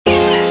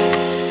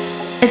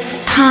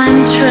It's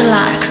time to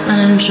relax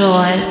and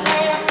enjoy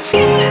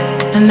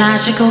the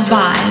magical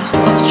vibes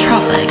of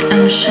tropic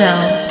and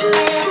chill.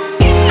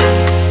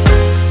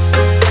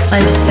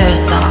 Life's so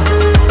soft.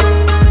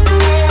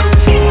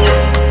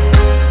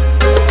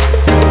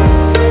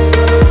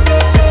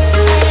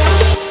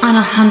 On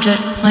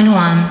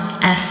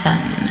 100.1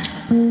 FM.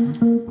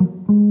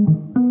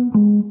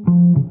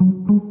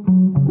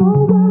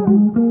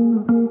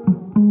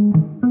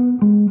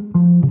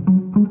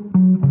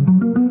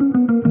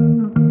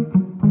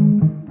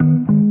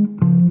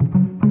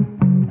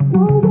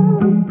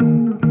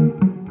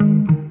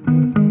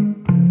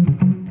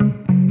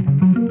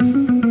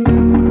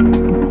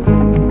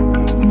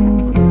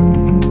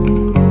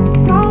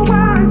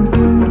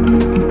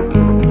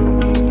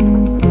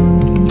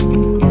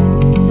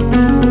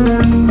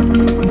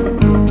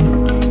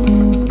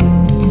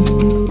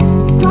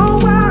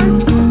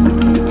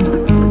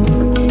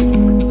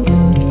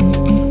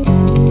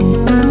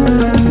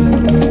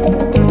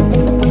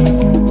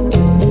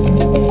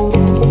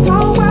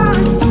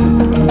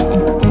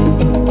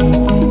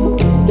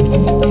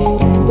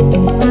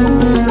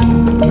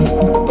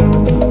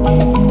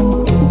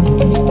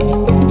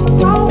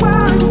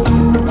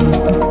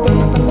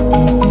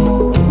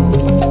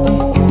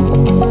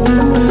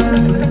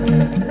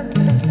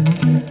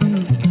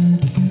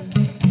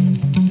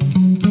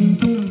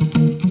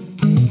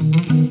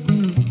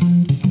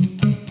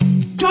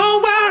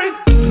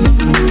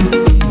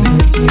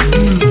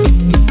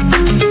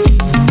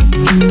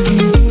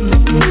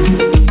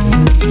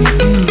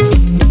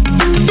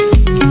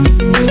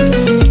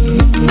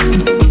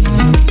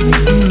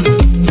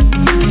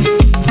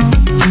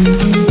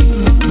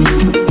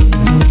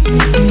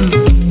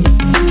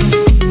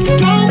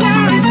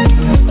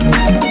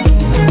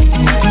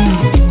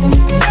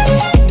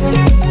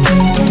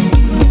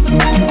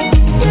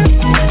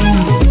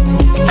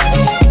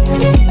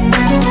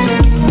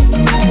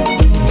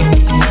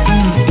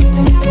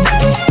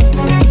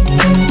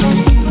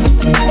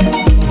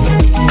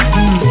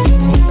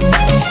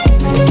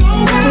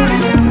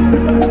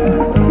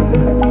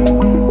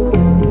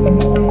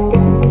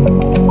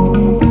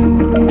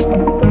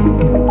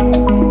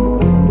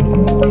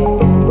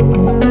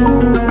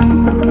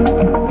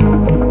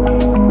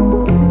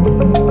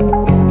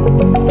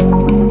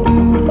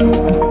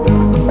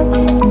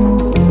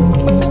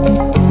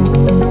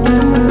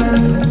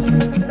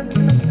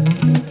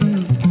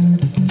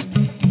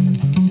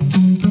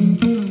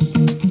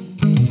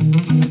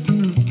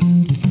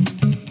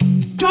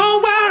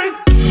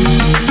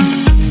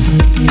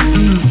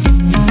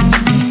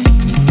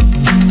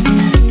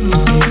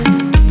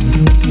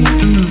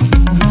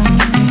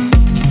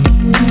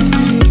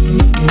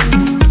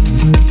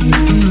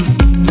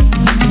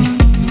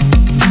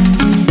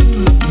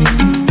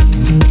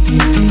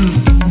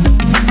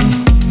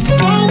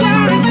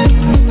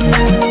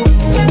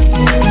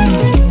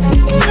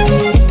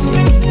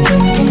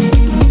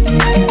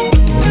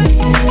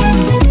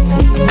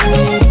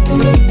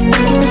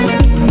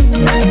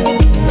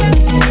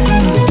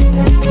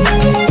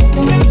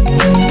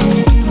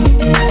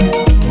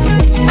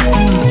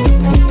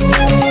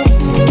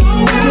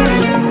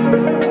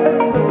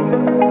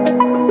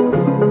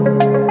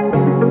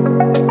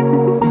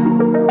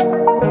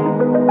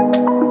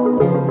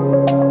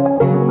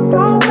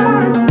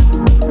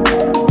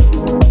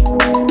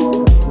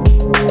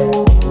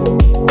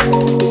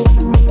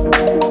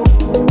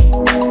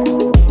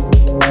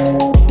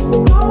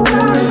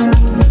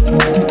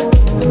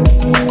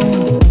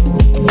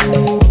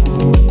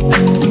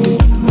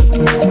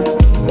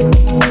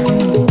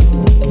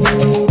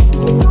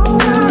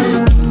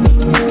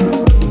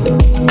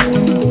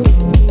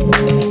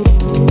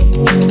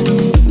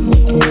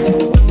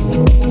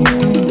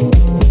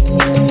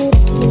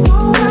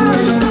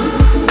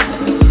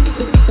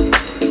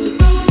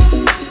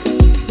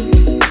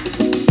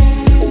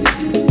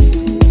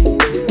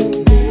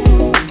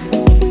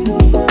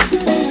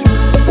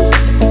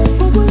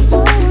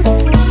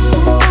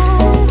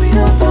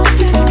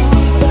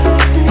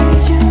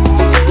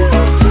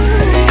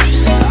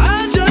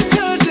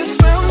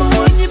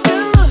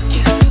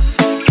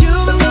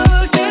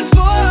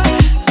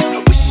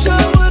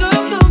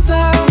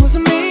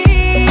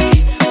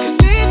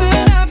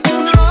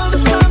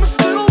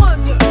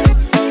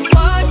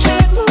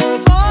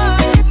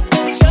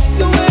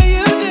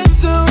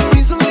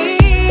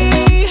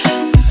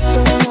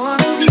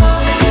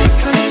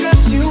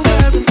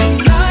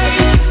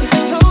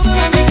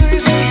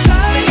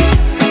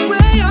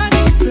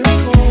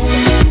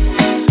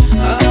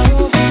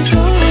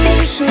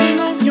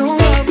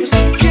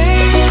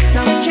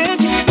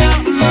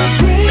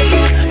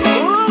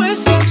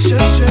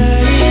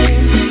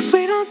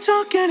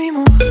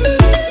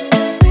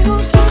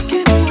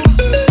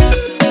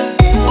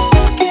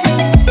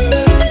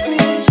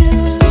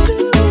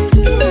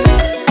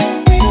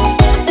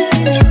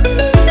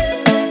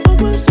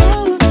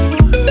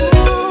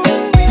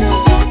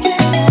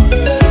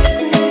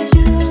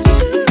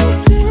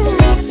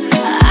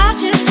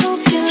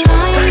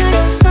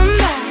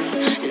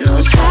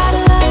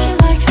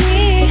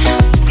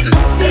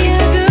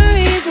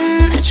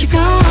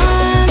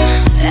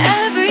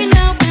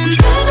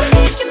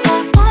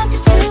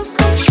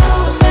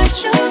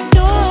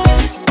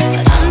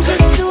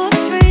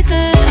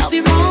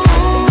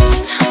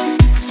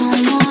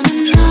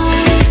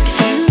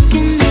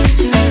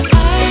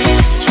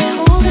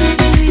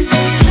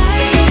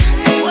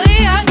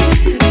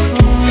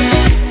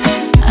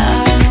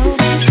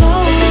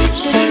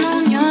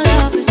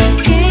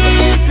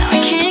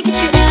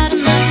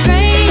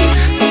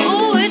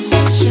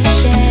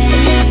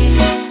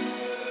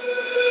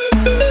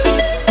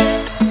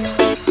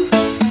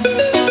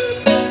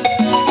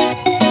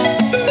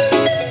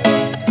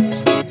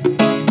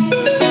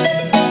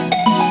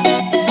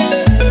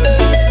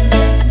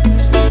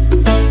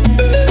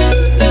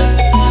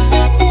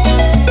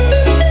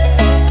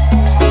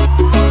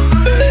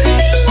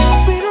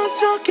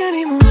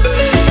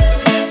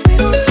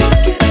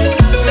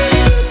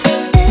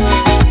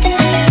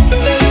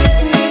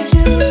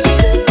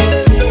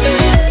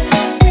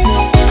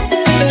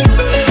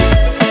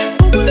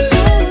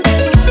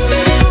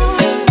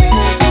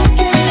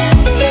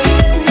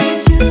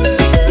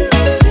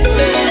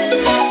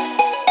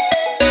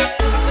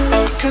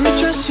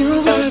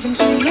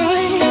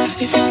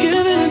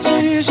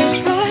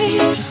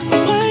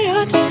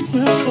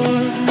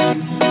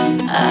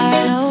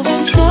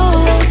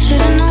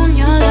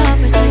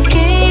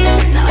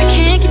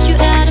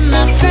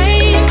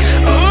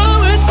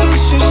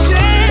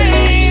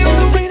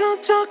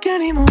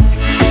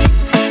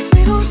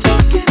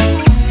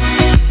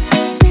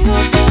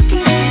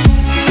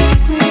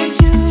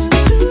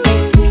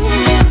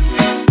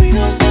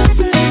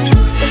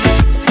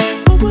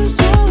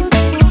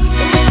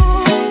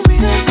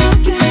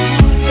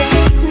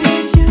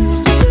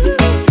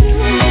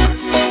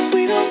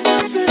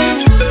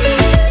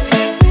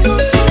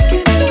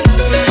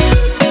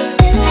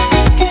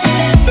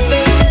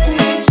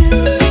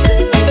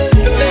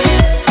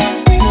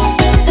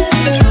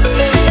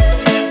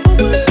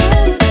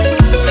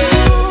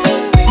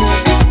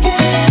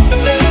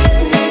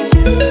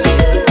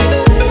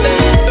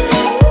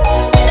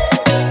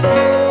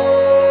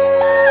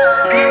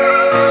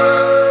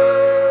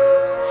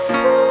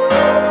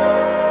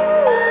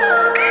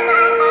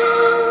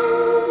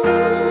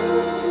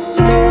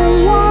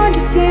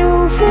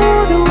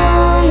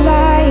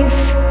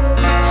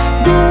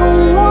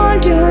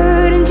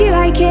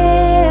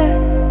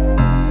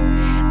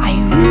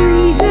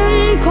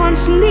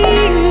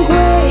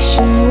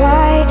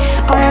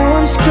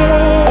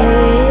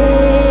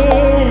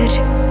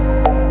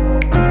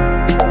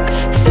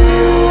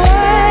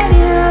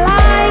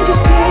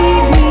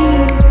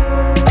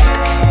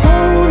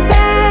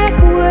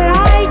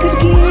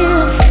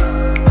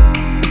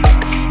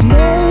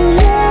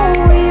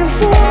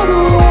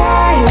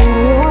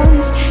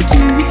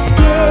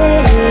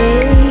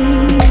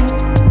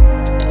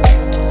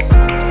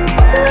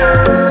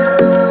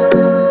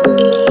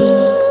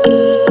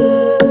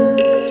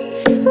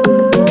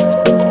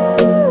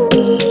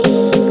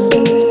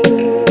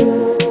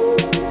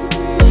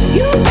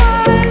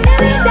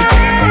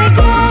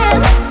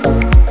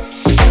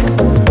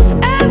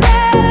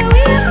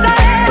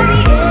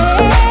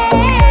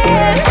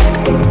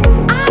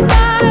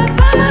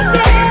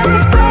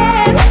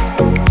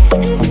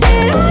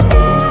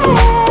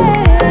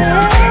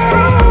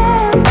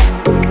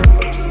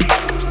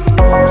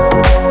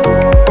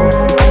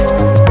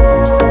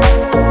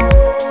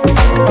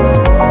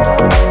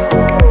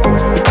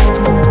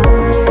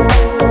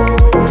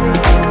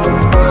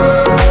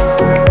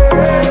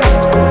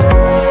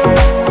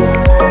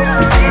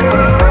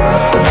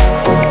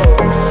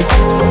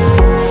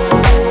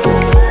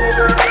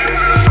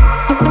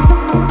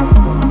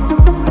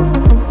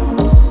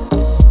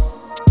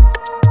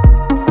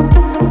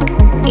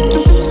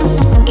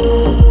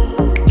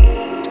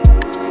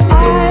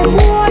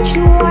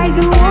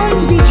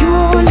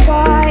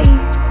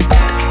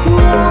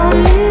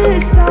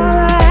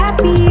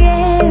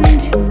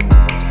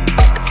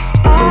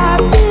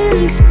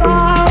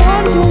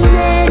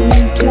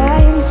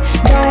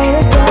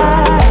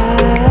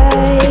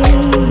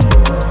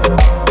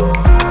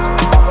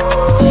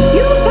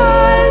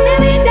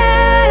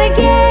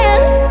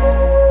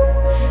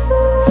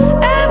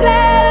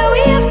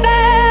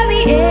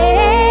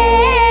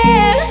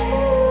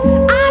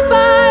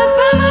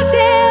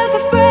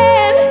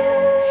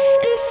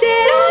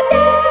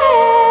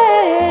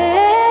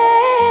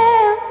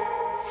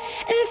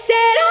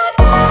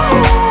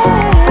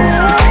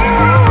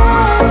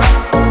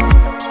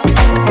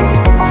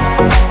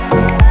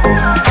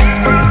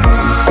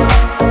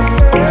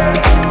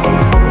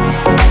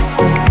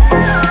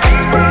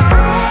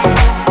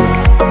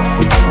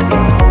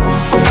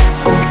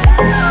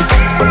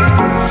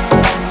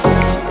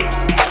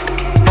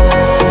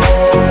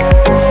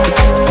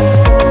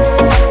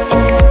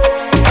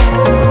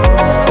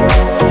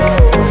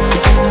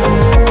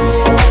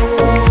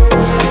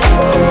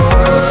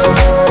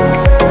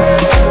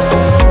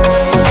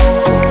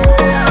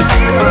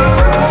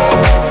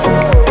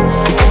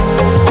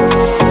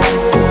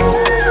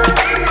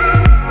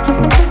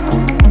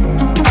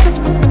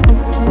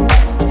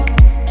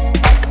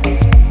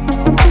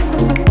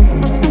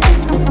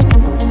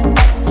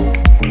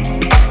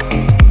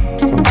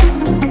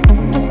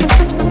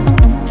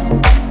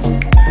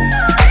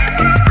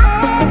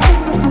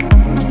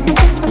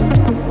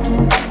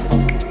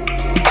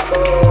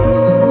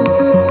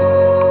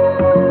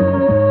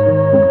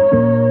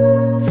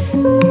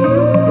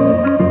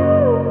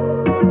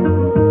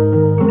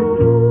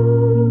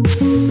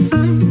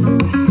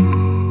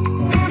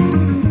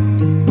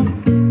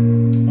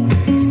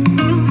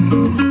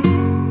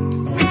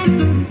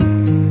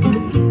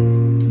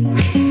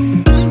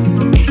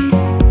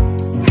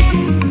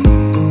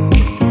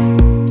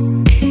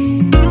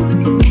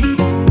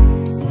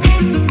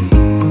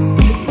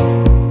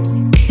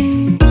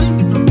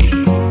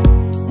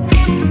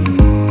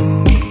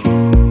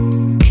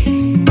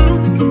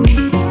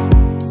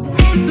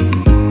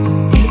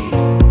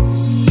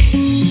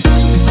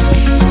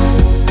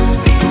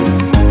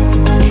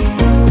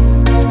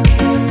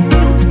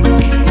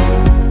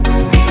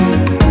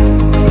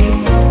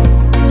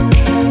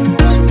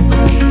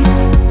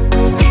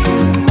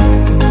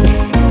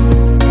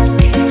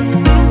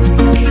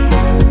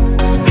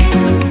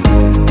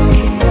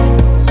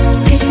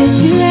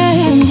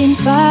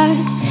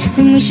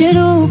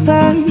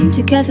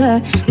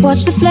 together.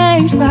 Watch the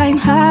flames climb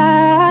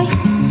high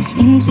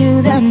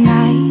into the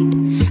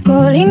night,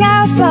 calling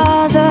out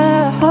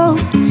Father, hold,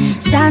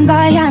 stand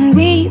by and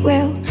we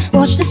will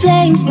watch the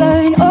flames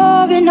burn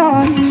open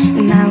on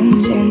the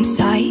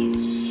mountainside.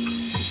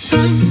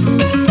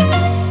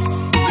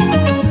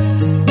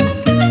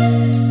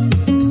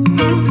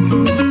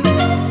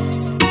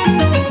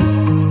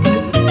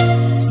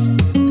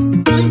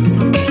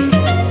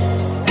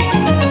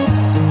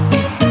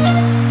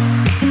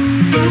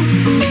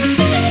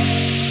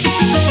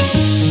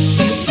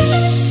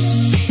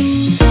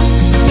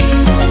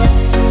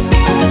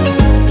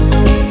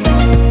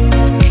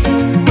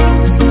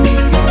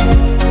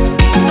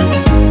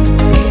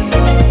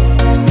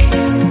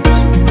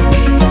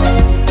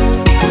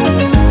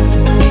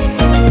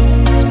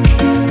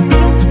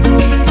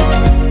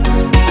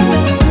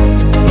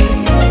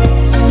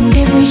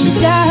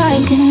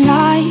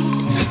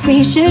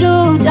 We should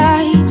all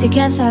die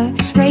together.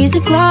 Raise a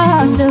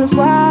glass of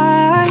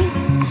wine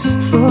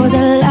for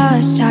the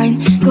last time,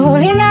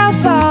 calling out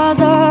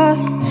Father,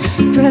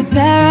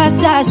 prepare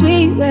us as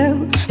we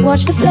will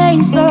watch the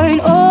flames burn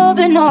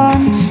open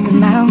on the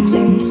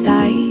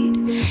mountainside.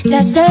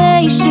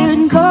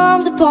 Desolation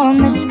comes upon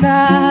the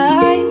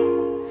sky.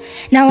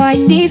 Now I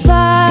see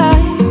fire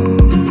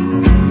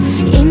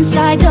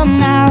inside the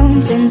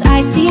mountains.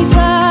 I see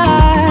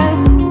fire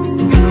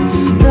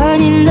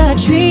burning the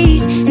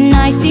trees, and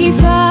I see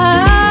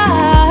fire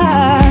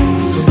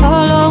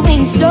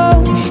hollowing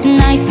souls, and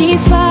I see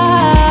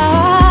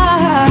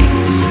fire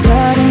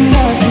burning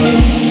the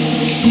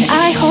trees, and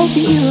I hope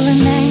that you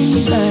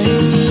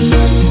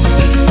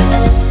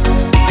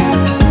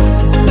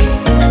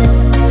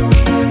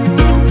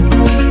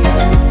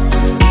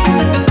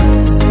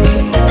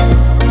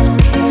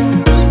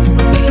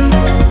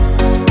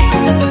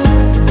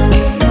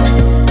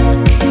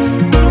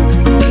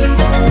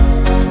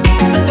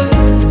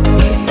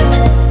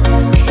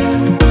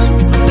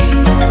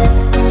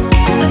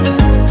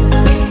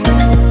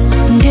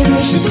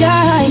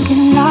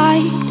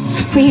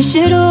we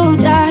should all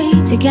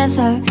die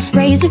together.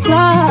 Raise a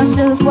glass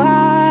of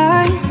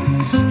wine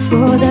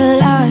for the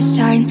last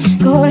time,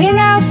 calling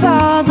out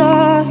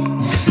Father,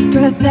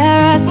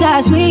 prepare us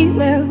as we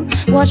will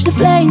watch the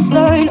flames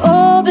burn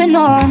open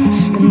on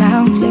the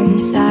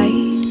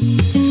mountainside.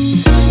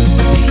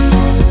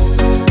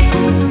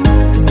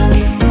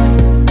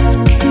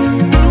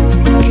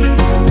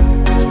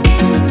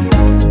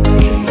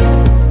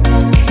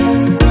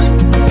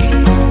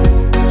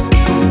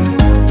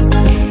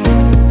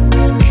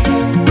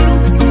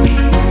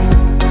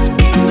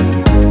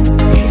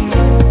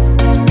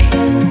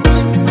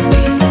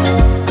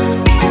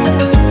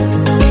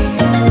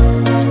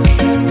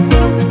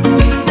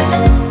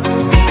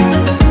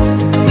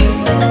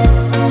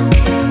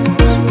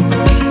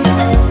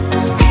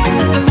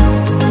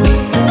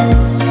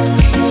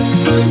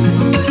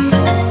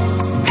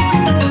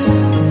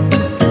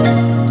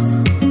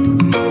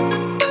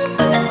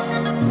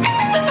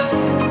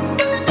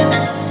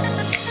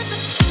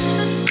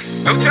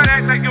 Don't try to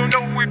act like you don't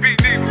know who we be,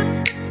 neither.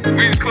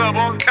 We in the club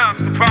all the time,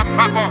 so pop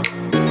off.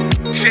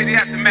 Shady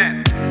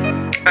Aftermath.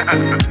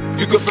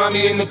 You can find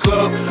me in the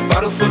club,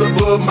 bottle full of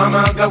bug.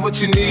 Mama, I got what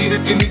you need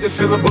if you need to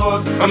fill a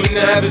buzz. I'm in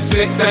the having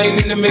sex, I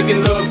ain't into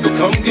making love. So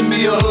come give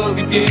me a hug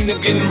if you're into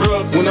getting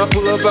rough. When I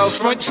pull up out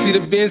front, you see the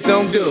Benz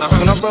on dub.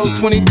 When I roll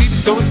 20 deep,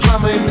 so it's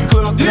drama in the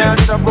club. Now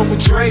that I roll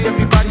with Dre,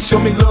 everybody show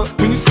me love.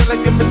 When you sell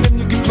like Eminem,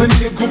 you get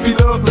plenty of groupie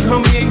love. But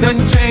homie, ain't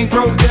nothing changed,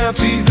 throws down,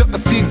 cheese up. I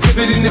see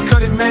exhibit in the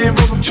cutting, man,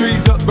 roll them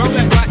trees up. Bro,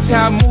 watch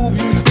how I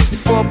move, you mistake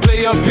before I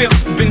play up pimp.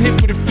 Been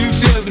hit with a few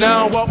shells, but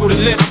I don't walk with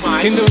a limp.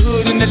 In the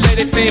hood, in the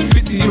lady saying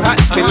 50, you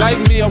hot. They like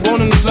me, I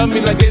want them to love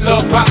me like they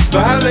love pop.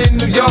 But holla in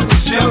New York,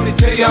 Michelle, they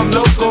tell you I'm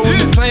local.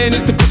 The plan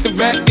is to put the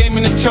rap game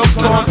in the choke.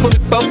 I'm fully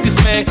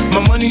focused, man. My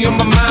money on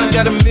my mind,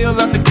 got a meal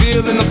out the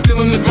deal, and I'm still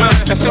in the grind.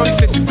 Now shorty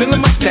says she feeling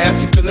my style,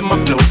 she feeling my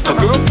flow. A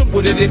girl from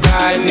Wooded, they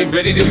buy, and they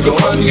ready to go.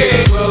 Yeah,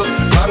 well,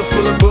 bottle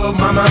full of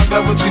bug, mama, I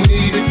got what you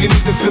need if you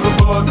need to fill a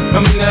buzz.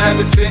 I'm in the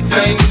having sex,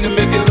 I ain't into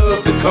making love.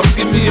 So come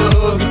give me a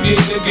hug if you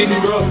into getting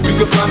rough. You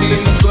can find me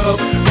in the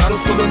club, bottle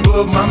full of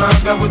bug, mama, I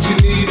got what you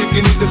need if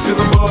you need to fill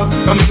a buzz.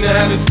 I'm in the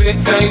having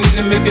sex, I ain't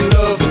into making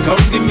love. So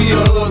come give me a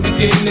hug if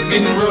you into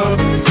getting rough.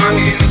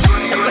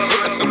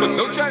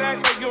 Don't try to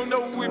act like you don't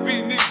know who we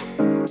be, neither.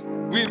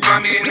 We in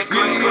the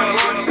club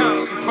all the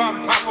time, so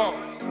pop off.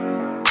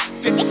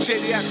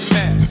 Shady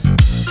Aftermath.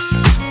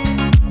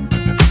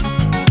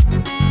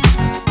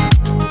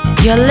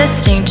 You're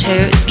listening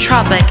to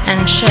Tropic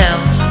and Chill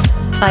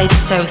by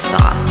Sosa.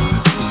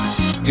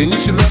 Then you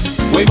should love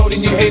it way more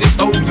than you hate it.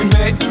 Oh, you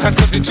mad? How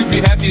come that you be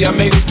happy I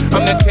made it?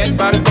 I'm that cat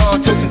by the bar,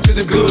 toasting to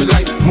the good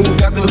life.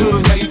 Moved out the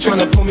hood, now you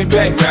tryna pull me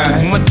back,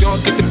 right? When my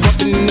joint get the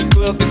bumpin' in the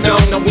club, it's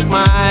on. I'm with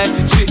my eyes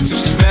to chicks, if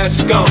she smash,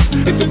 she gone.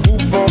 Hit the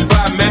roof on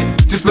fire, man.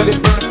 Just let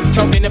it burn. If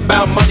you're talking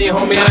about money,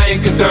 homie, I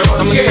ain't concerned.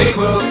 I'ma take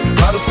club,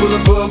 bottle full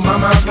of bug.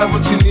 Mama, I got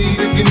what you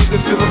need if you need to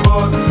fill a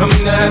buzz. I'm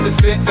in the having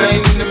sex,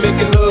 I ain't into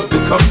making love. So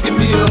come give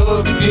me a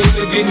hug if you're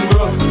into getting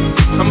rough.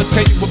 I'ma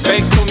tell you what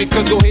banks told me,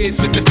 cause go ahead,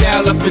 switch the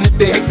style up. And if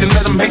they hate, then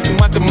let them hate.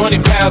 want the money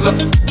pile up.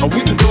 Or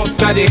we can go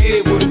upside the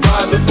head with a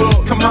bottle of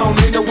bug. Come on,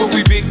 they know where we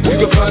be. You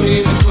can find me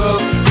in the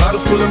club, bottle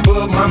full of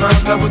bug. Mama, I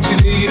got what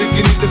you need if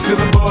you need to feel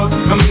the buzz.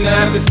 I'm in the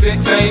having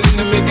sex, I ain't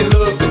into making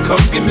love. So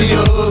come give me a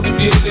hug if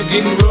you're into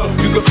getting rough.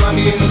 You can find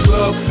me in the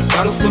club,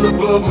 bottle full of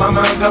bug. Mama,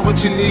 I got what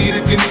you need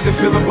if you need to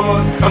feel the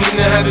buzz. I'm in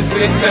the having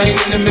sex, I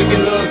ain't into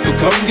making love. So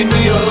come give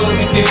me a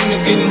hug if you're into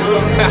getting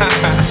rough.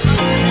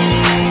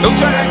 Don't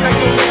try to act like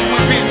you're living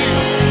with me.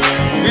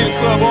 We in the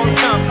club all the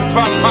time, so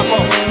pop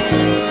up.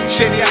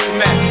 Shady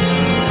Aftermath.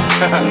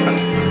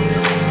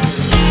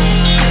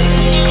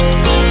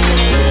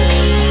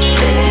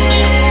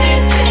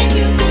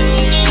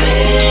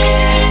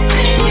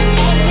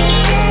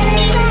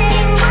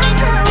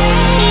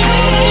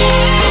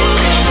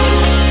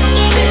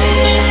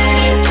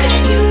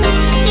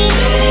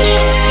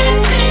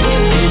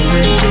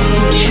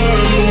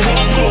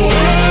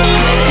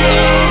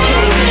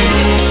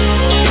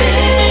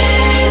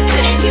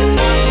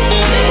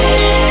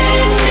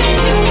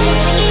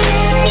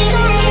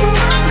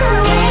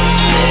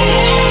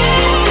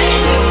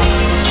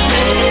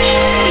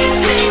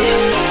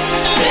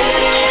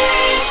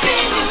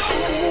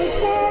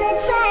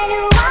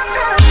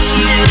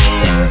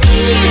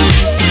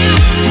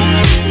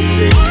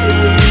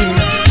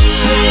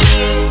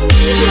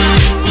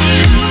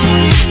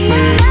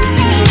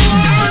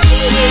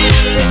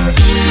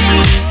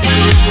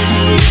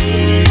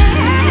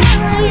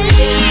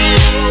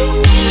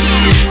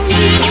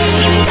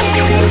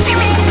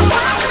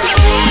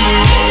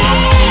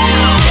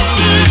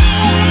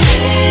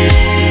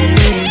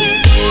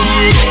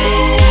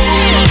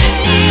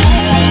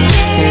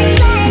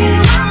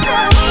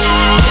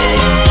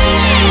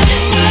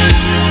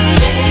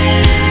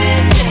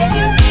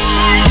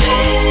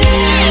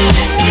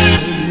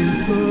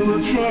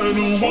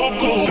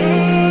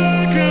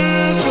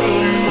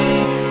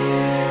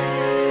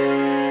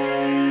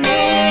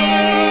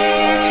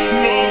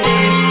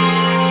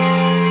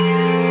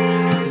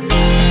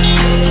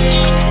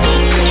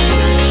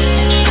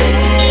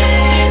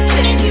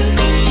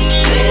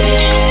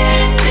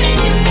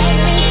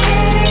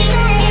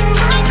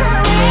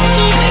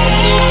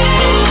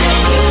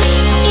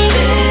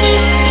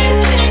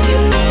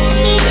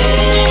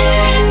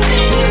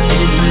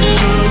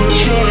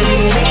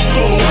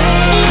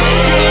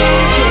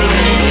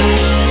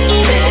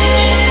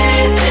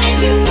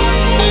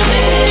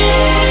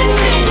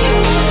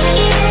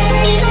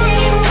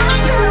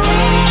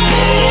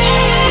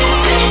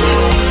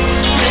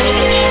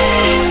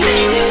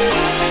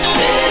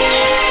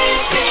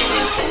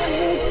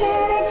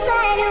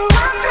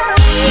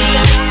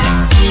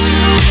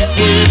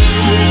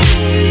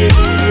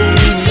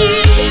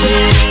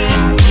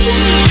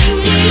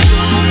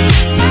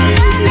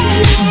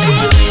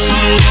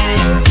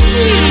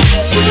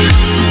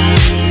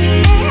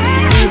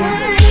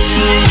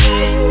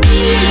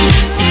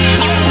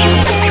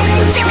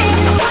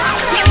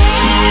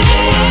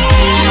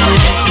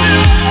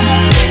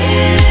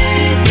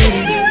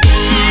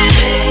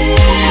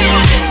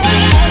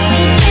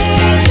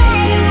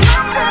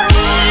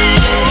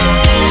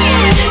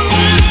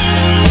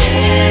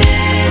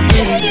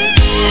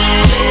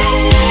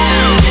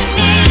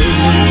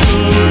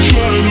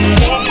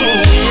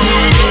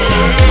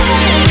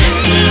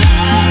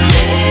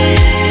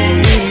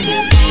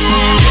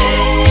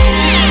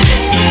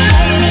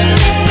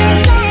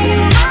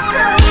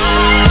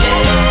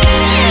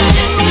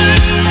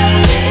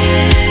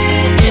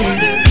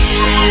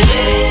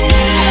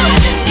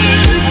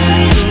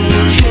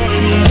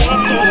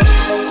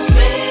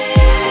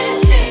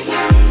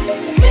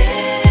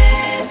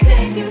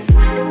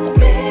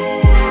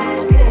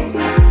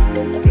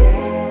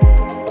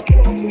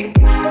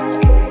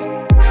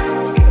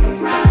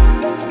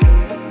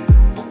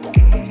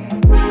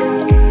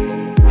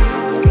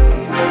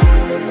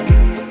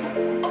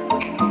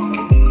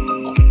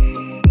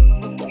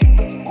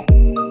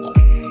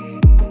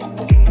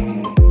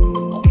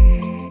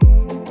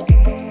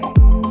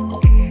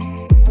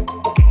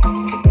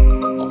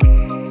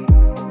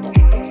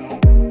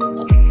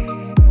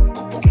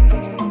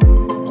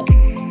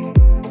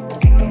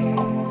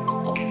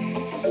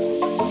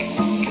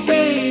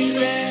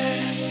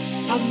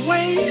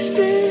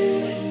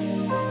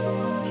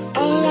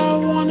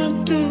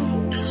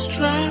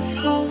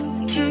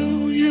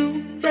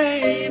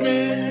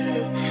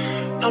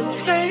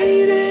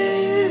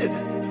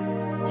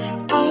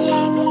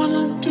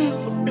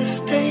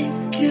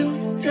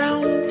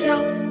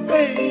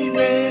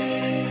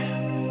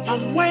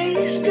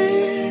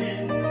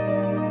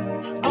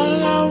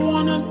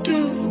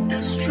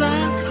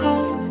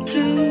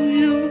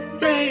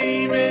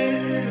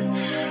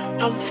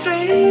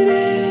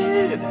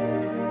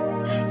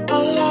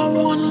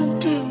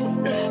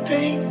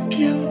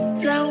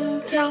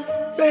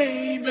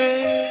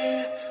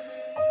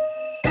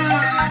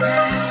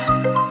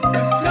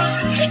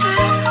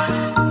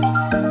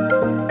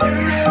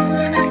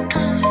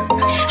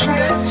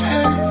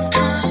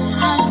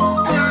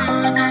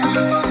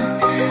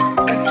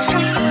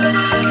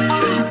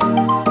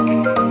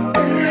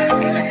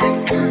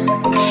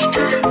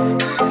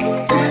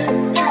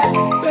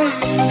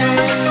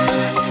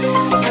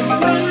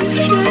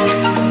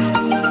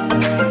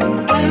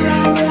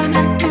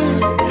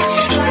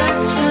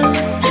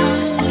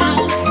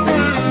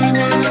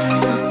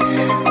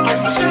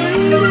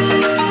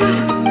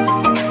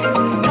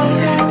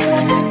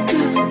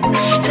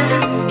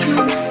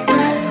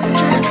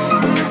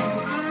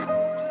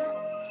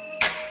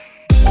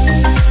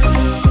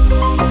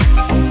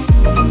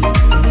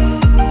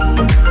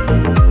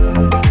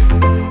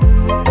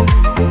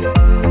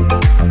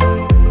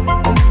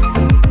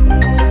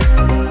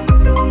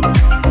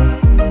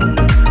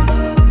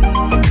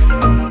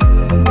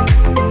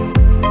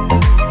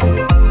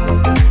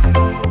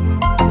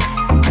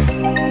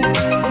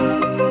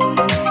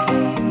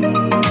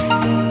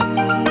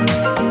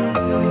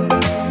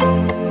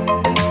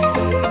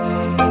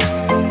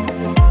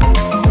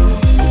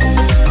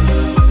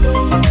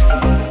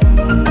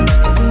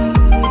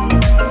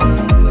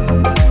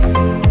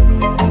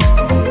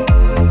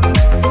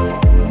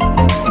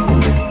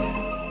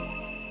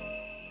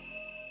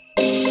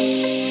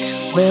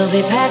 We'll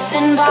be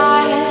passing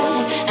by,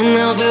 and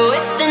they'll be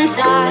wasting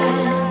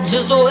time,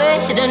 just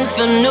waiting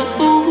for new.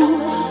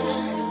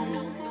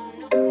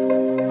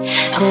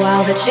 And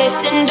while they're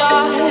chasing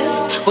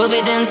dogs, we'll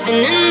be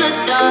dancing in the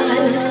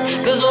dust,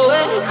 'cause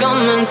we're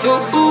coming through.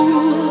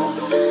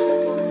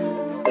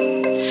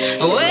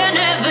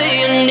 Whenever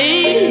you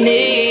need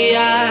me,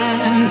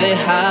 I'm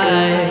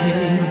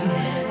behind.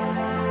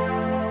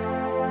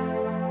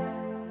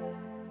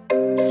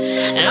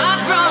 And I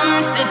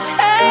promise to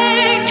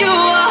take you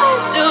up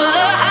to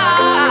the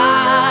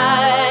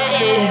heights.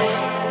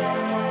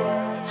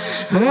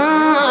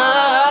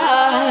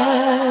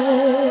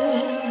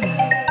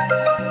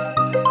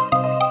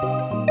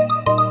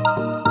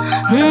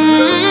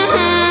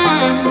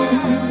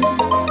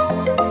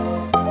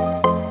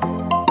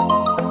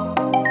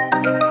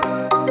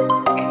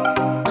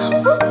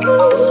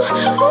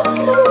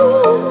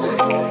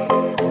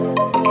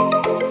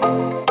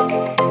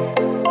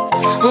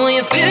 When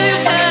you feel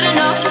you've had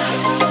enough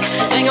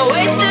and you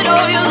wasted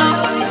all your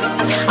love,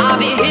 I'll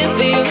be here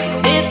for you,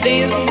 here for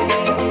you.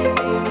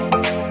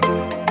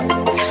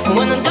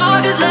 When the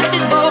dog has left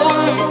his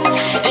bone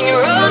and you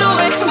run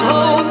away from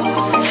home,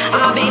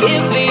 I'll be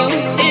here for you,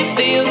 here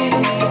for you.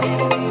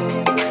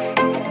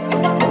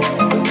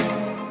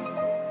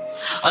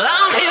 Well,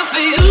 I'm here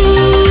for you.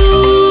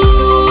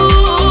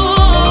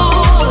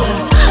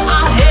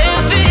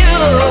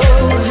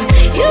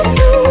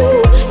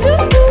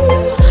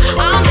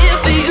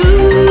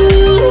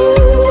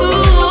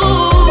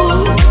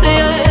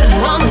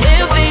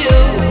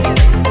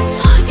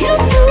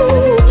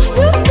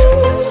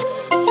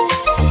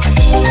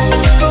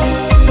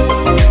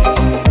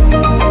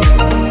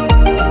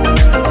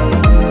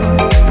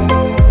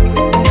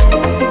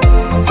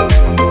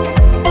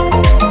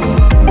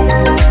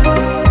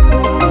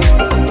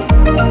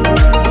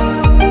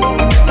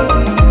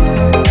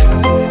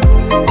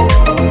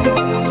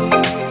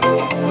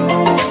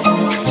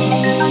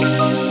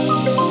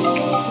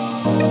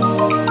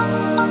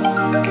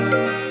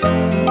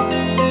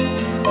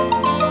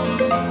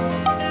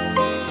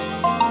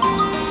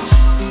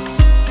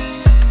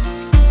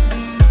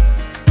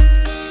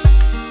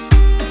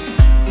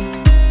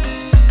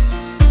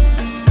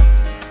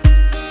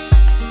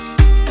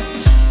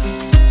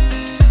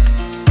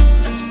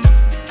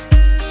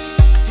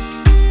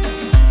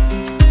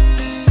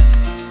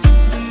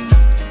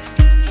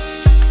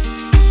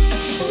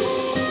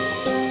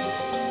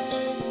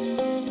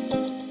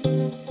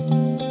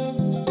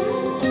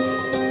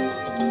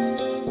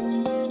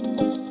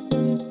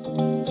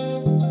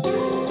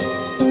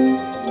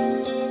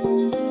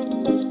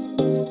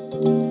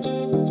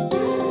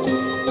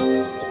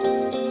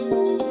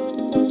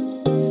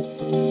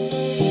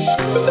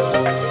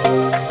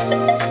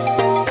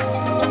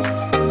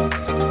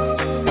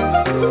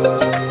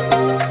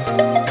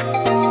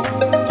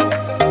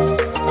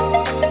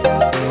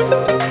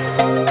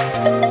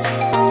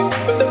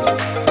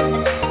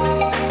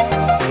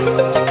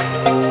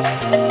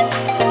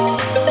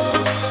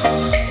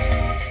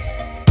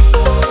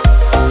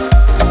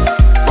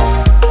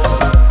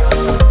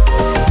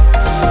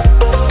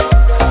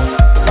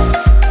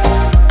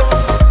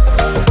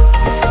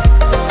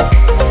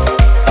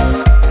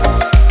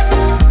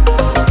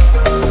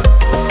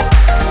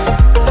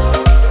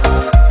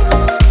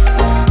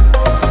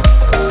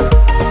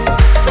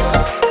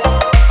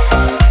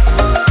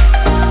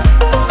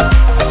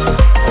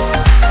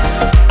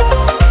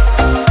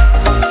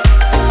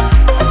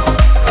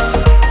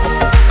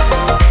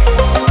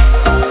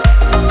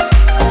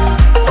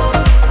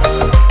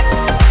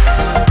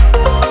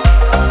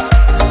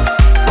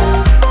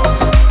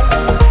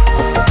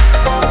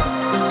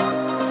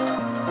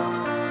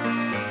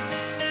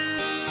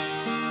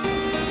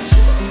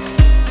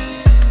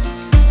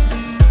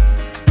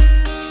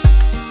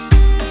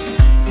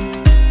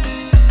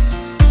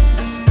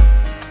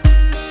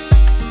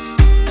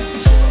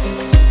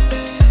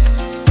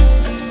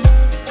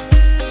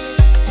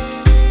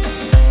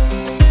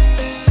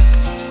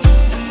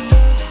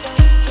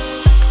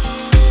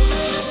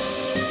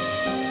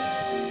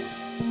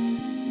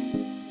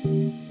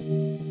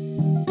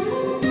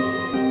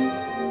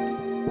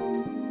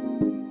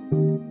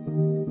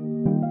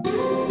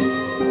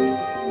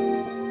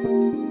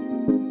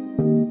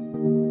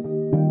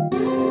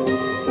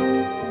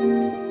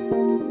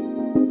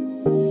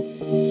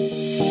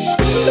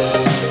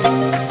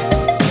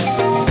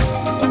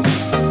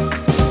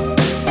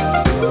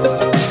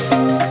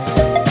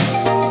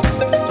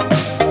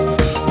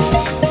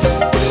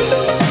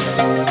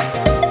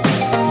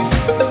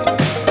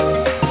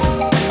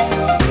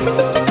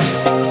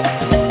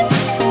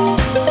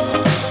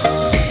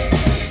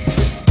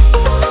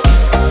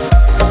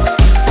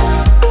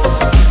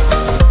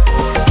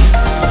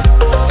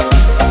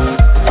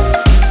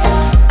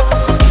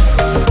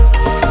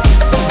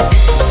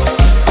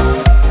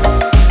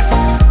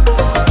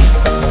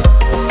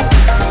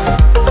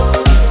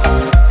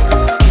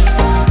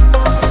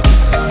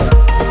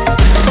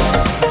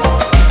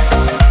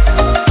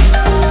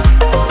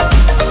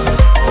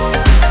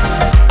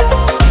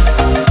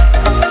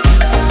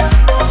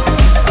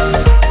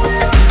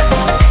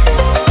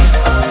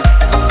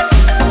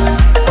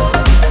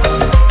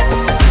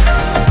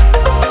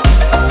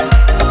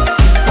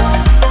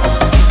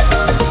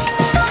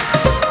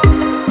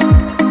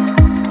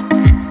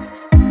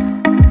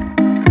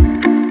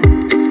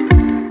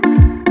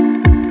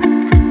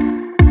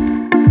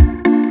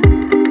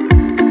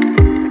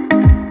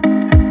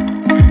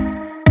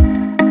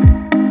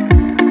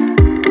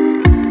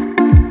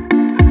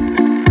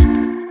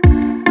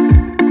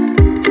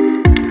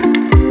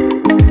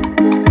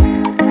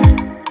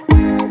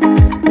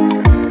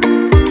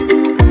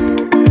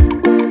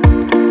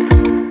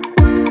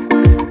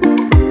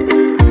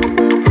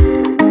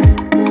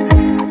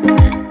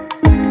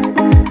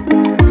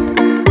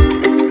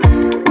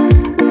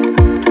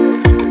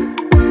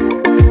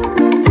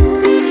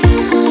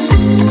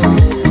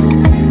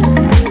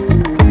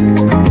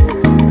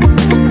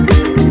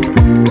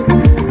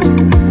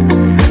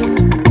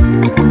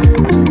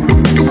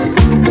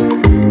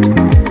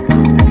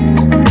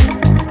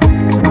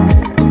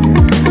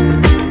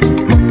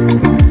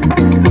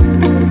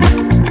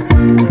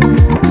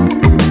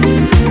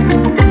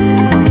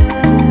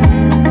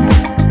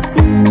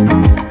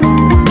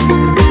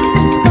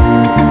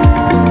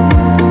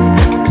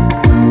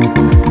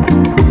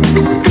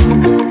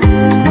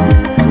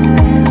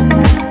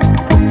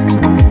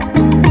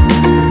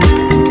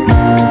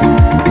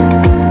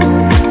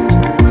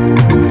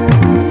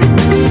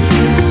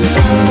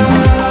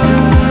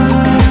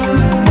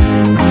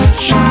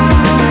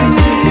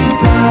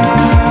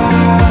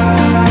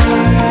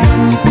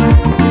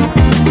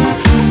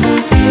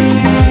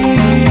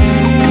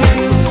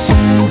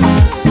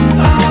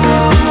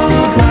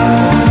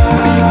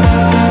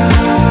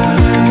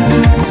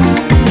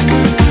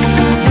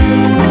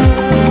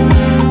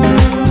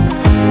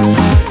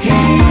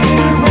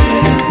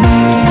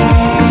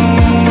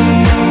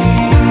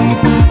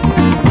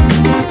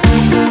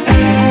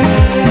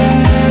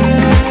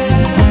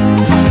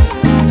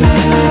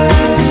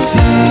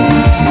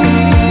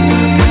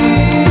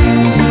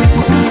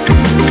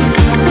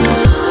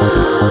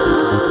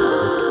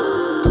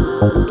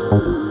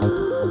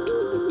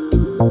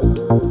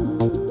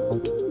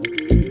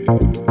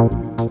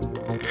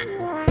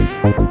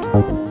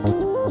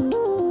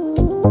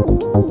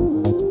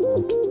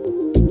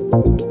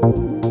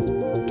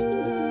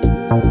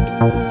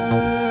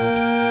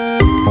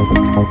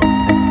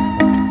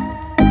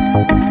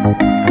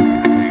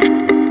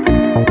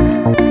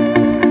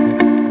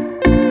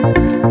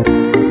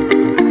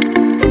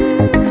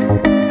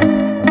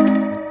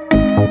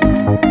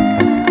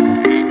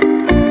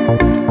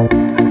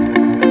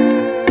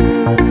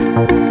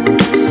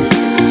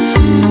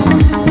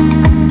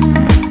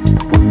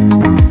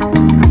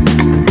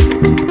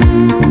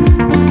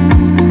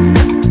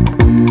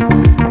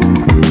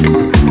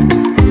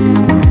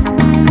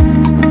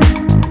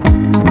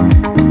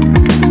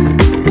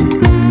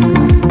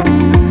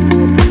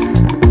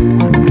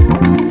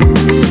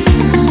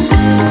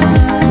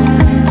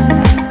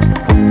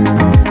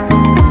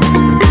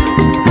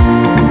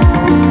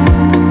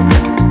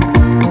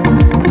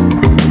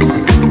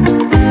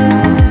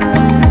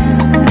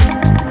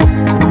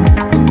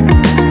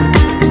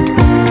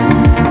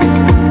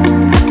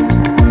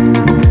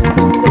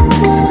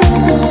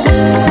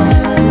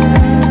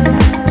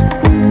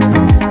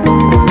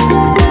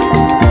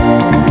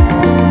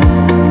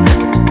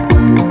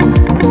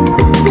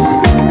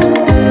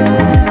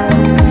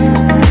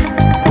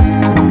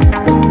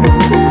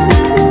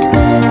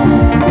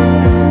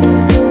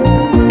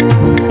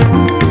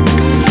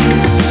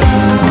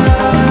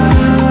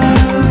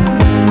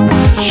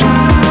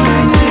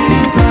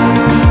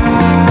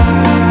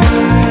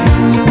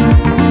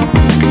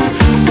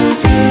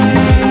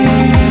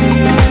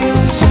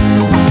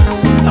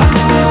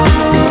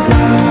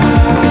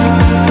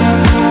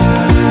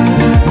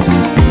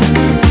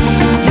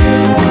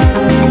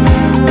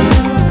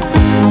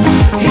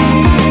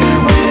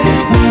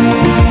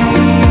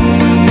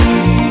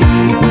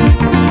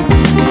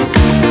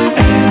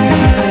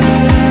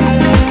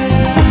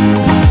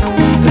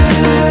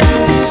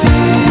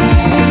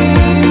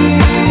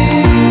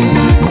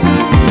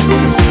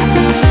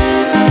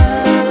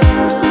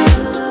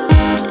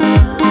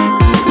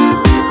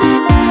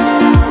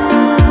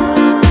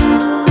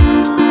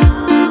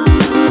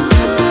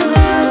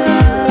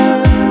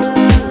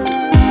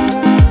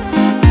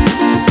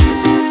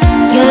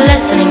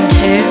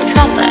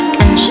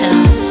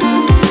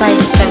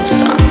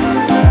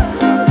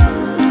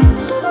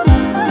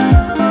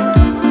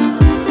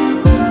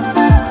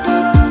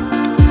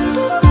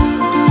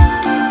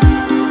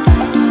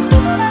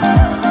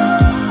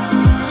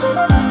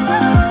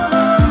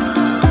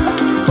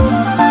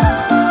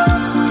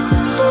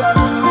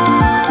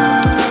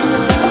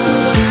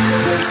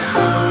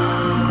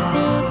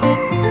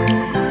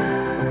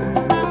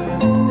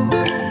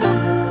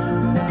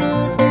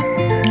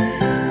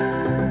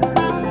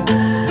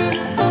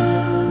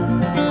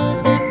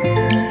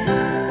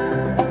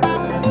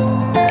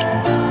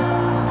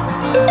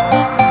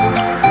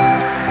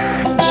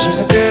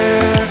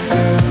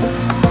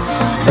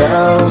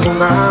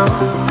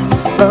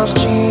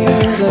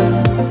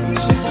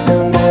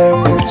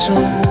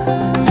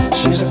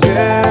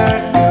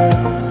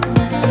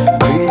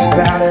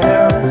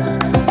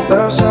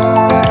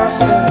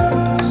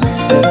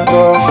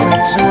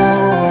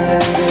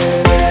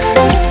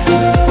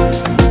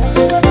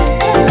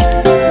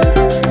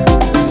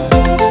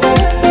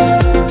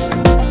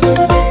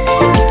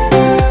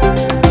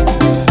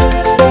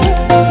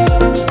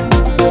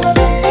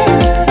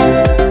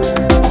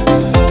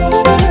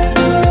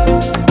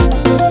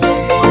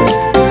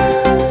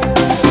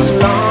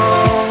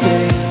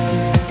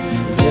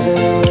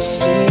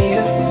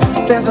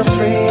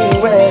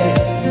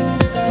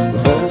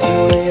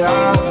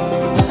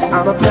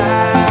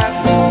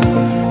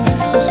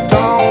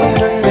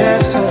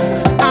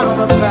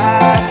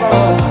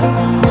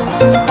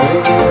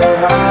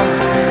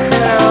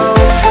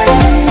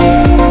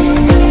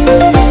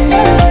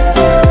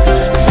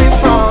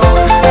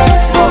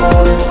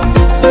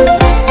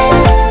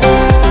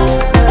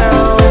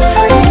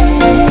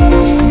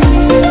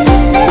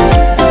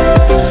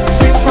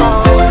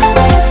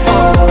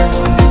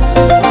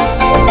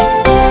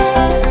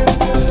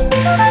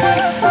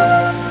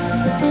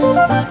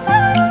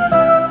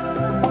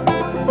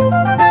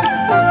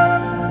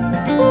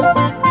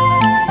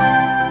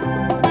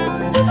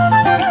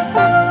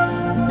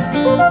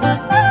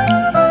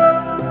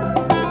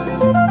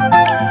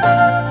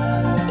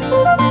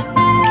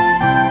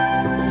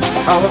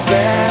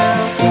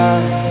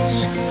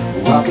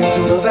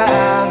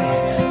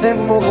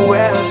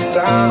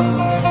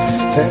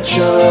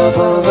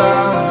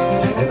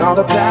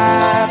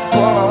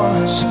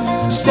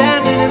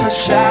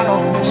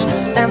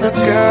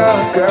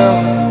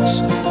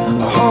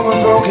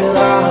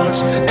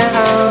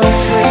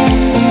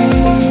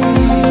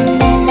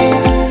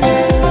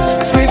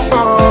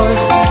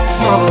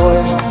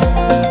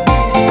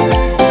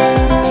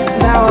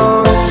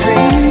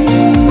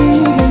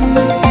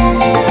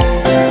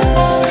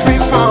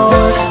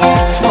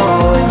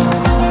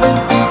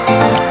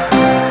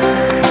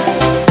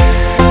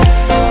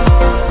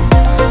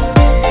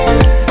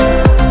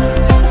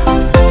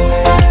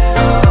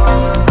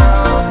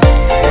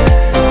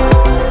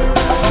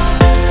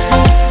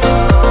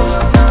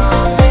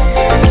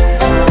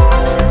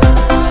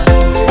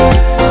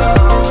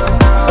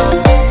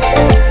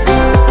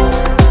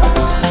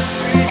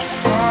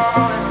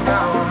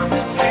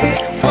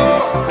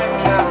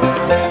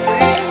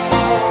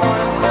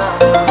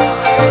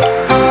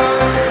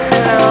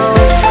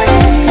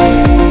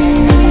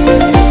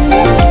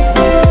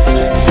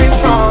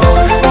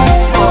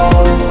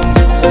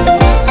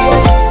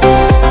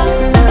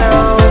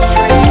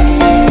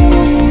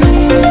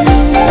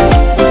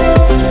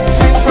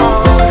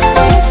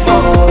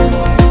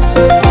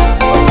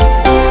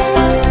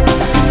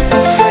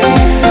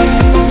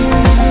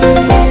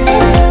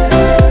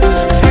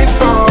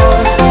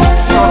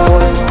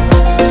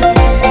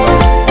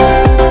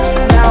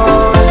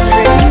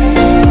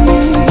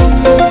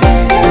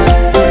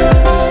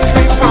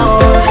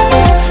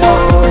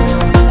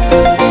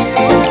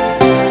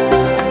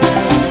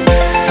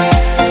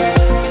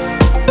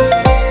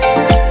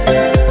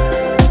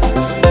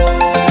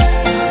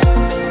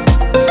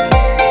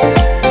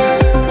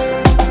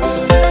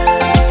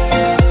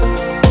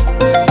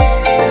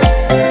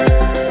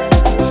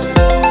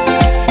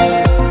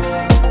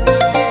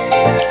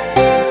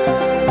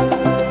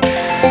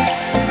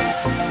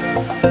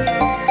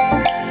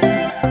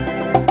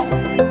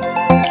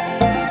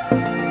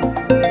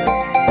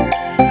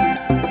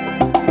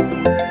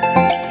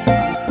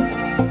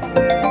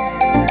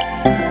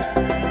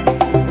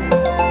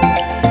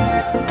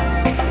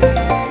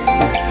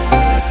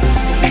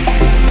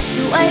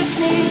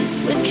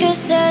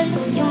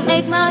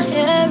 make my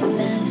hair a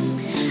mess.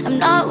 I'm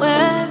not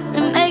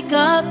wearing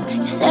makeup.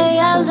 You say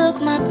I look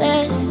my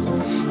best.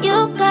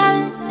 You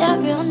got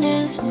that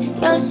realness.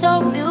 You're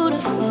so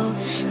beautiful.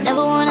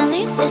 Never wanna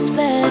leave this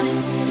bed.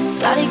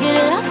 Gotta get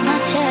it off my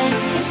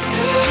chest. It's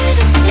the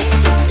little things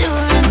you do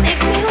that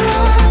make me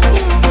want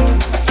you,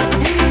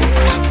 and the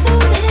not so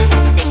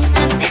little things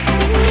that make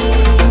me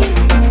need you.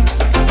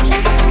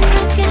 Just one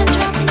look and I'm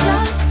dropping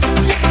jaws.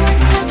 Just one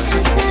touch and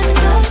I'm slamming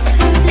doors.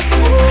 'Cause it's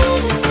the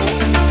little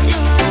things you do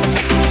that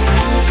make me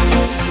love.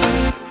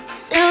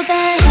 Little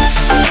things.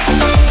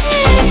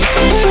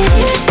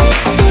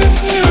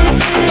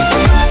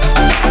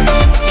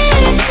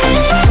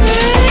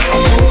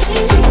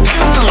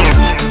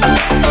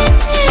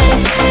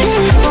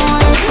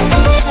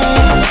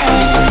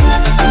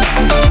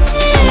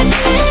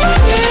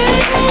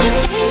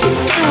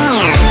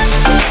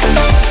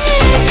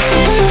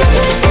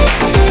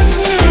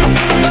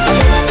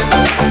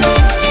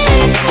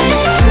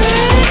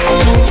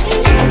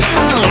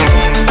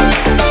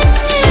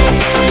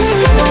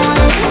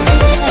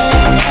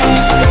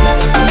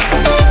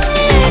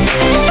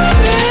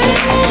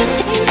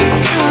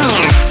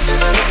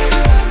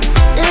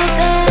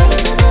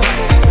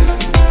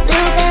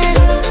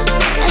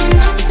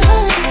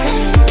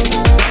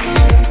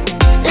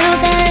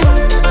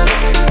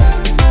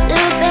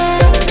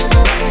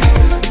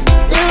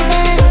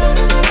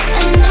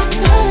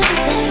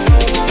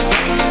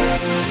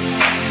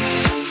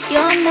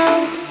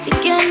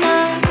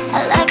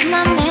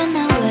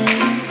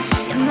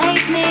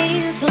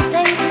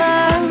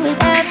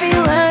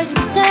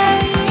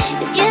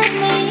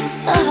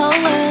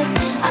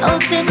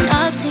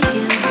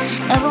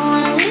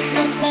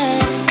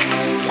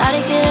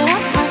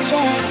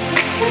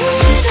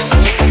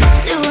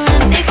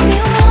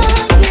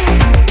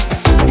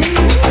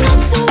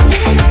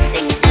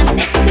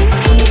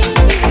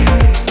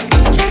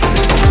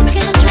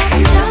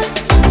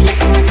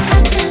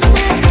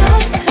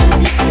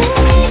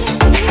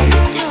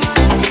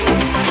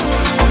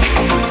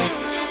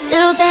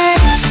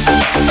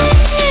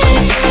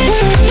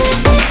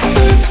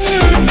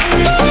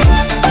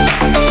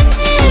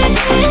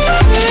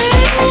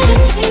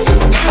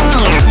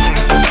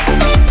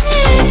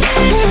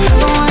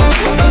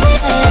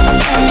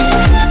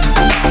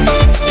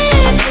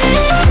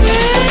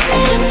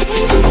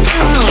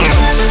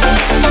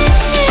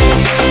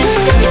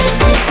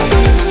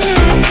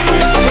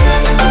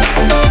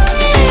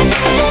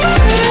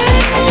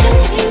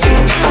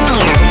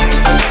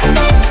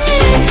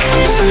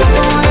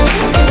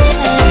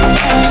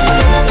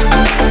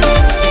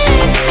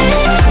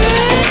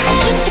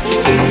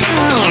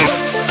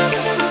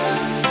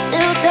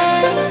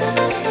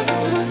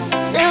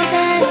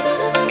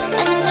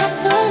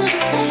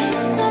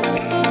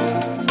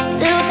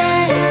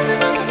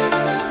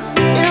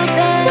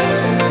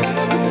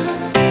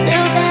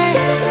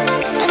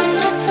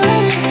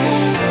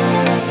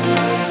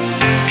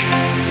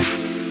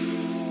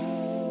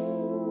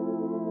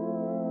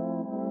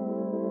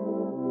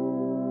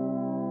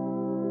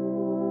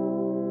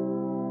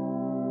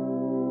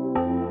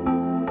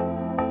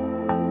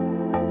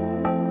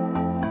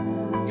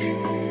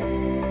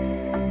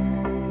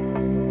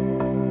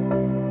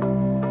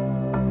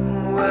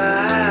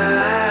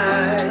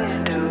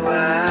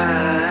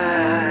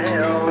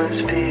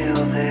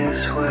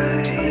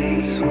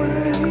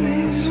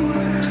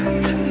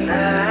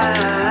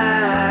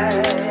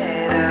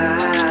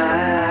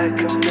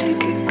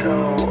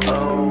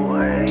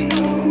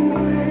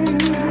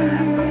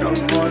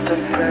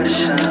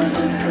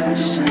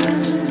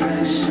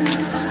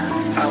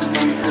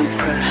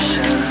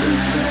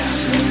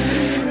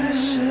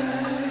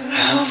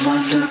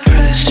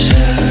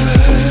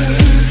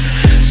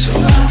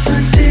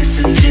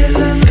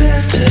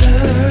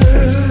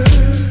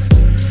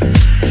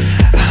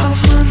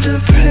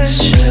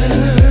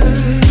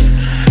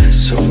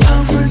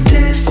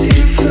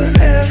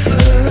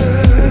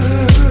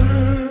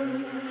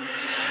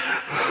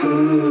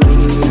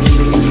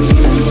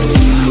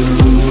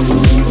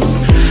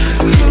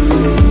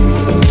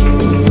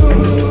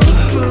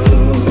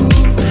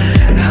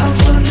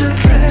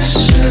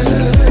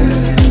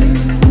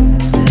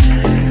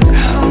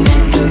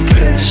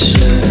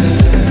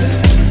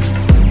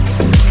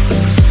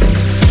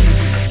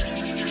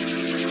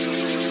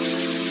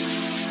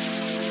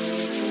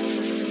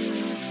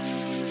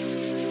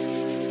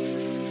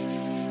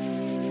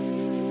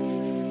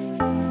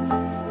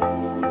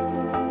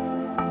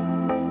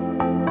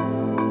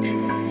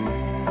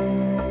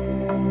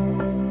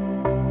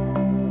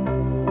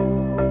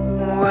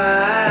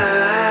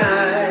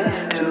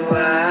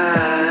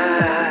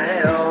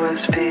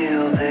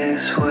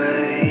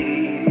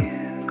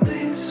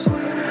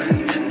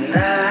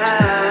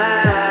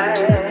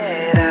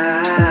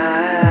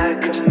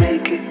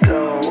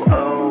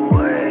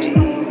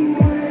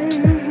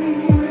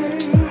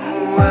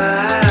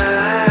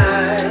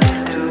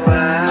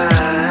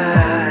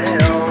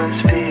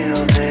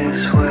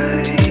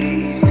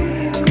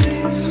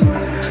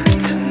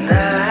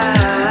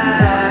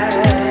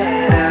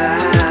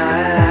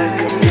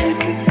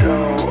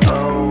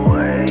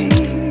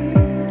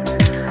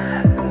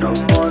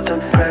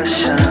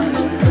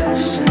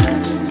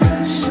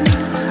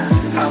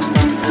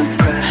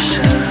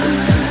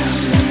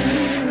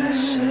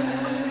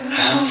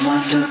 I'm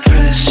under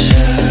pressure,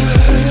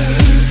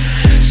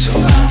 so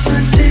I'ma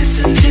dance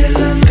until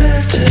I'm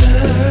better.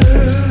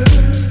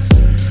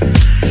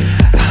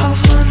 I'm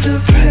under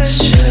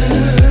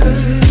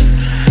pressure,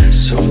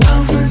 so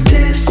I'ma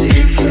dance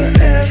here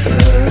forever.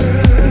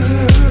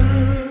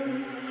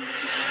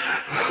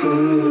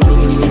 Ooh.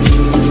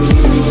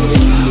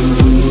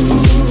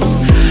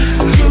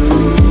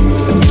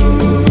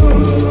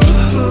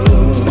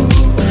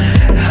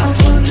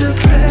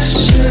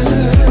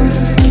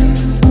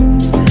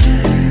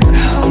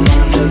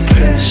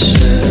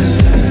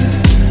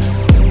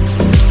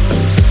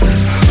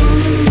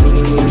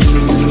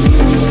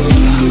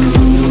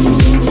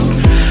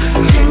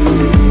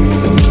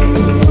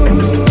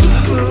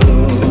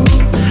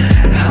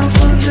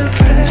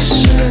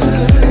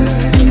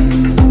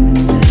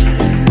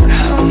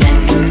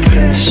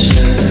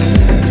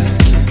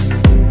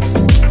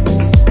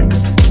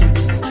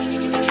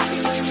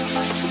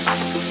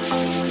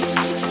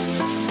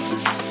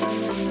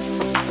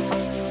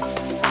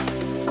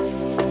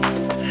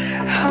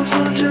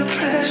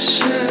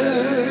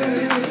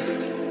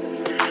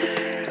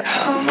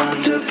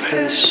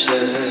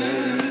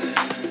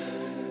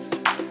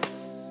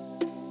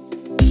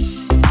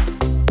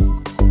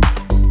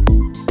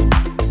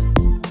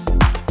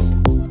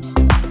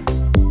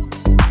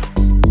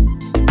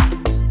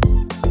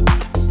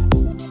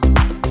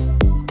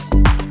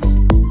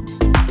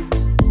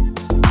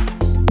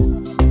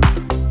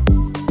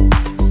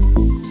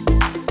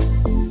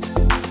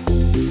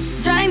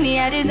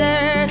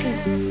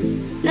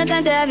 No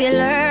time to have you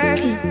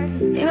lurking.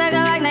 You make a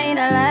act, now you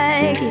don't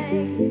like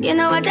it. You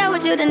know I dealt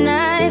with you the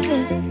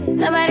nicest.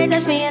 Nobody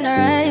touched me in the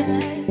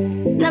righteous.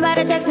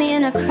 Nobody text me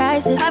in a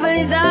crisis. I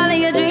believed all of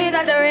your dreams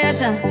are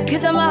duration. You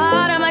took my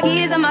heart, all my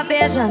keys, and my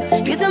patience.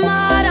 You took my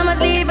heart, I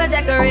must leave a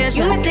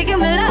decoration. You mistaken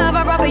with love,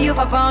 I brought for you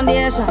for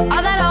foundation.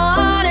 All that I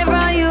wanted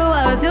from you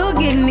was to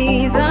give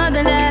me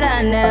something that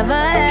I never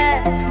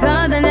had,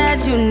 something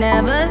that you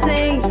never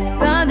seen,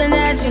 something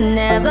that you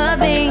never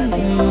been.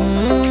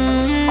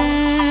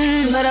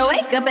 But I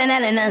wake up and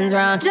nothing's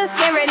wrong. Just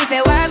get ready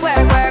for work,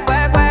 work, work,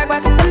 work, work,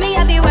 work. To me,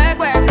 I be work,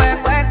 work, work,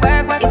 work,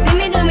 work, work. You see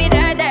me do me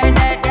dirt, dirt,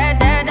 dirt, dirt,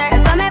 dirt, dirt.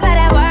 So me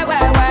better work,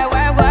 work, work,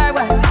 work, work,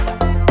 work.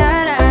 Da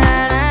da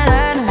da da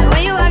da.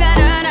 When you walk out,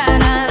 da da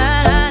da da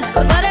da.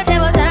 Before the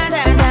table turn,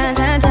 turn, turn,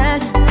 turn, turn.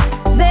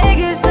 Beg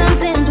you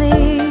something,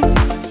 please,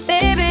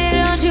 baby,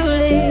 don't you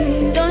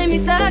leave. Don't leave me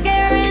stuck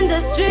here in the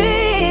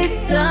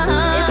streets. If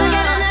I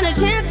get another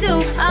chance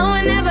to, I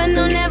will never,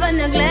 no, never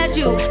neglect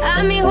you.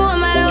 I mean, who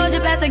am I to hold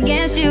your past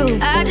against you?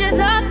 I just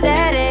hope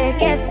that it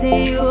gets to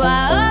you.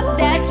 I hope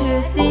that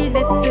you see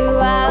this through.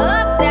 I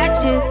hope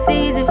that you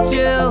see this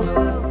true.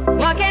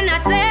 What can I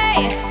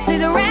say?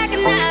 Please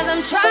recognize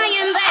I'm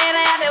trying,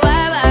 baby. I feel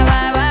work, work,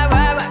 work, work,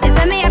 work, work.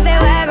 It's me, I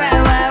feel work,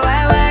 work, work,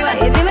 work, work, work.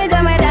 You see me do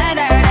me da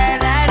da da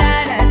da da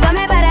da. So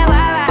me better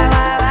work, work,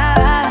 work, work,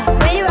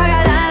 work. When you walk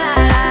out, la la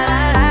la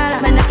la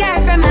la. When I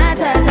carry from my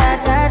ta ta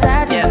ta ta.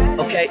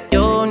 Yeah, okay.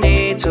 You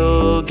need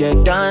to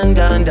get done,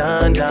 done,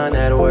 done, done.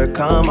 At work,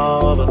 come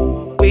over.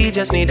 We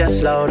just need to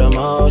slow the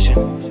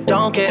motion.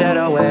 Don't get out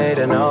of the way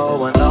to no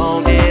one.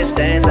 Long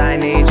distance, I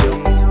need you.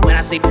 When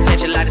I see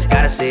potential, I just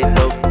gotta see it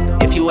through.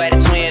 If you had a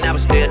twin, I would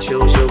still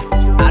choose you.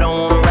 I don't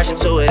wanna rush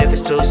into it if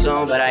it's too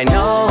soon, but I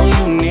know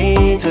you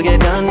need to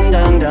get done,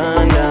 done,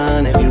 done,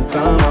 done. If you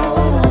come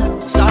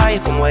over, sorry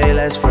if I'm way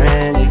less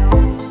friendly.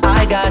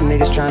 I got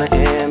niggas tryna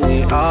end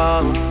me.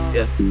 Oh,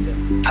 yeah.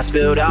 I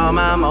spilled all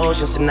my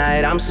emotions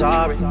tonight, I'm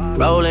sorry.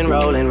 Rolling,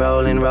 rolling,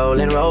 rolling,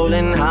 rolling,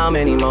 rolling. How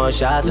many more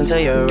shots until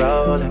you're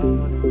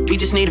rolling? We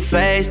just need a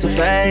face to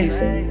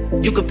face.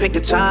 You could pick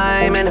the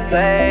time and the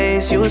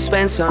place. You would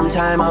spend some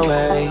time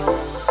away.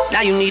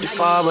 Now you need to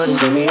forward and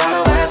give me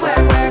all the work, work,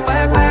 work,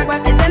 work, work,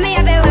 work. It's me,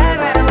 I feel work,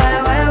 work,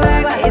 work, work,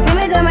 work, work. You see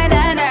me do my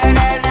da da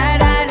da da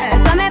da da.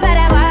 So me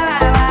better work,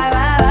 work, work,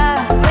 work,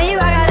 work. When you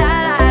walk out, la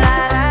la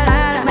la la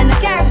la. When I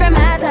carry from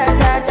my ta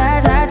ta ta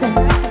ta ta.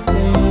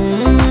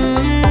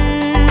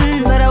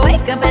 But I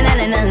wake up and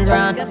nothing's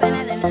wrong.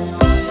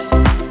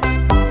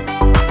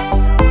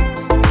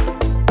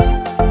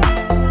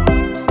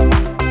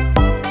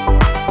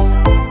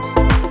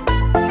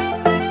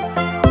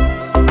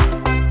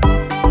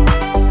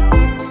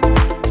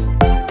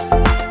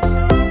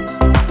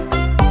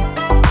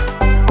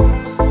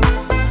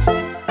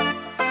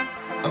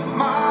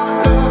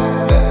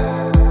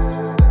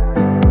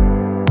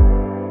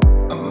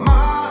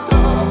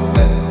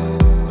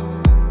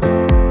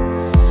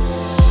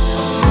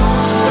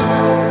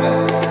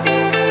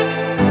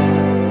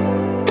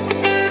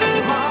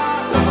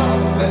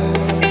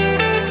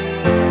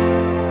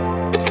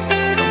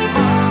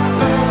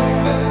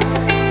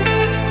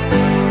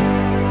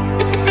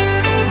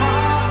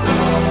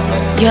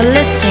 You're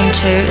listening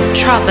to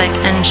Tropic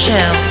and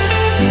Chill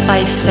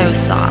by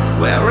Sosa.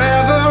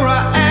 Wherever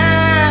I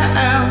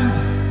am,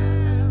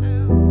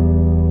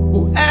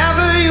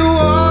 whoever you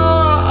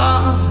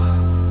are,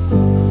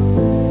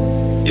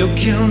 you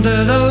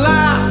kindle the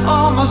light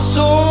on my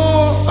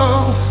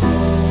soul.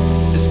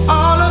 It's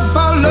all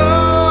about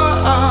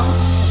love.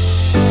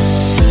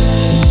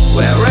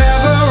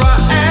 Wherever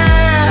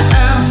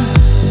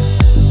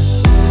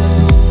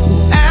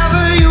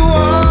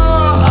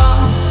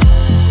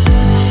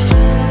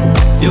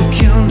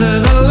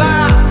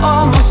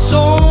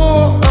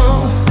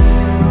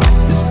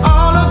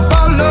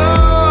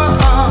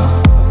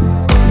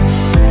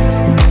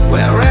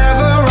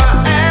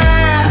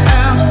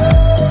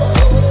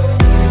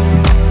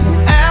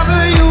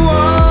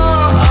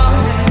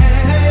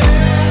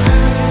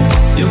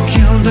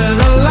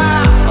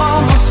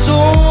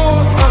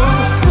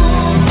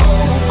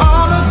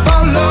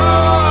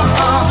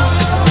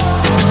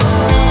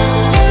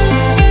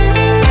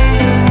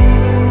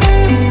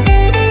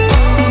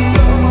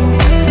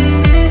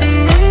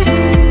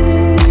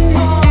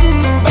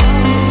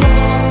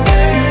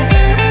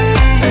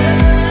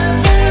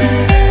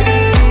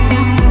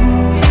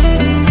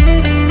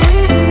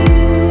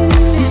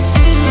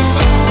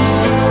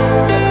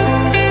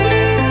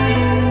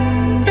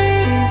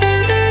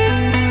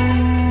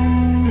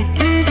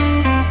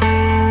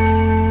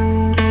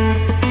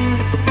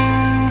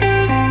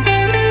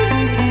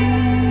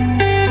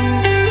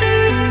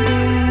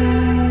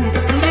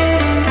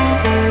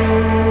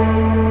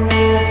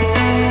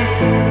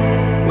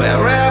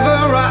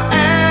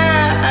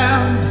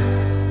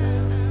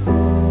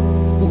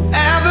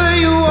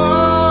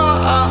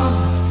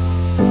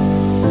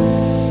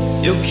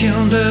You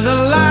killed the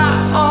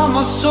light on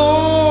my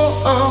soul.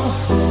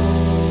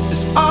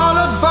 It's all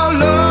about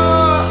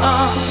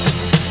love.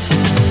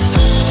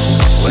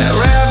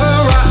 Wherever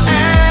I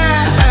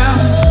am,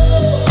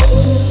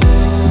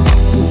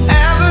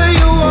 wherever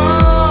you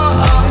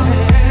are,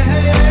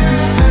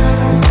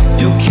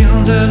 you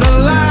killed the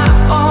light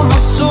on my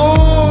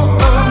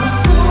soul.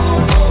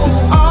 It's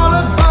all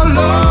about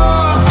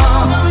love.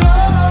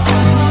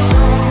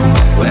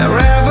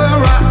 Wherever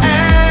I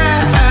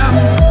am,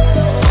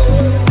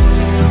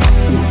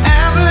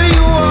 wherever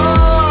you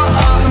are,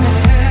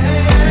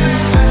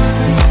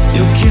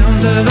 you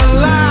killed the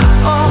light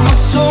on my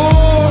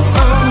soul.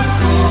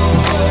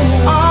 It's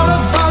all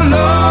about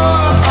love.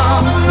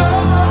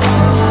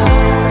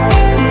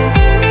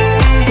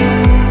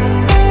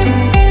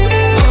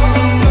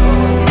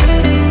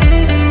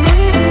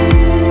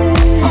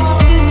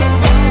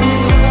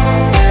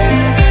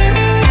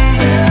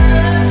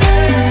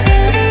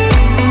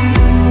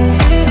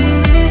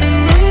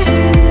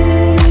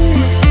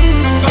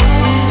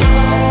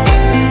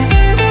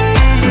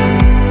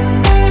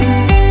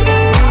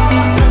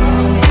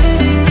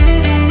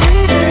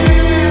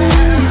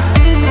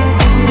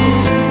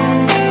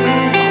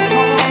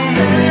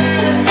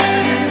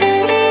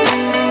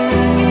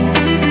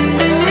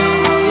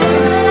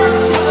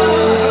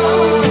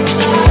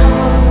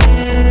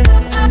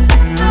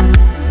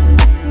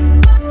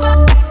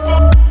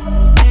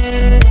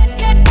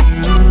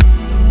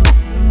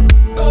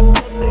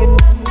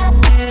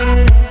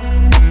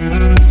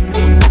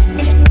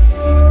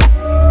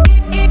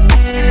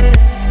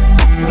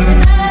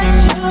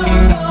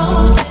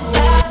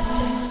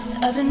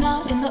 I've been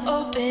out in the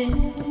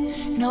open,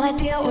 no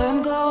idea where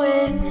I'm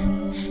going.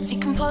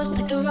 Decomposed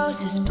like the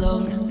roses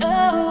blown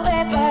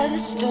away by the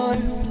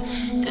storm.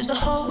 There's a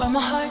hole where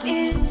my heart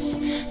is,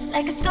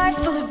 like a sky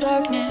full of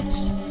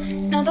darkness.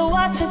 Now the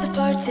waters have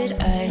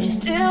parted, I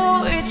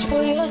still reach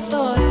for your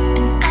thought.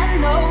 And I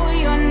know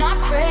you're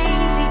not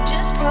crazy,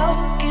 just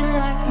broken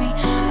like me.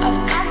 I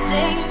found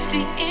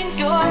safety in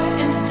your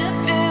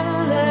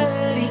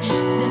instability.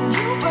 Then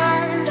you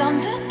burned on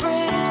the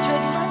bridge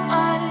right from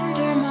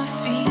under my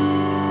feet,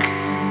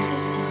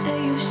 just to say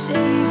you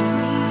saved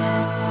me.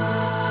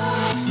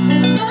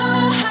 There's no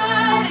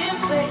hiding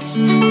place,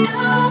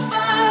 no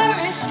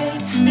fire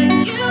escape. When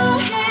you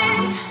hit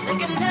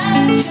like a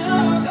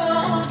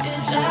natural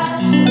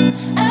disaster,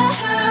 a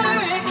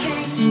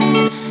hurricane,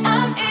 and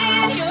I'm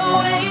in your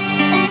way.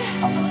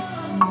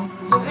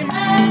 We're a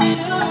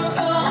natural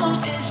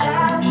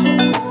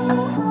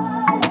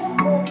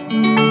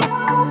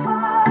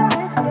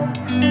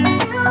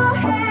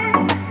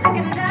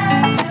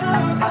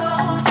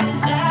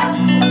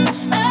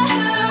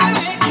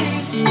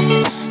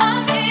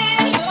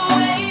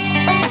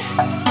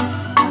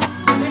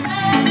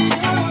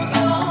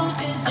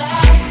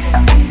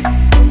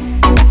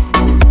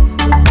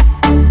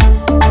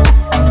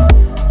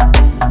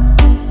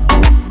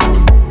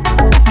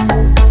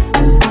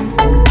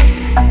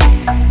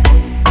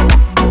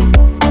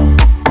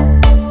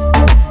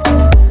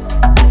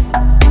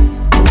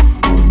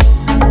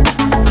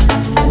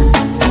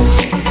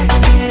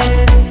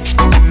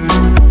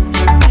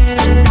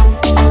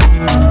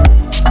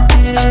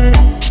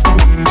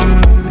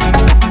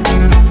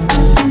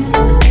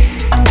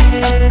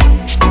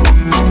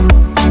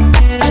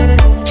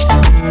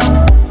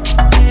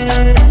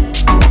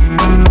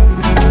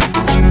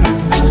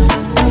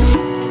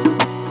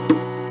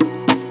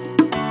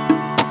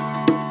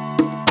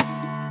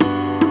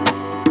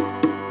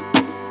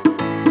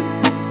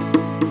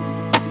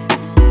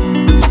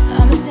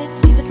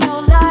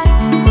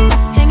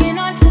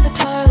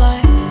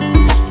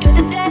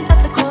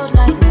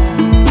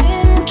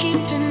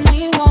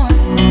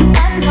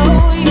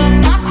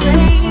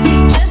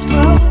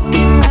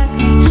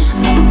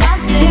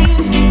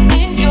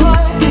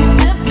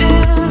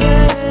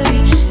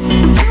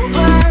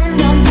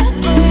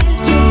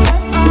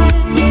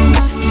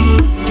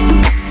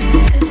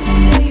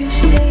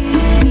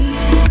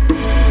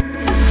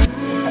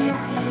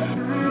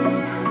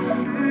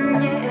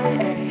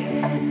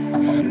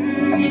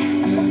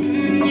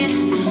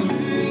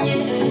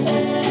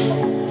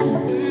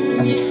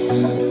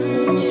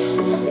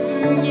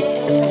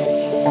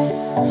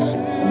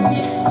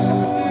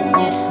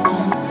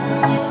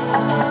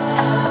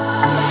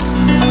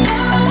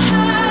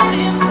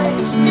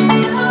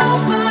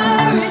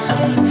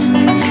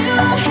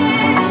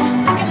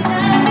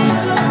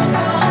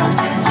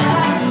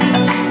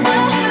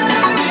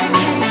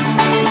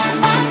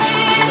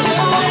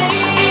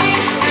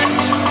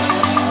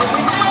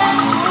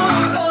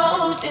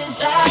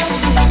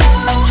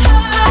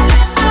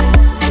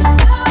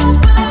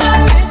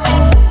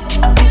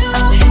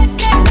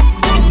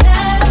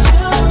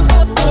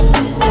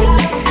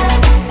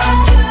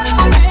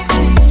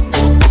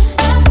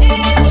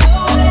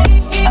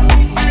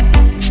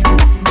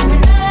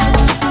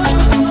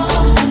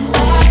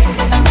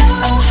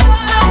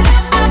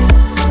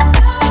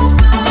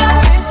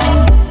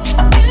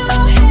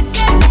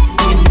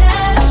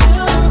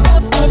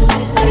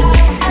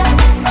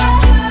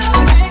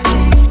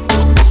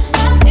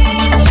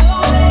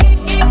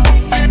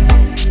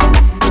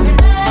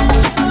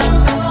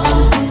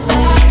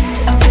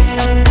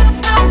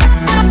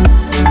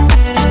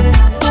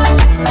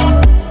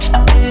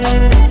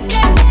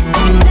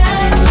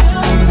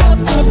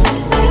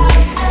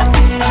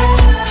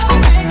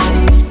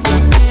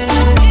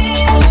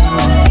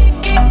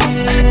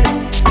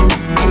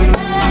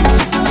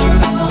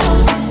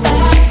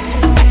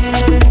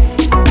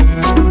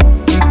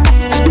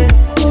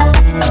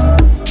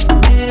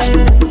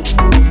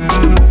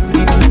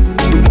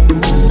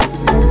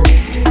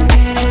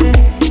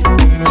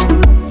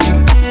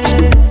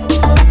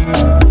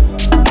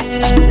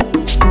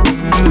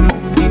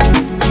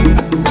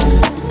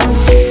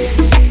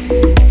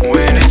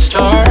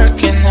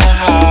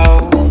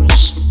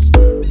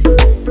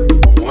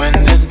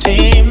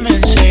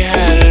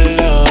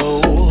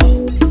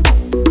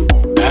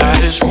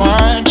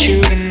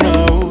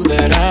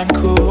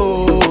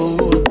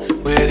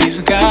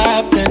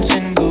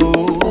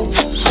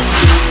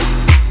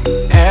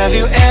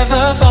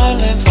ever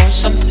fallen for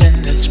something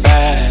that's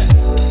bad?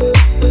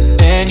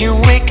 Then you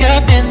wake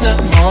up in the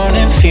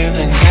morning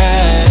feeling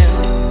bad.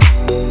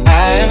 I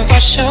have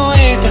washed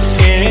away the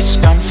fear, it's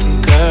come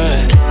from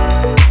good.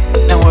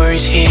 No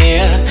worries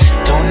here,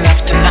 don't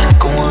have to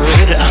knock on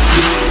wood.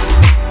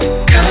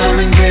 Come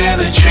and grab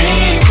a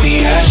drink,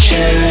 we are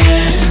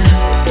chillin'.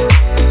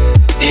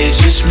 It's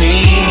just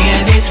me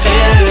and these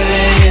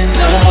feelings,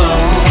 oh.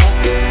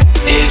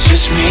 It's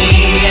just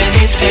me and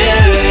these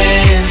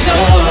feelings,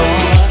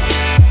 oh.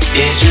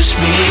 It's just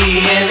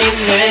me and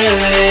these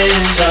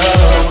feelings,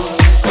 oh.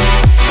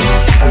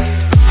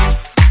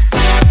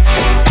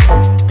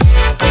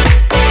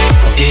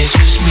 It's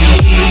just me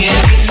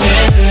and these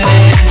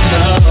feelings,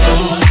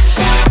 oh.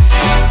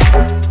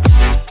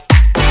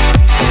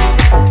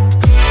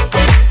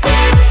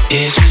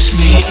 It's just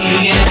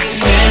me and these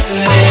feelings, oh. It's just me and these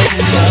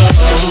feelings,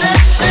 oh.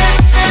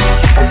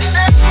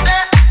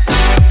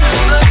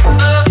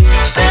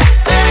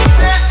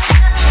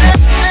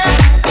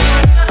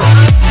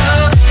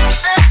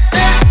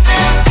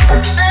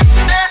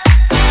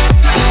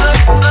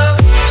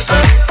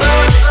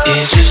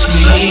 It's just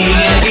me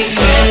and these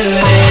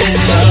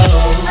feelings.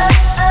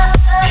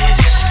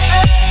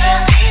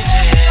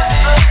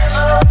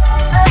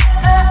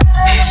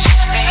 It's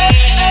just me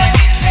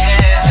and these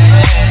feelings.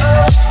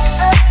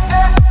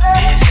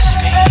 It's just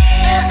me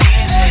and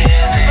these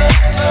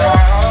feelings.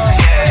 Oh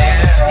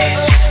yeah.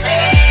 It's just me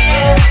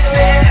and these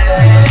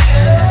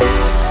feelings.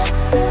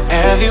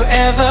 Have you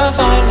ever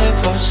fallen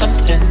for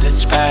something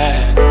that's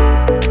bad?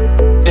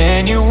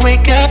 Then you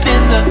wake up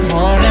in the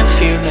morning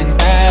feeling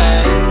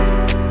bad.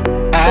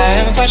 I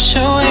have washed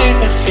away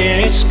the fear,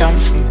 it's come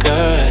from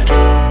good.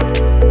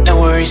 No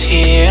worries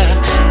here,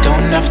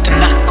 don't have to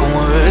knock on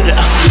wood.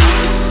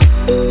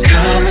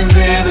 Come and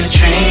grab a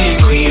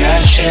drink, we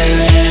are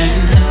chillin'.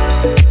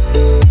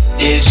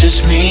 It's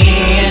just me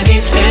and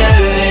these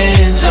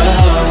feelings,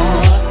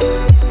 oh.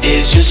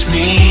 It's just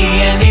me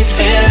and these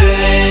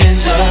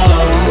feelings,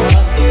 oh.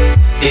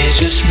 It's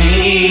just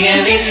me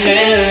and these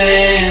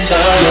feelings,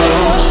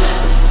 oh.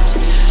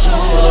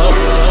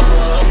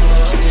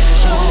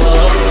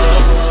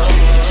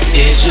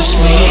 It's just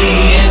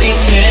me and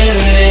these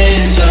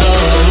feelings, oh.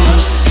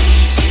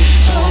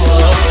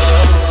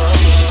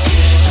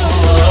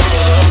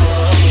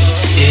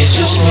 It's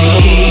just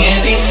me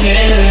and these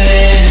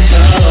feelings, oh.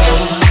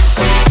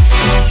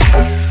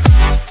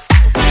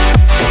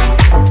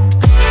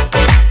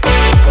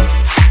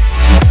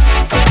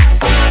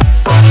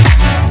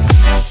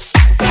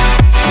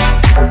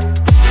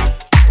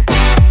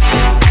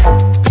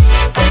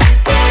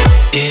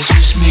 It's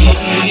just me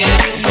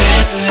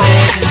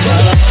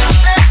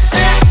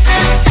and these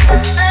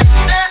feelings,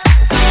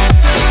 oh.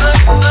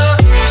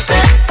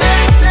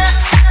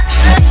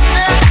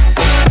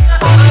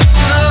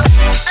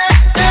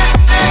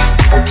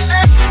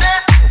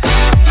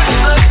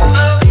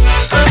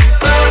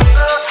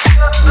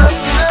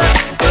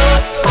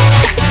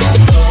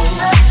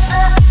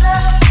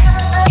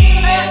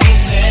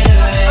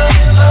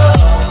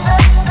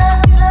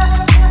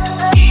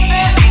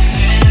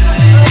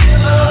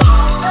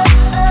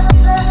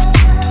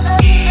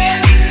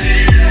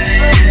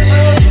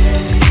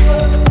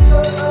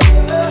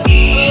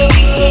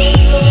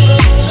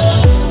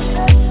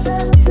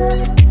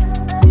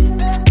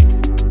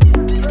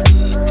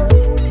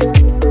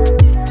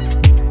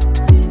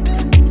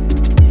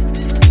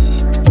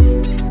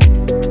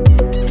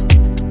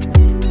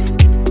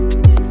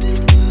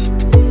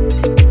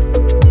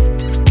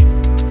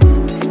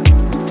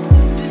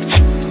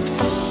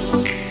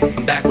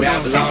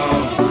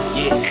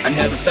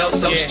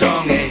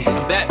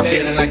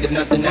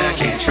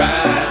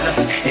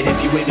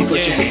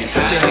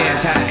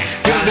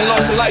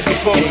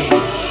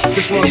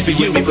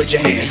 Put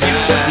your hands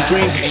high. Your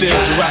dreams are filled,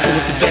 you're rocking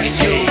with the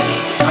best.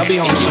 I'll be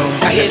home soon.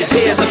 I hear the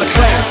tears of a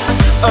clown.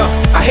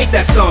 I hate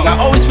that song. I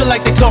always feel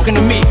like they talking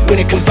to me when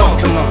it comes on.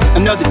 Come on,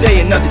 another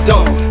day, another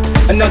dawn.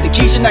 Another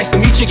Keisha, nice to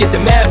meet you. Get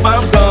the mad if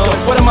I'm gone.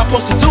 What am I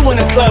supposed to do when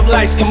the club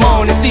lights come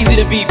on? It's easy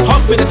to be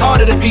Puff, but it's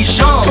harder to be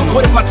Sean.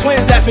 What if my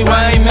twins ask me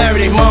why I ain't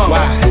married their mom?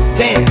 Why?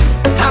 Damn,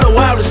 how do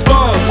I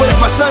respond? What if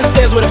my son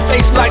stares with a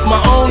face like my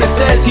own and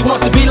says he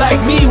wants to be like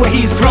me when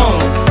he's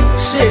grown?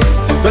 Shit,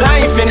 but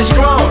I ain't finished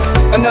grown.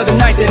 Another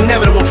night, the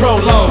inevitable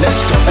prolong.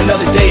 Let's go.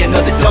 Another day,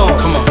 another dawn.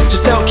 Come on.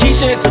 Just tell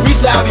Keisha and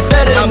Teresa I'll be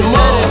better than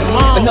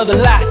tomorrow. Another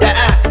lie that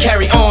I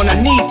carry on. I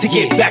need to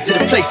get back to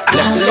the place I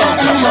belong. I'm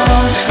coming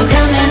home.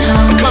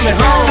 I'm coming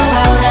home.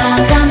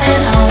 I'm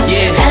coming home.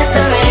 Yeah. Let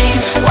the rain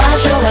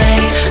wash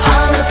away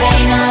all the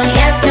pain of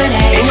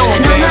yesterday. Ain't no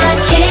and all my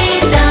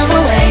kingdom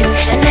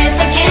awaits. And they've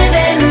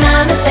forgiven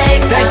my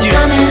mistakes. Thank you.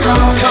 I'm coming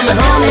home. Coming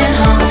home. Coming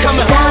home.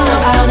 Coming Tell home.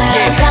 the world that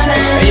Yeah. I'm coming.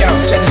 Hey yo,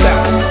 check this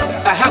out.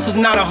 A house is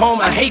not a home,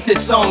 I hate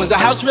this song. Is a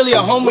house really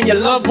a home when your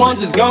loved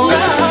ones is gone?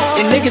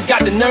 And niggas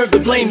got the nerve to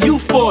blame you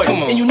for it.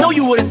 And you know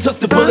you would've took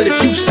the bullet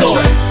if you saw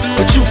it.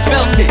 But you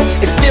felt it,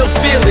 and still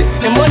feel it.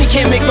 And money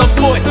can't make up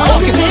for it or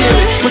conceal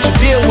it. But you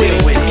deal with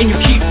it, and you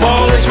keep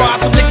ballin'. Try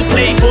some lick the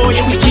playboy,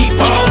 and we keep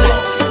ballin'.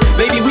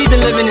 Baby, we've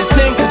been living in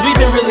sin, cause we've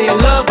been really in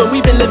love. But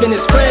we've been living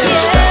is friends.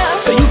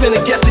 So you've been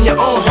a guest in your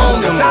own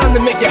home. It's time to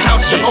make your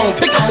house your own.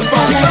 Pick up the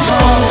phone.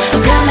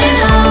 I'm coming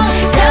home.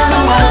 Tell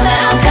the world that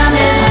I'm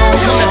coming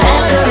home.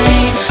 Let the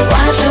rain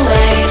wash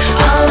away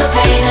all the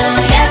pain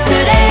of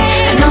yesterday.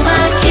 I know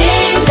my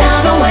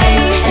kingdom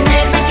awaits, and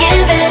they've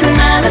forgiven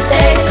my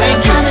mistakes. I'm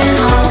coming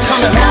home.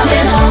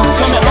 Coming home.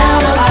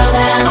 Tell the world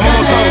that I'm coming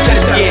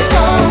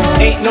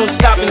home. Ain't no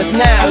stopping us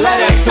now. I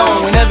love that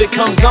song. Whenever it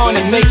comes on,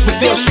 it makes me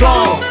feel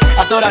strong.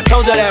 I thought I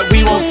told you that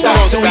we won't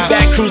stop till we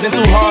back cruising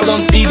through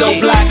Harlem. These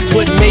old blocks is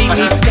what made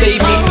me,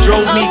 saved me,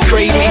 drove me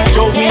crazy,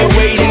 drove me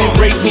away, then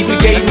embraced me,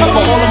 forgave me for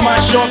all of my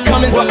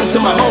shortcomings. Welcome to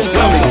my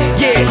homecoming.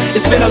 Yeah,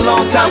 it's been a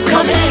long time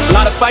coming. A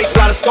lot of fights,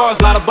 a lot of scars,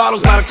 a lot of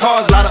bottles, a lot of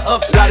cars, a lot of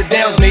ups, a lot of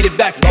downs. Made it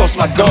back across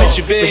my door.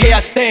 But here I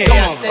stand,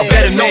 a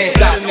better man.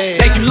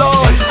 Thank you,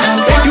 Lord.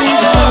 Thank you,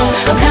 Lord.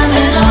 I'm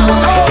coming home.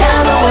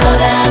 Tell the world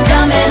that I'm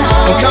coming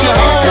home. I'm coming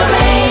home. Let the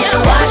rain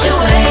wash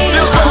away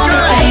all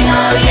the pain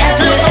of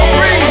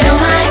yesterday. I know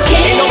my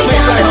kingdom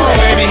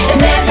awaits, and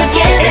they're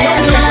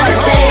forgiven my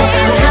mistakes.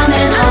 I'm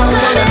coming home.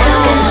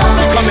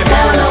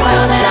 Tell the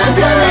world that I'm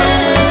coming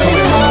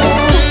home.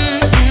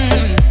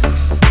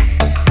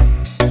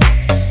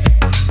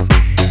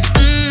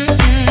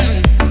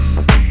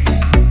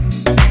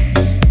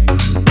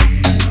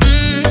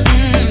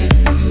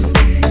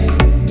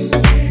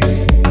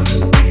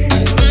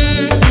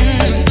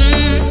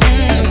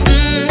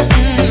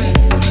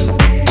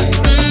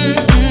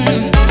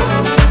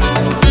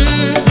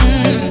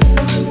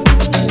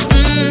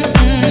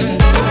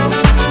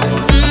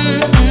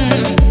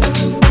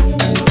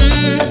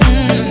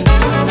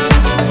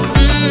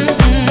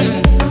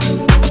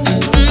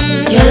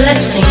 You're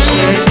listening to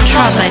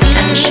Tropic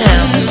and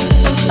Chill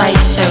by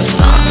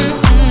Sosa.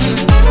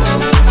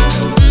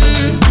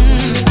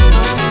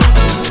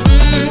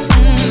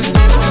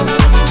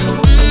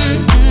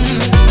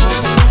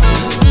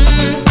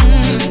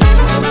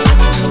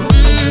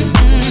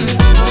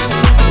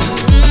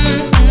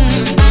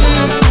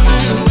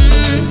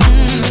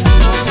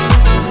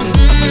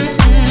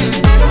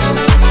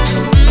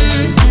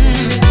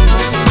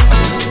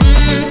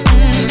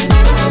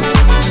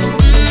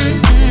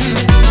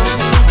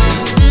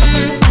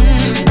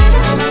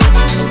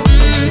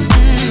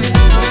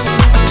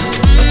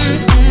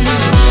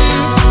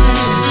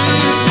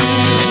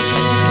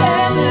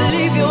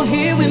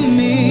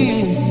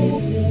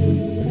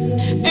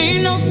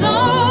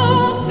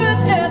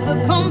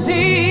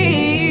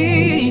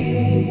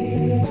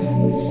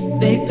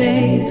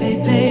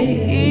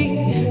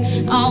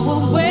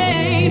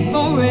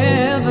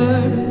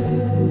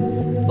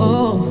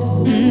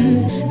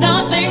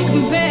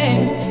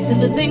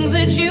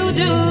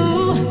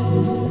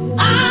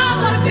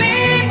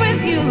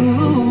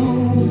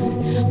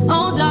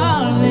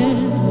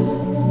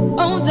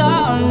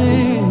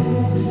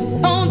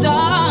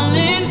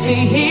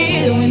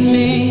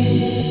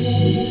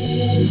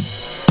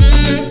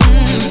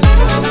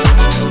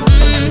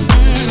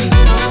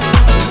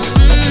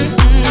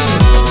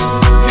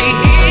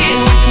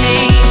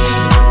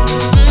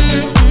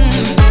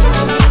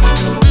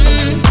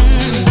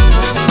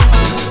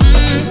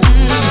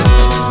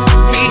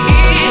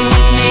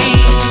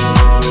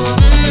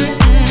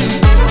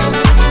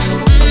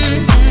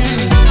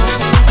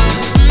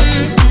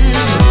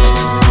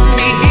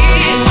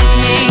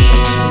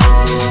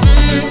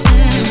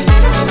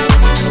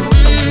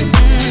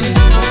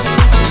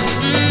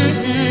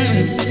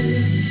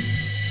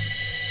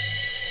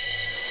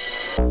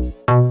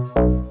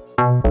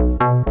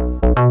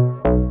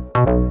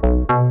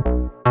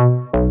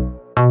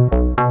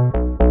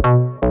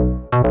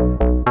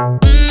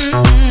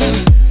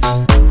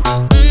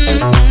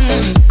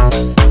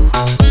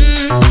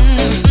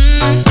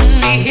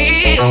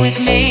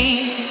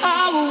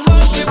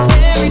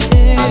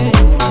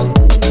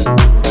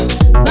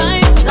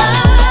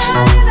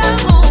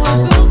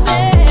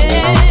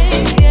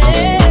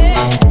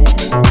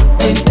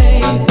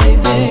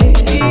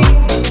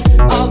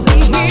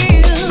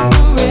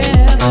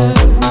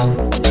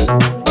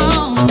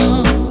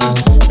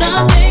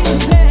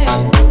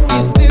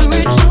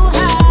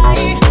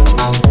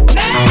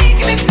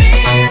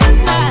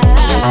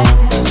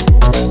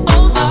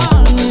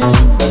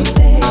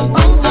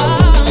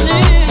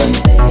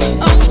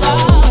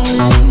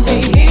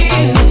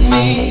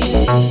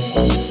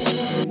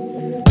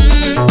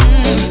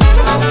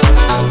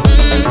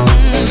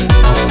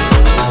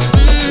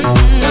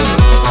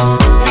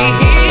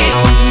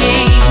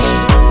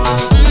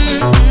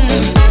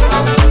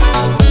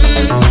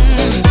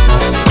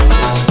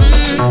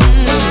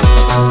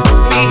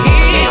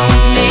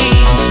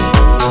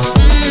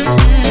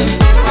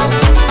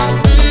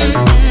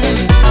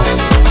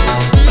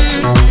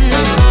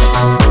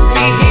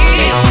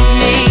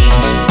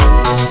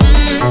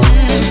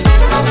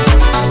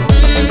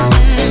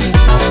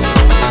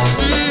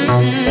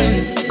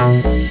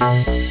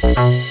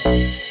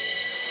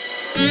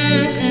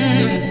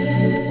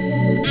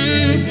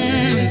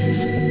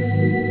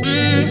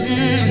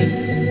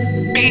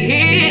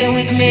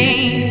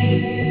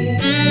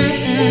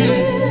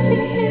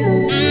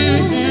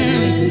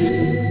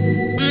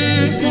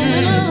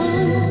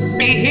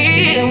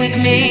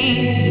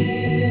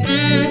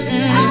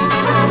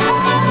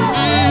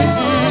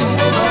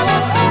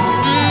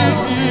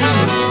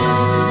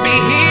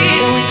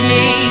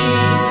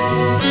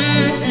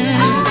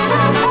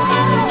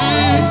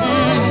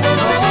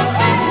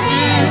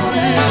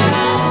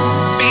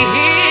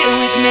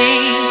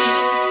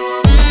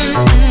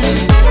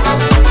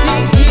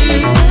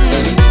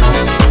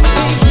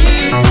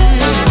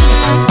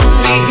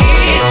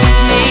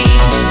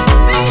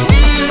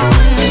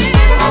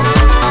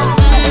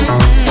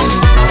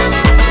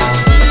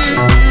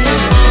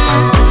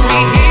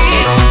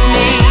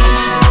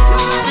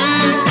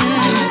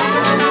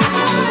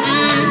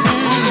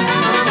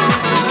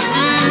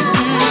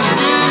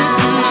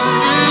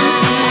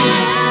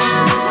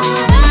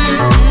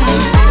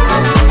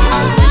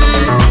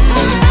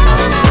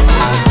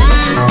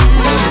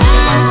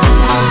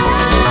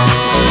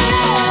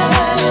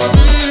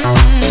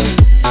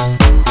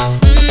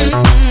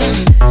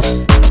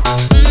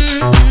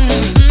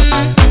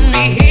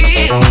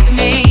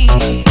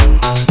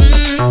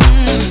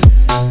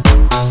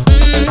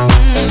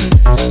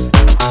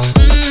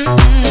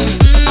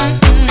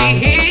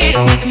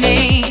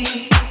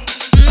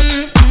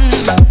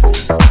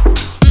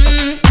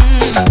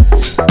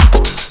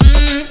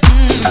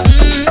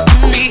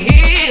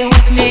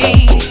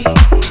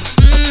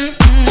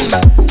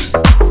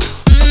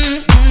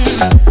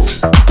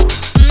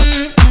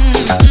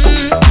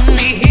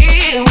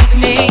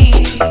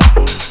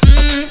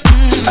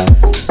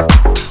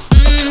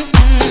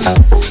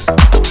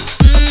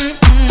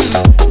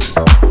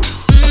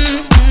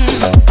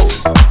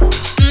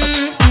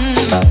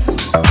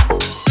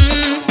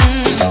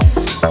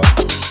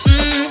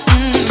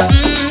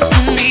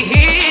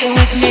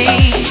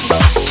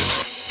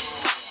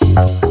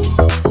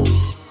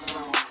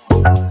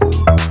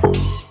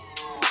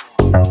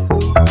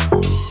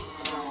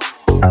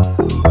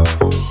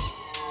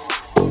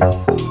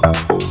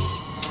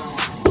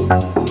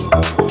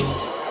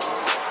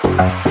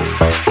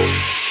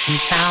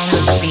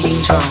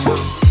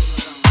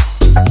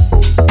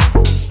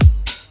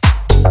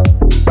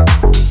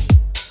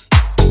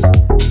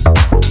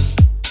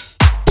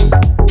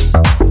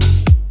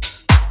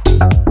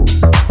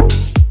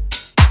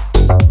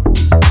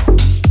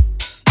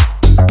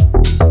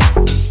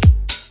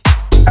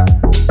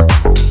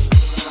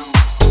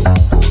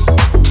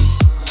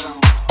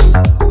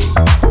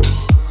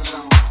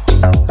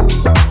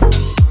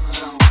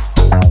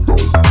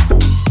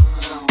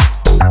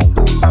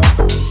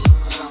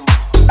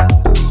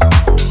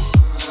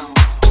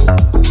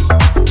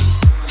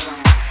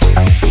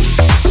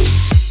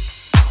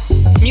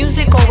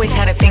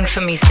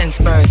 everything for me since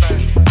birth.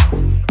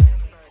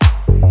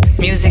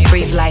 Music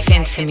breathed life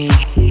into me.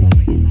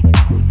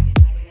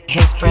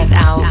 His breath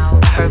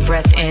out, her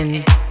breath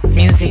in.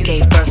 Music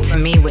gave birth to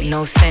me with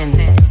no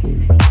sin,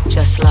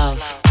 just love.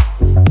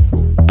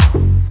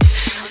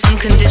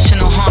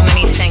 Unconditional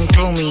harmony sang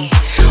through me.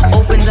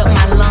 Opened up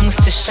my lungs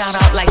to shout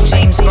out like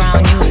James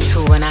Brown used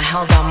to, and I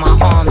held out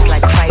my arms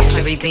like Christ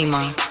the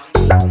Redeemer.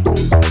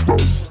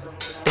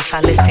 If I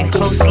listen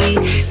closely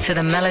to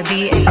the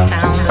melody and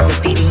sound of the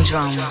beating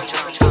drum.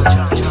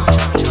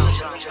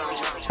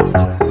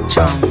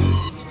 Drum.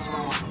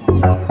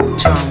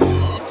 Drum.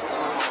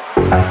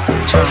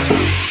 Drum.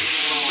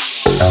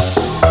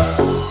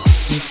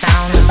 And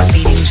sound of the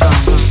beating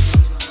drum.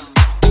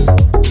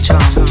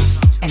 Drum.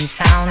 And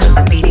sound of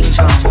the beating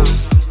drum.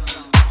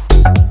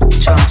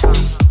 Drum.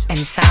 And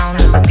sound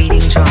of the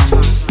beating drum.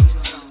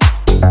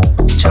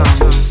 Drum.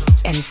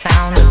 And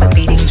sound of the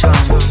beating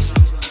drum.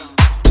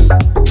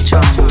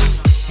 Drum.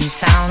 And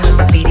sound of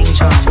the beating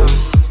drum.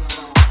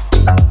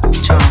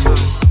 Drum.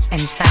 And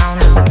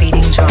sound of the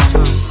beating drum.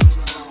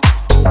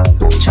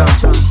 Drum.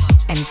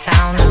 And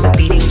sound of the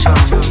beating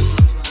drum.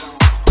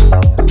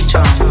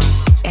 Drum.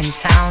 And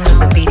sound of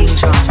the beating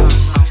drum.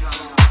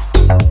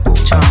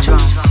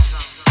 Drum.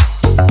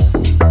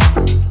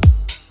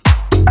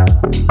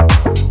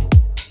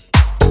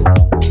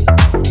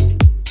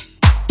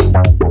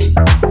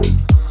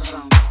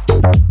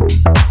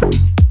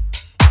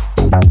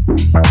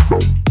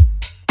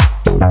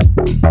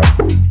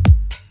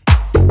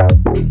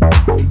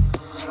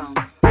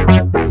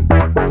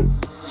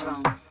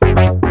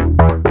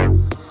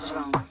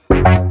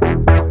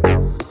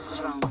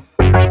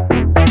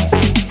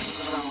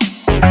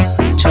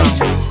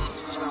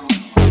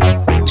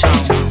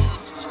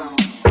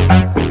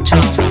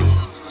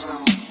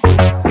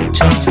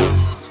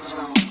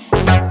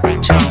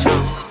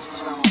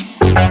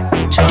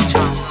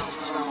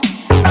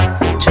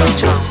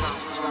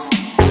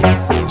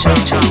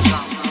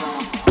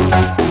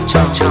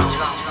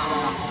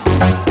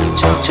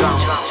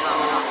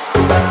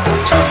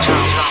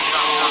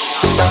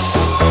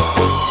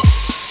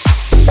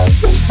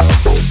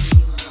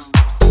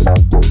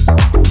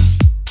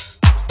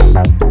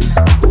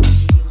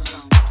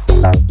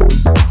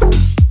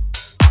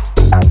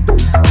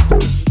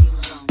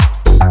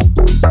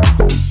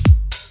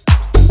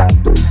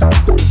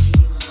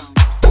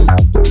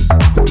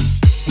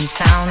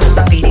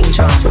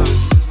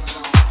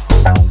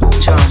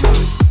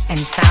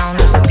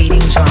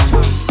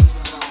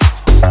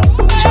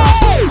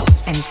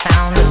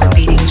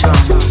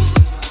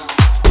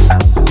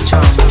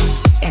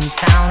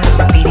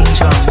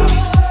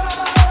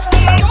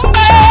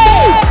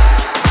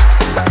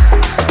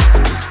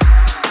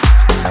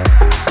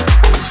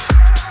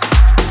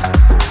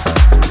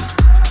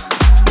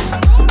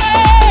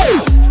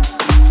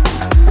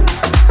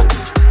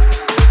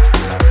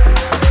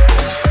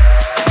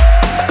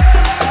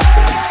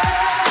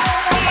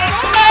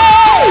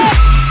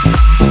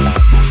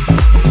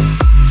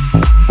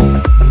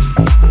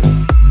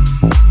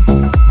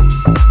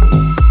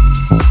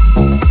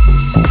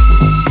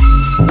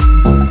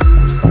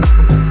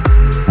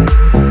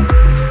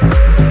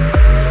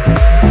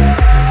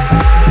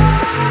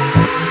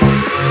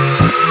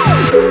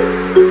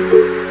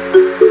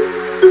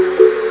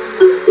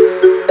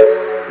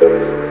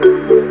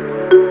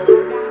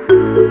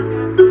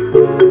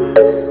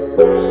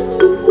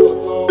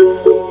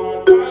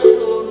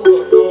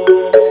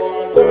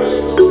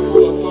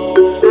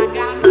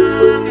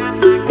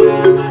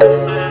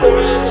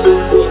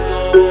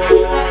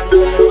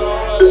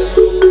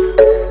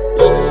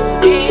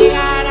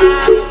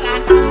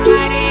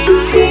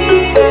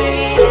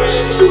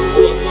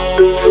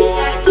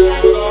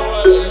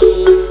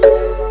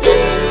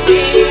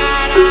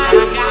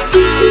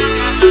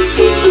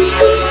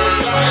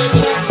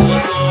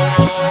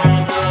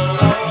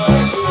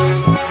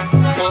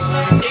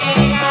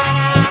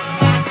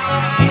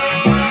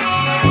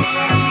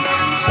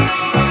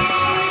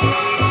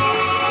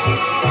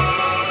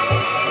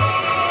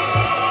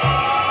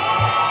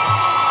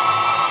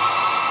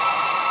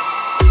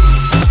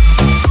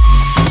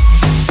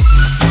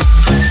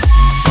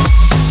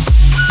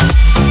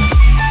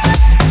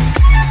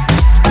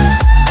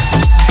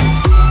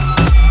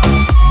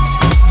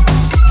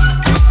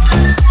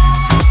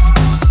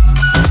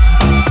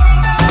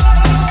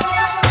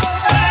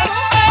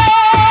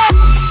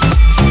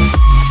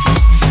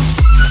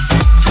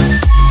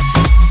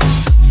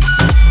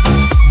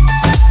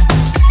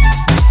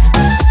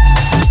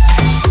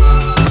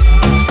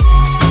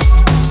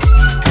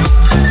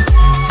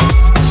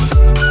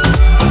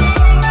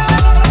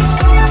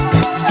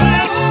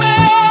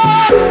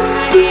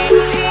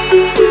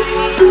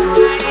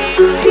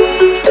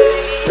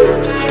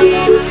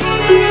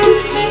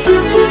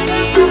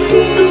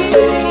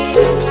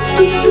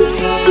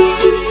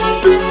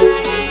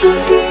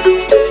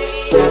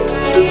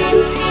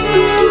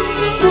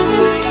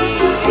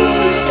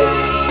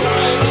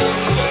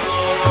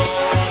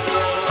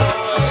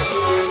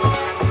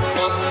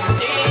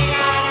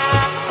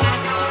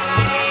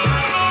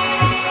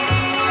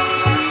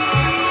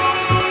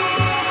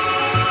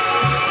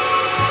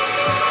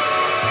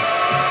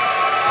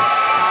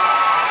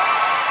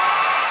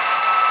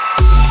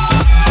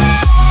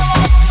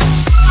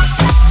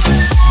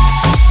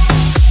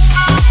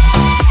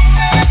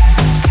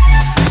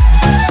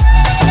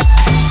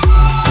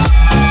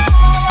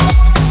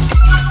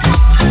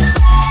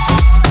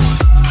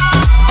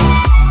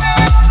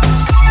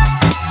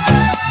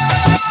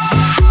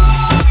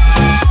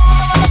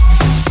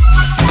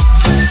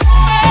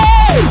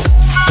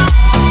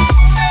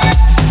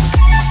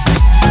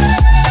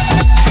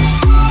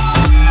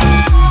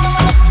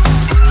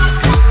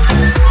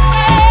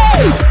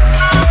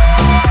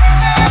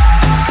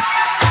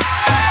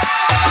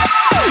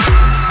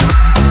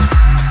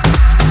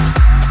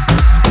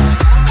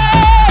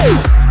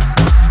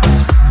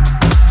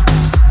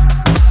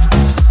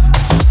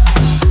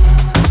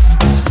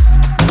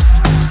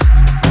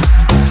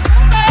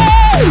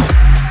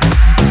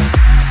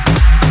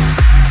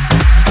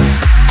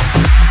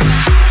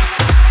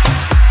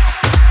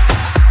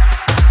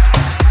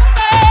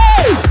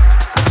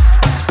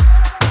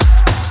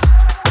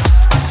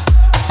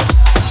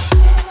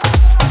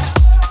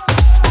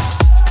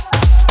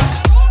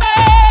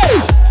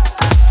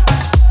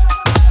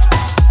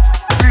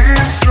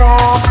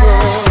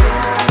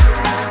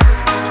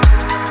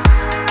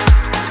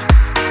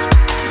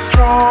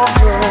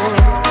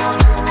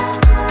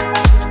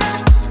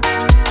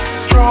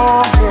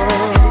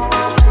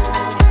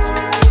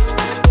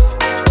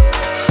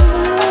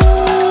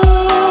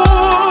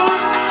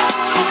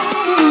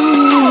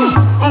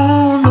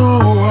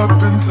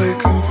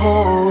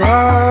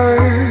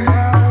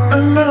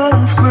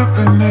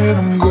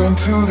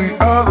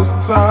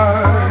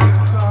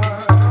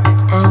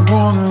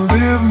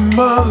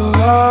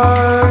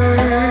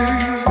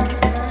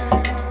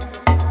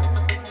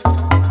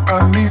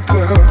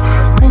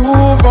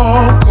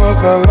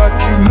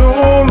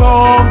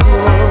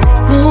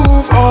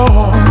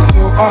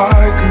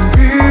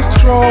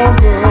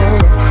 stronger.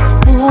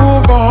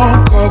 Move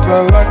on, cause I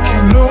like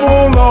you no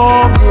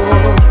longer.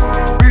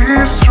 Be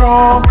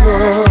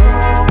stronger.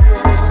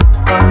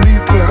 I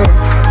need to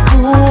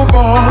move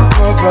on,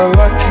 cause I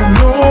like you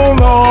no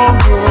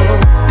longer.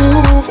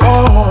 Move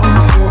on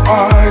so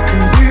I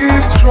can be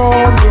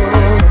stronger.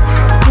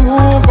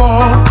 Move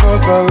on,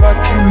 cause I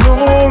like you no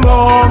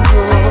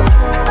longer.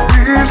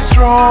 Be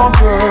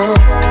stronger,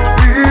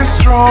 be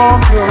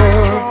stronger.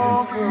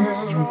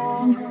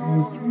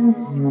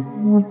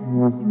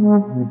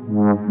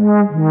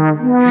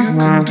 You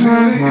can do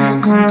it,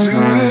 you can do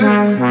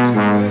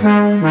it.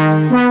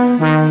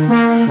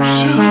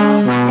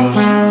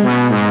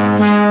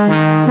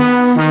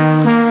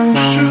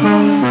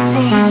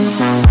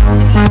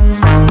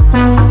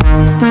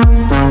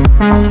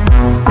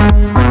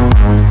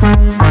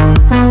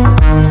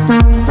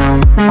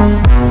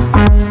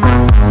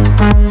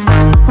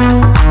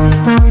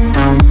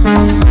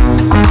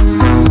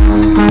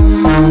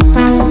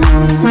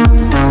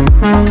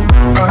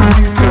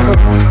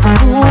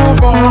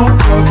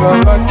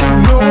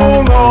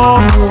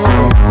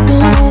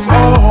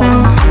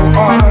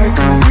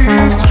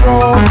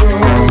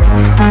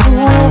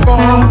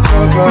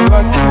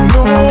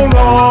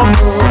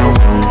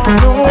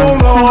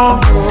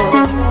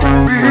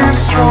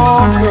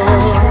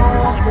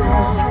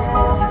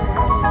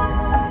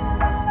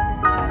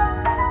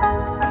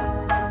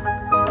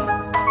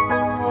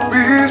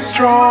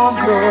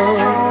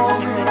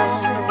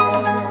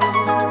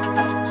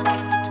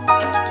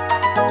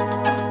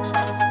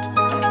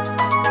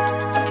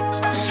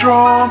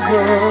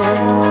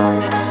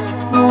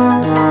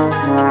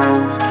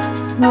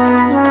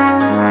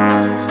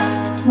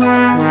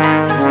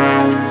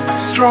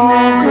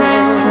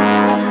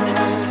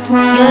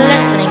 You're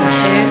listening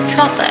to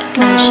Tropic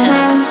and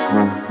Chill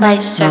by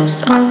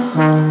Sosa.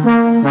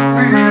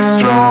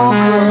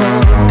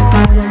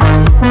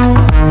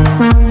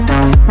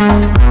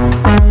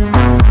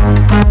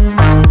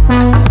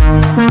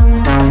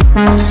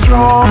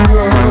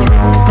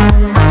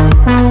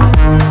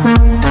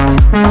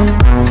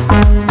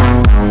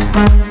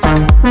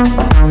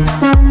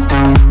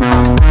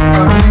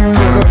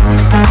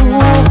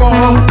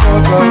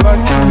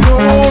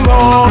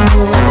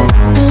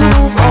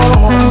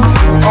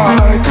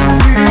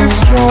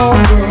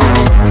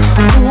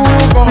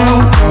 Move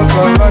on, cause I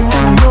like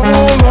you no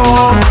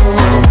longer.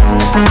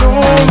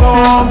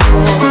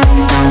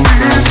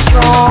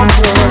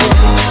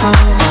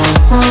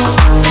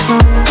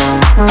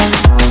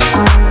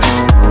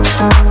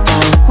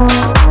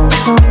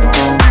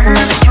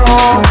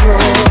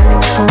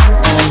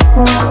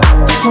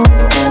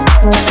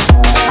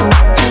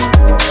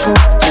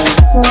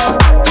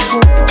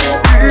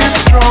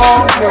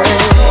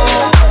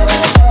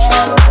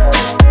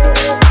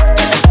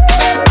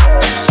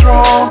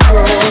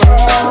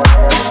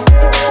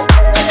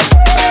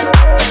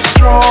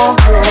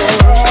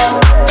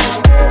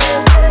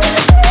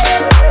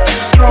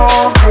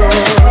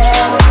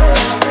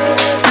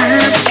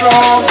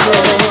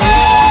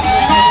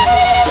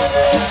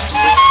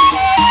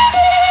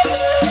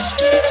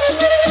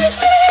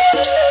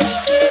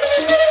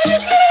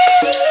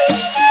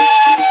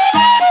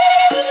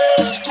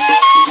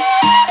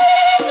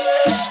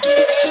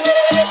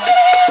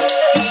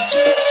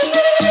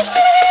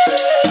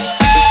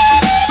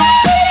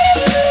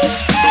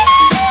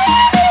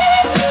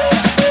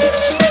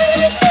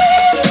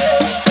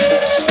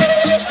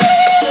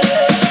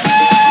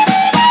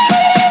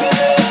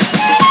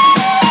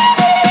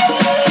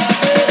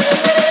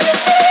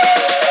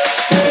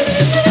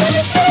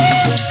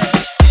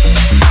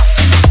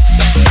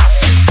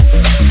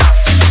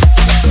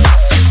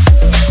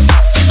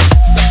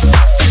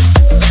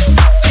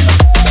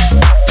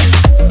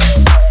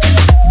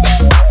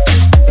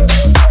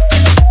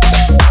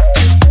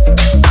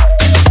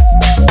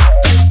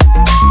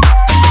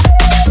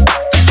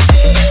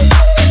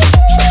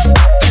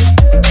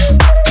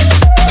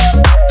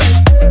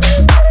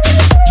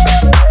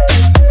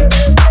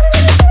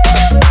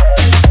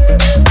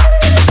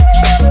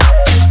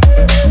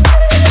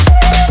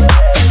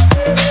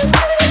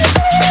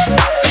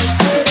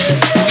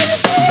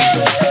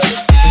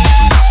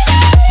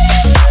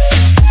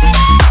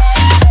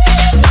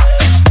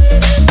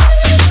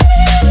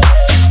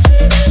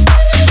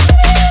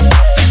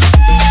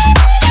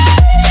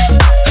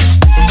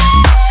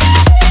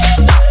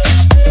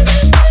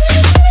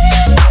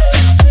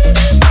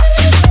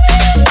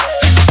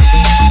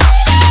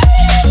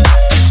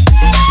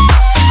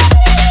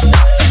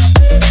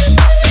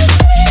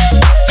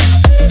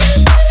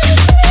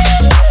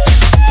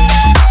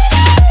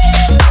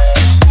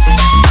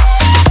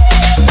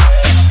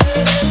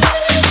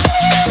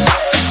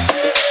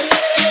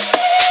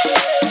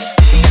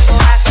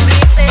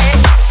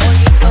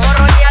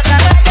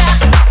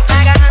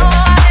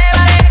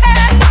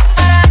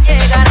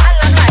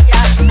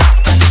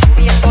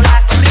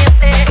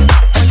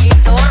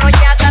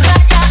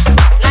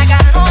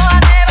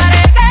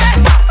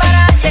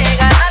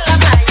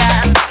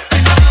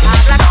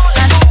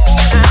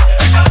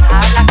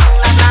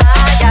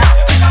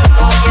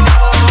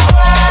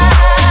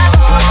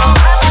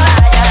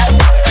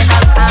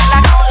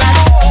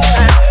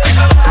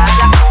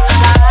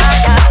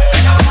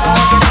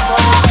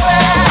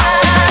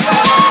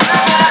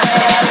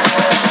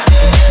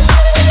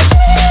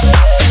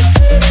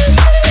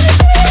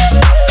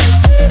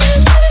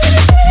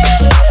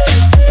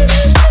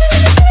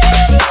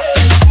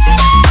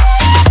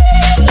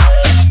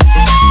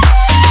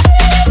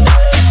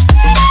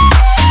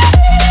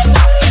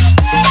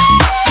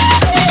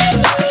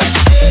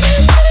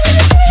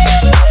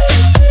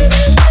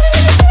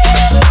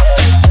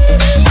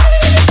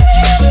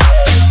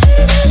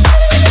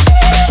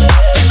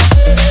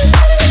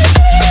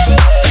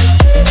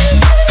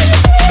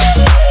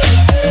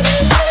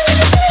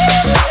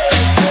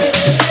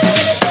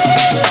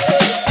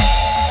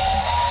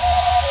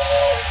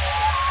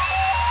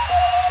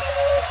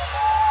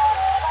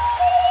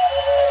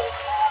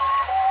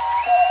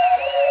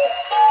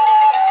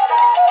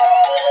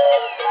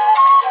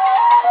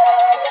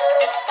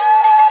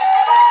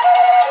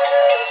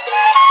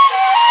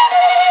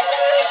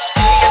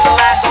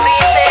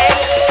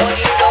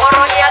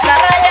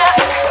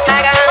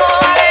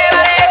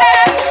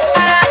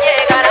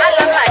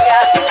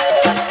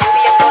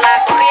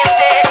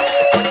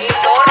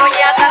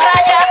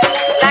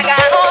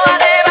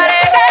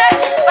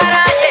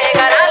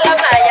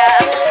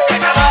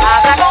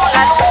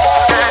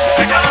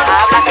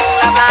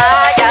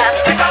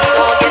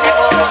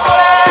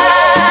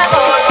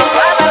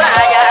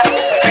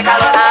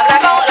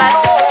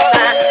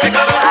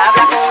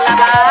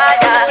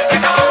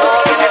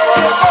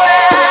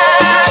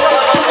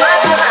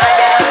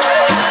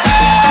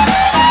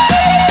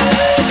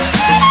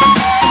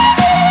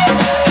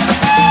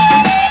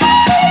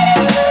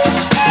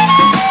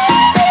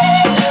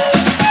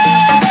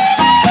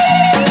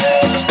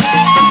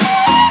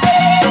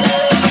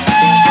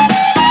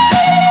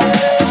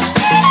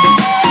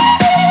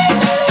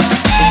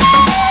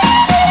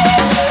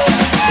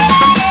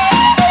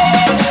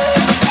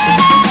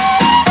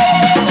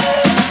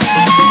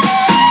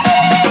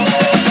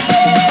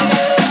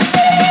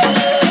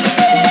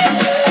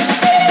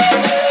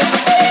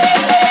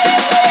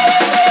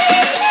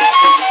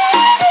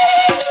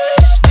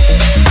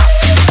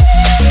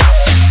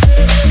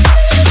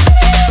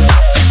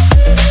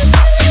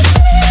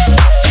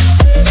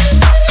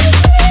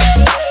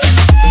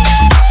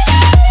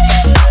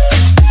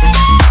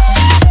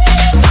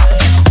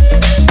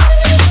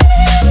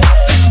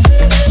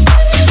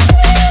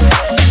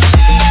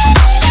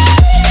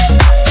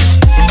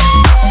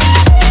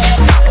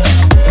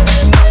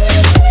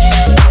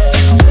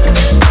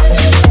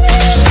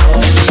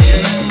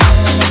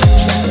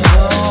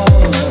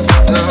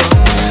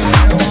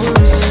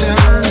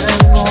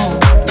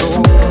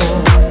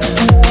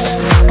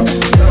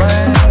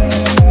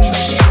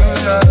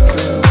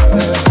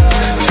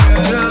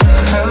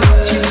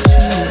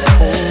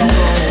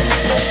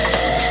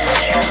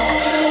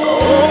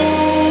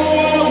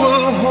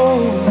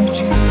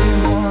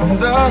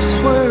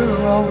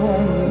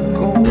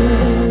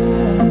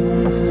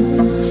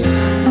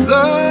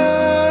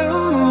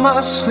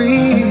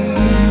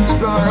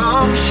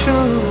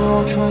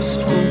 trust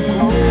will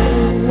grow.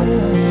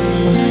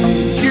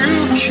 You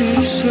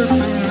keep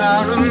slipping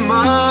out of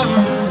my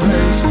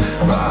embrace,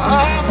 but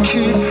I'll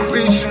keep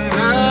reaching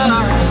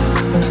out.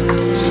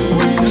 So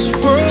when this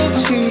world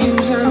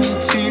seems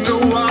empty, no,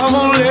 I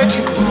won't let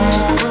you go.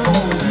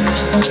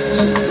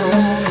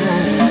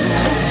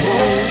 So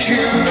won't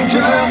you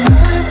just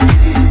let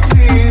me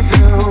be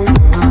the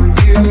one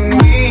you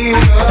need?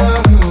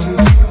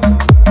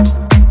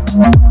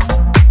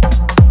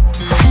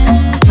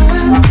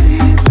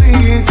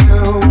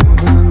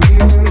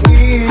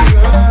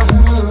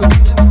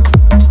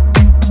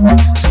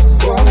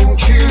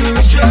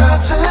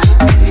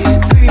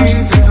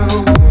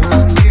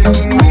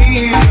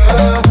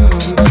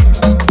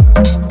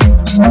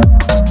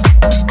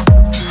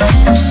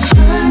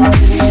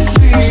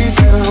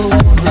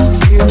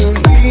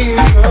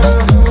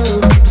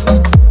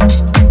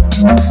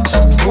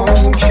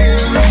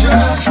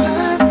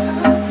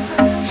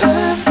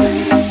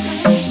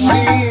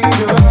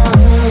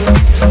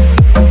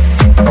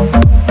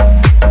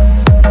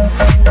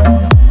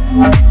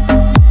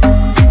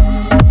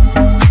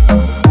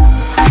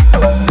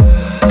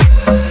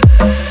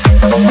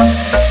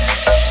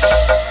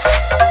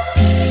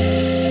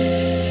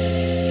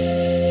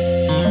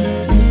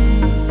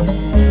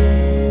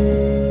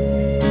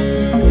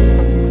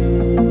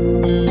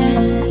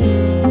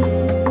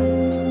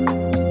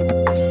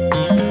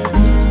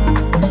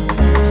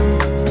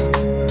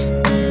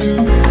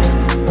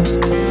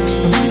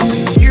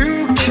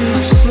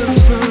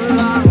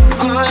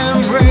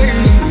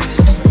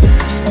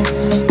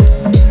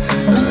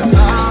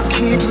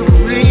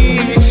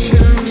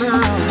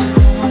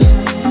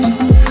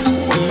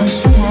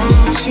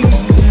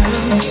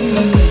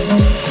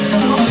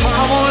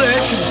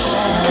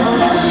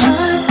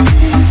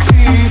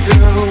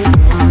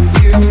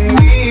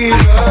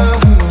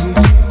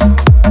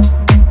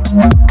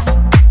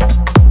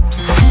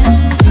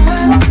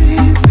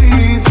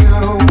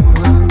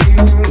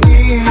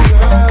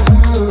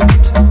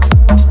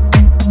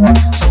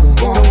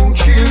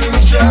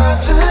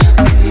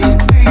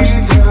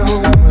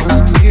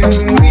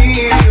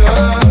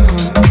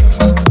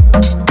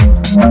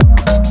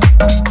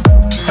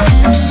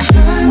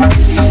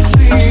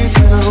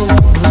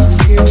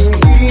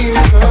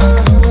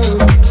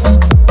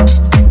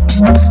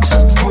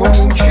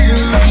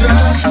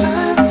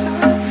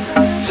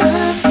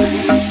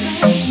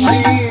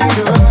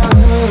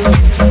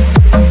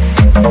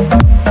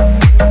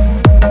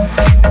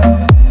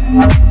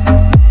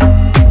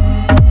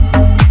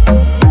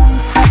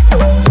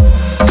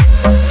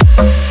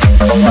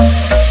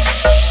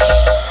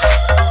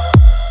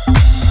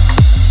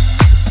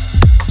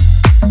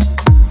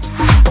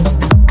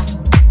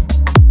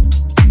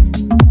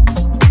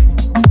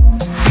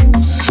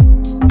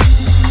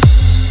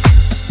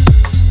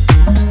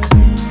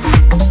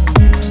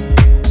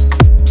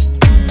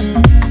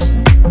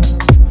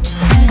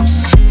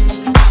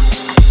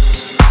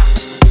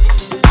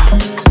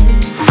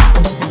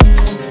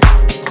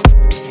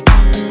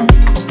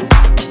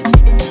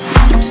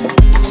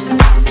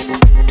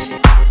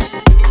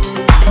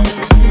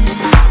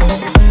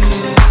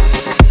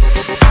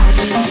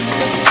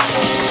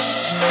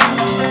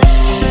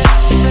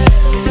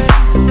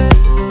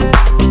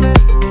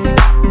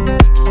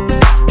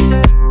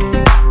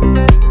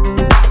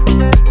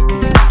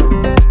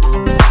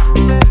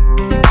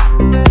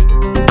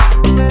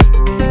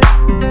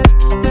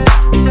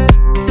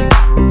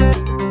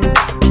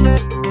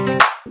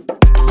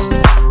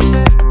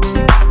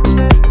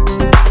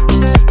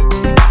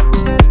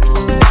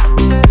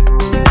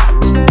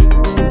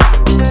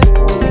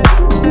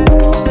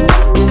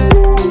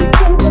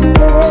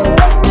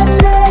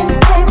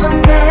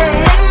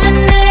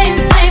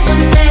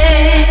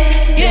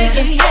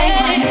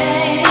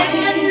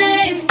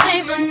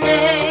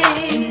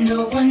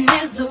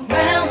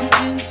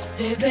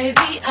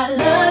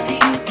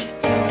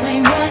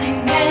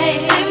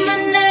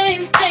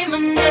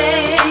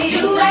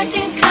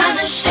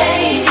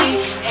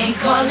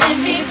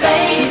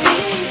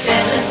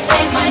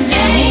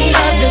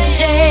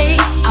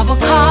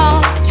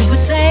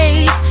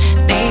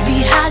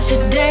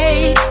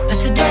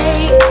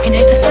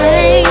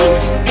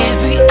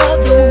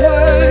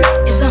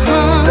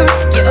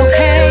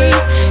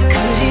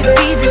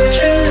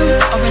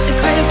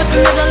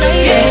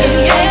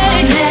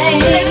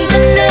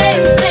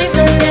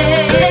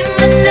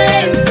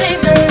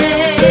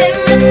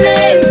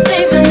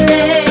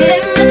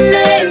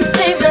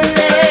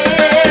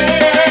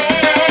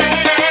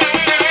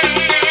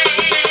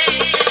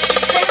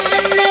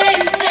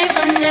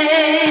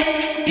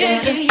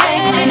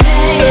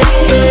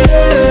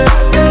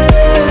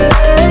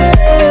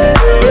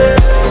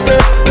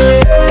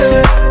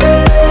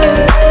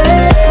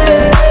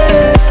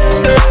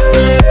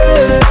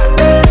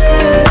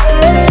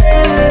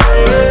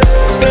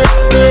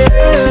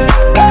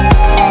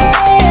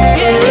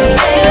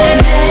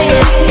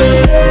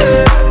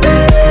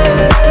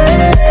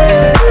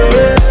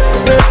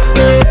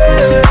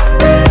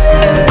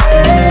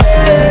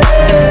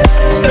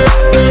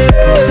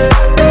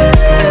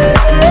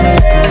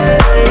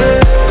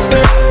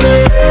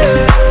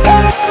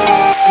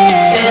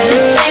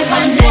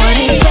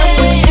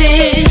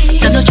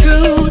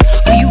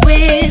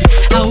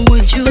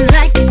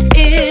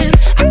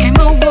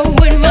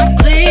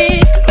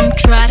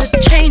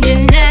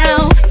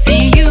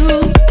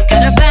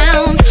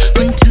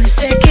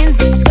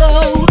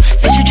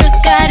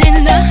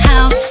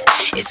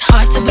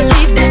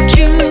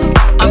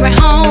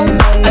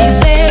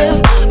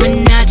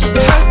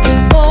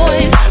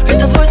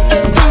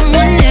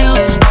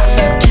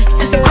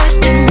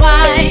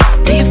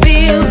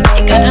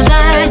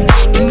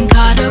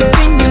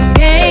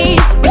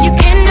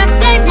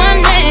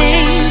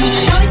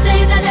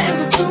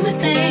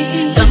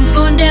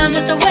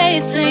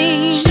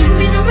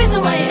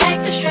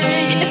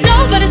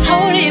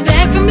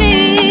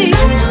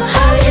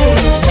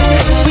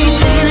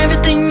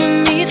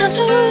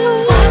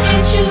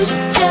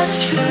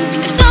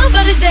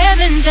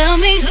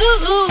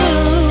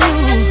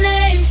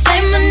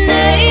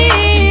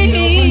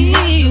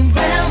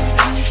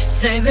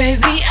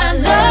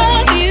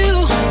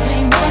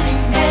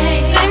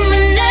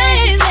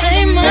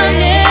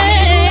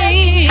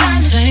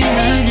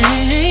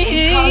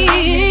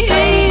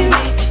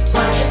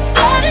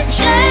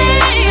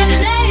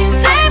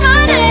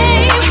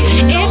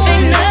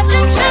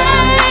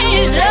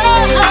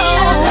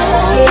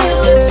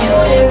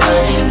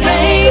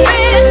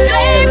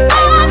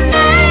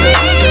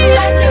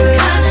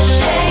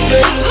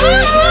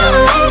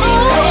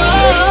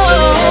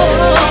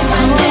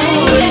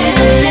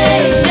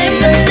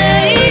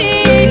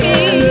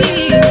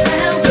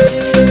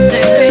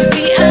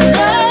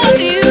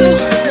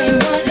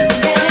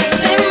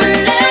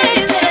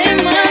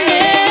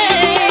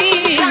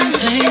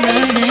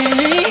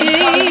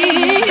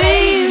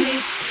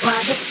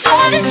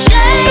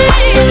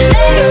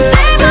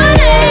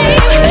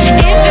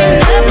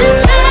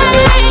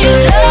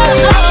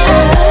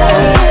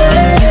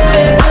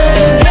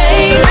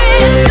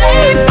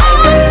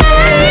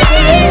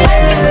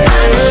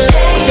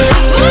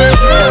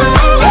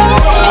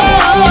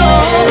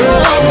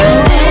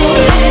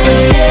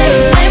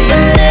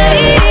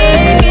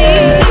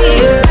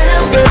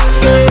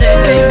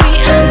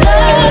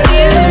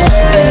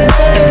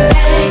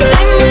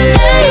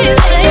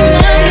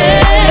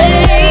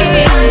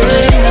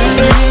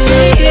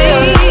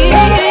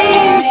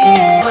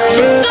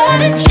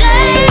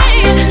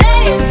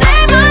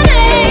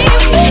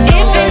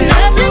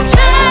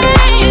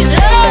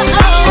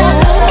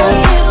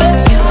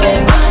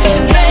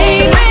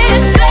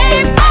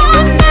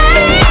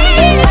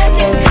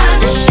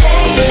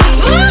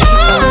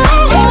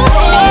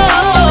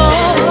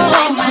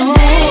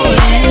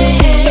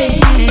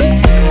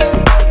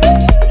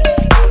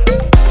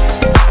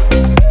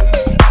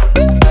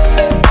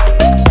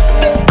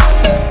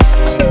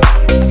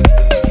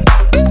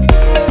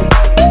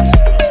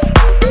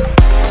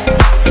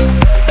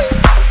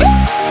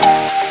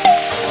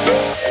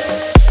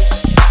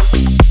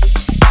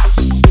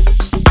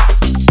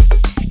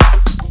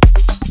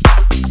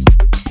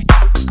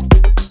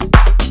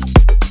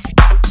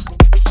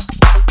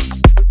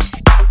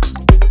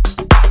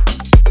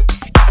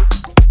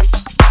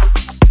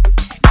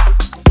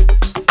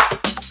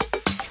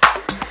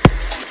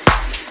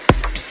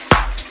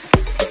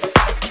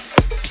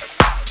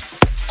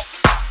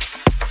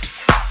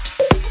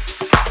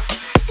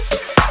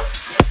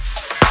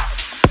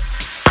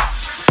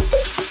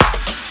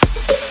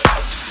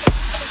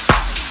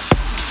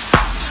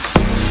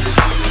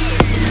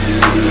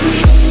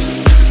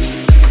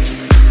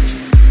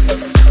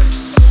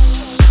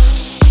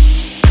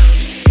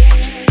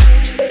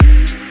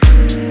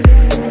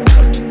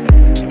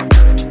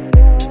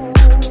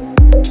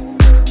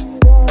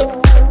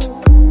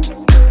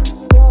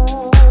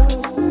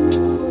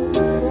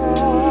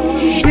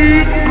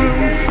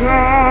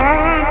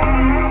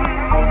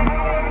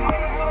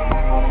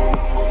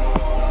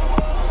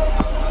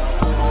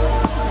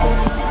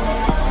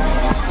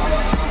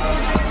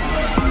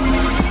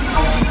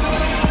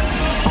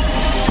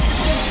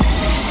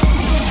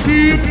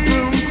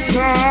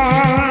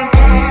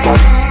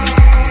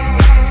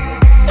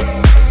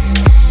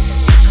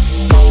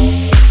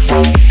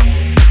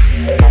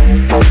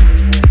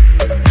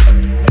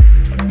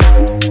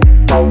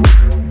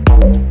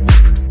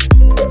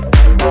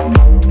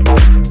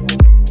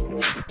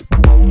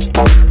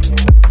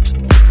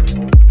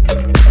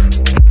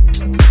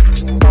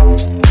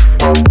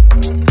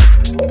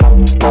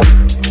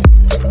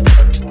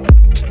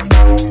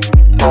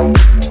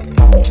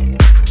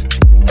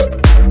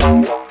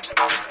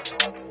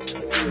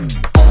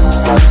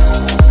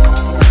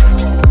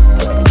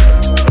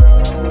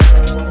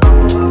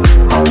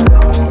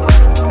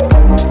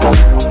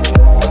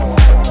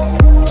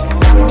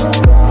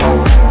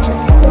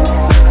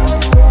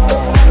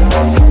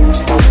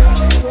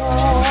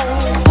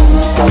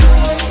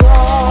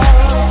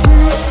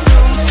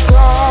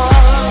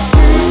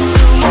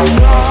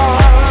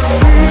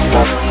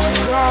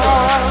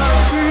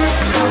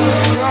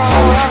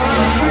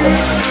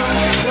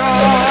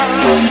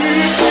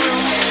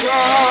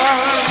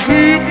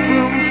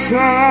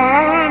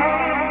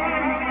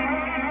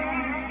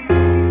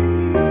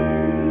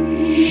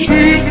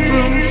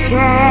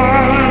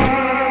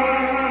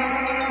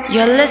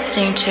 You're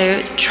listening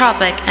to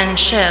Tropic and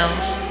Chill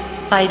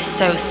by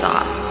Sosa.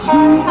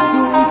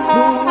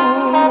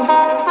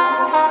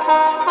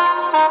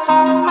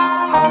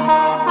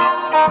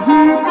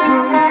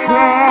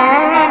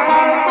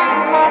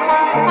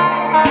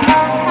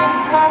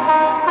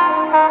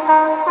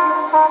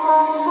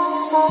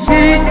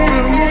 Deep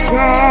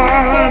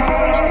inside,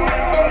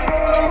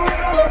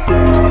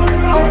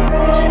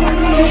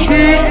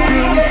 deep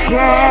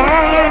inside,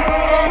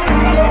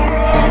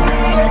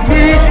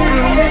 deep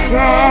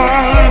inside,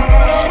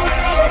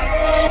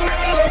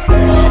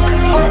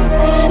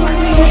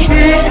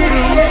 deep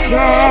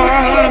inside,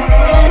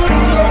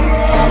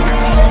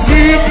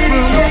 deep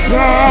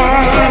inside.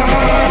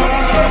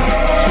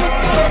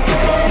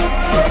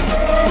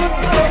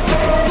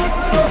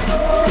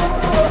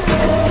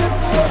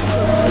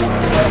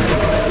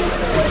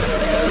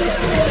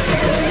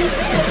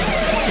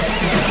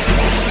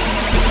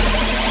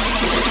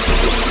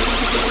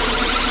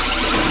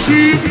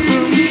 Deep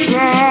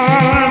inside.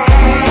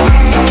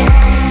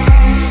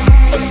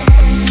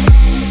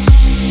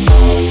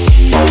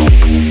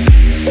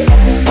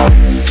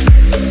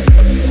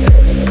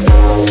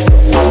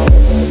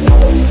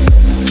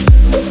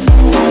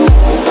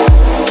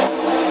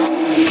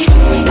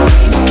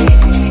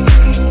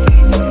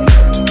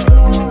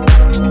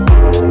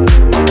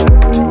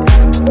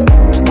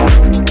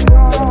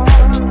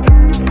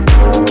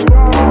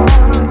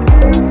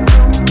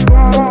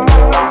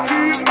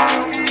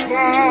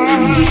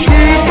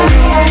 Deep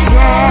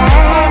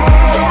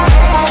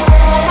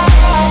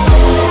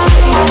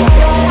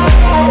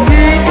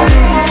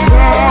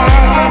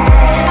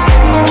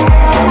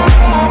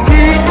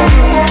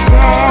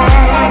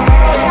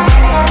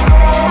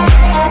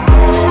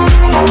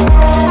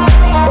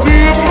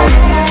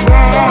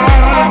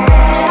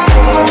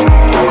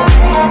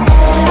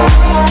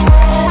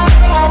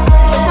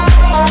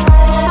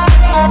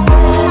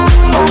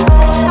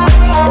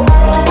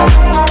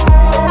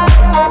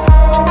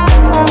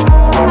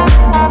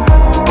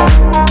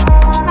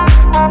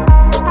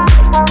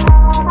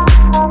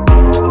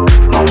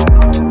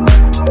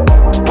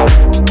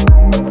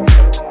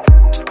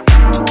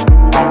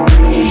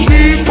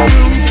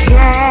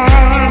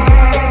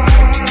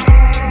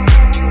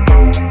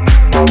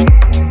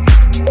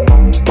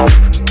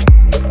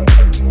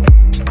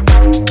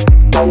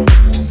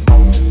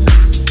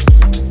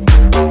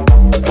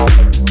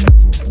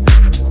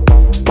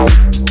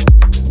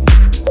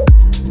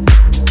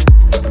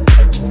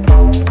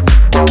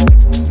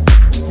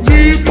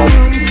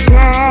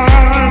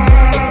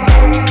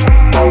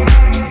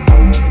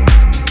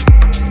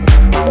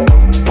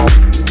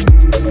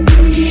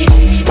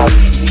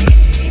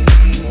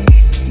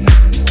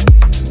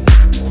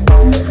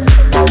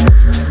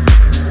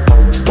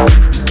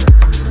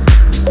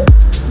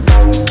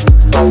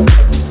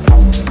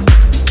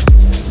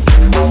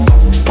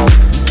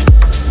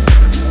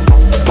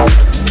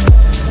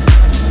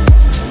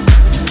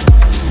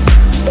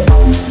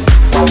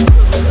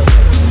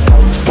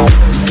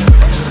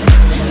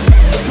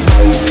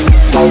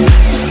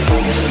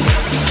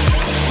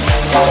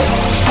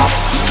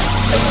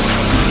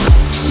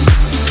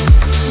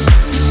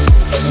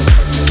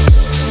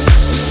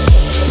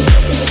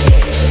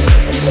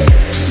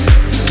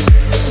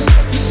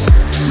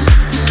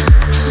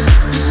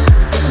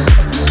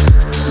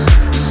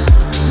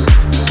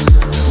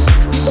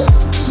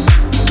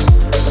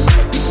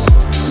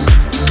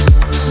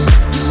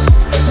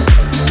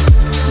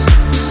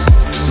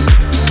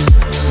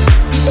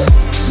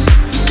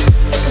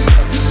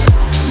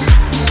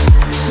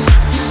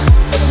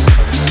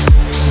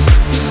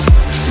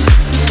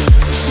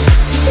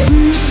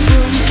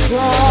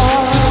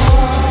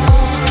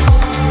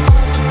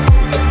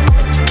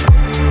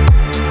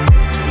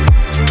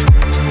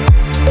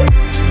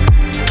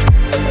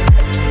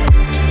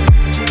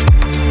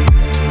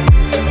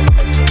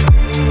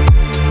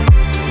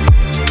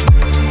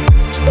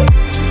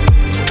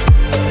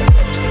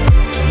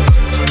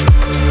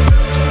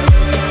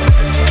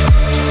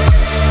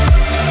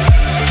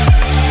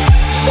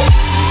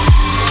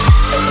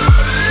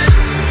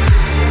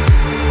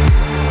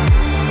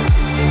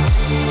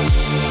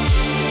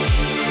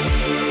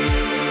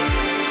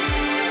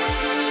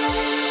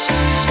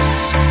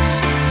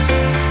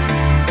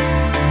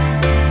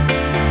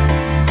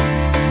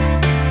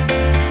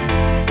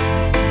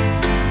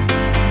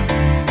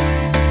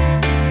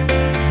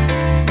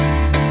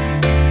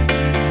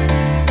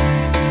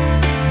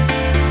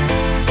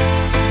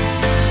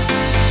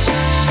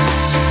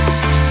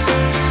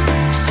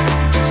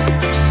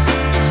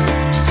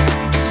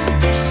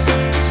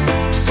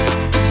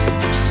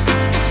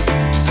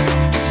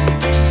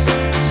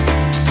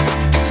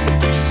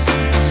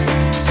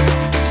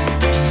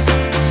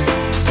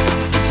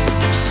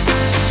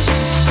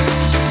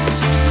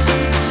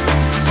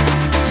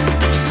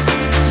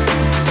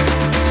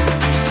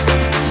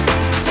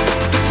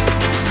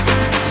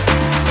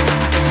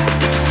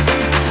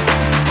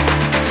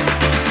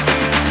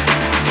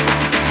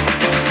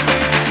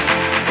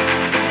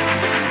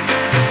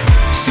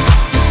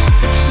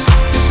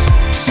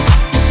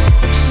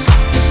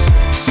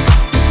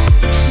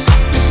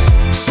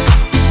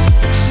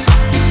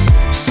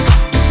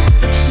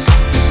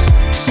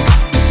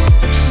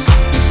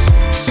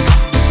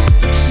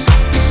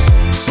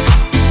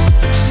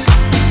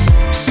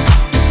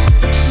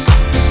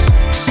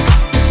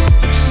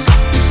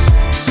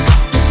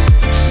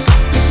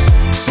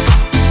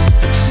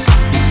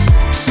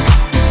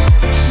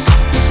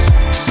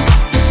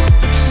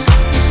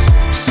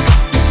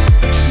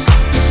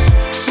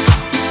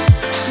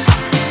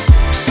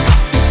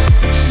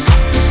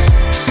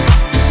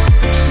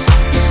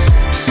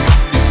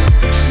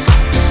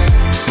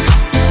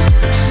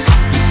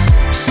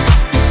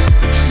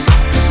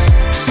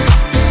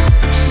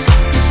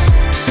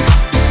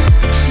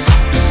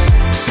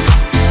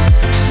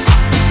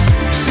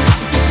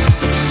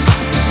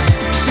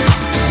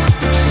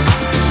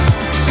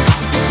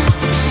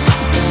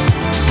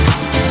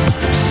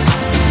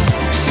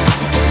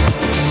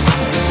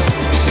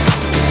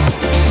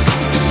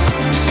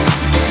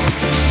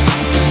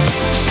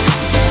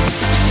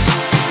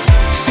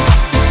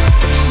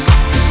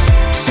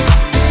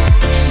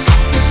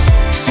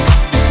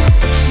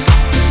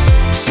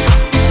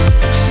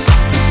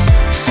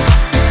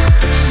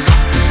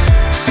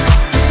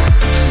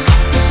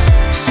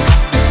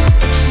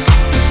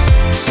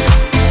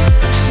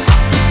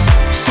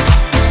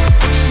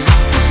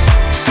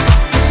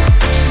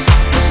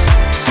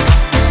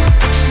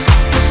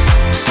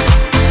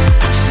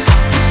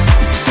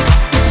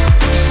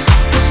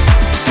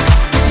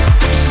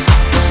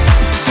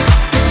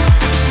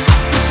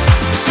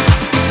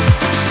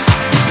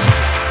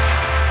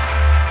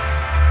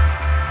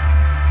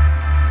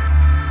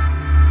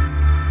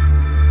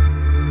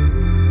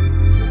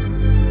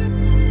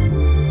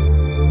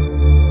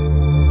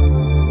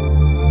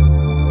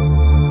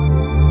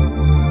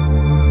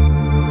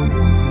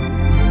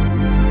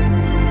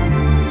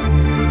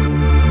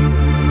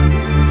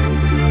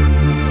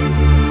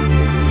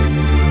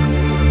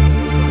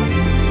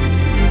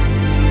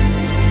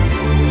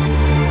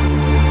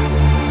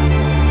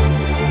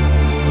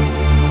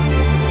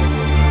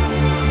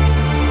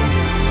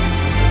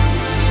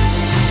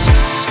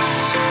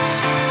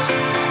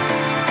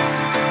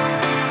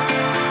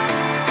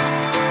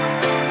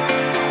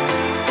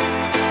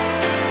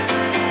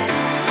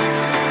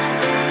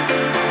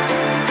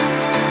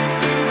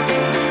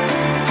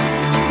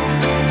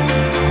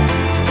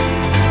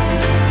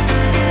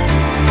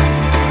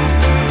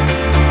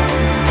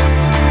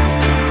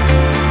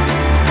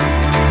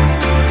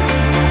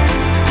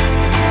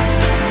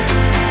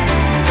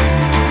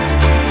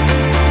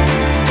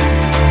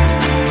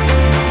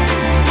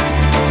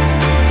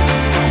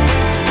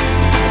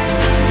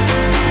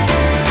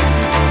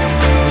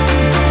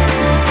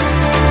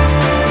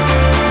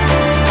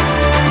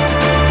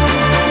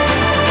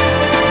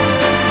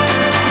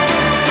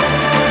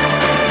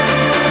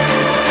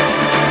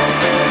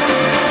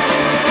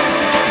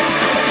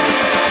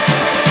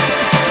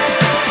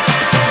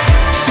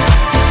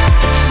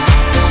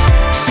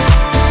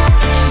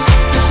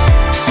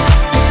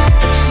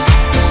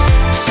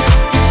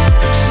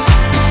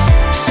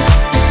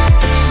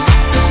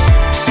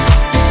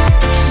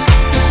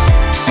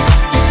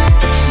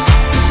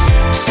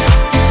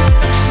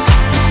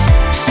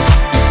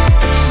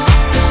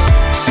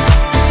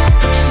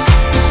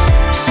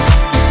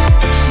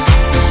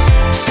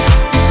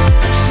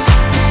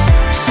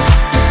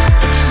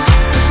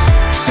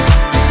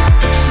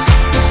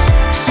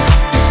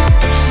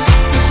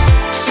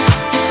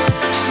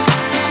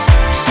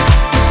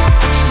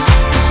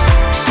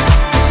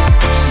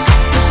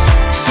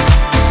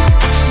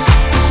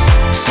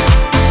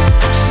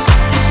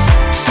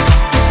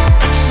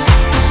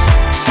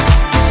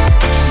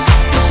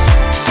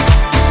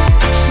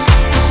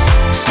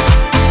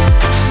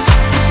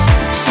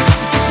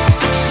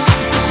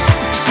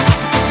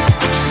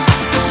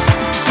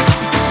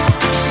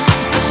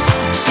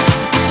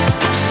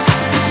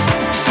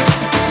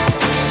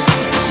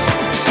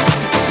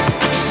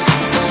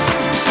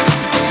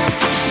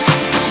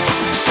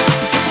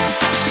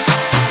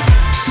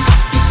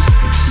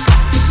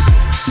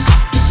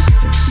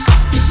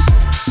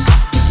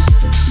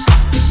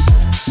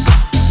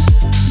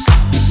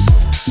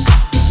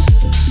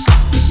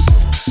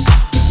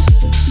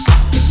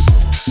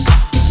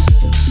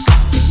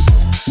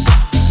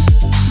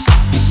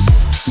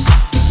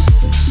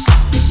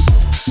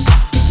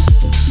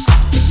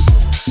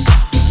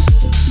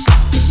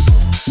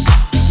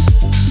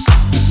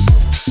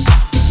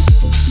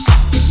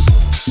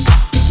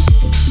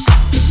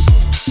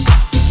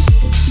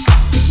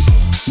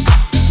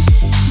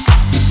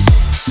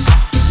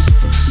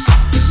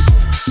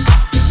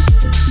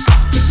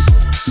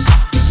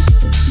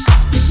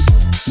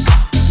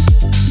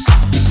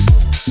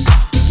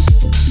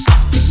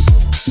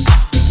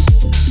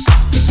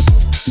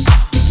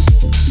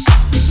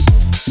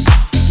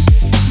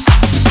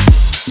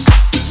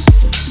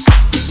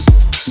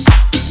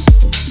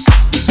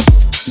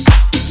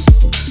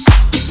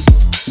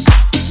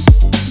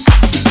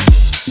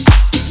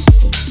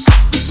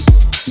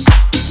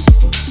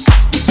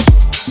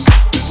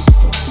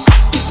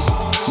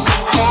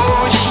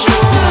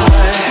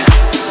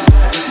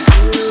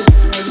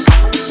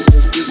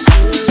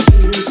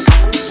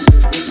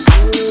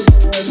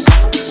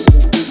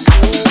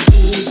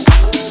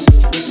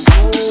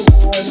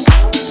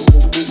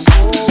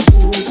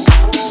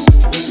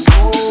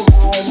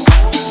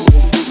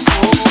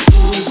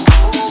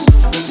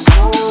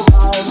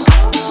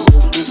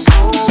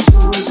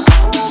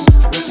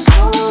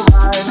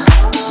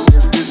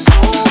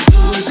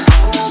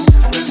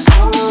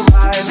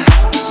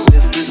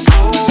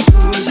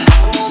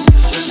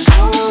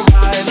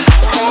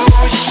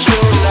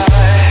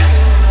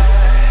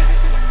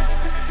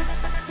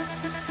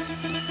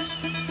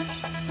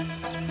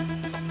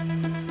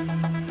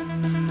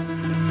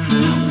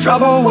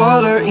drop of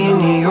water in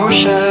the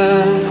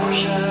ocean.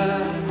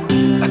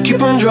 I keep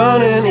on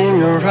drowning in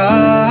your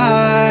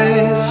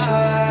eyes.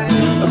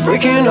 I'm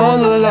breaking all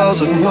the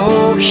laws of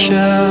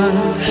motion.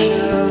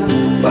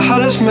 My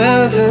heart is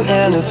melting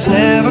and it's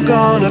never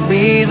gonna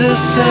be the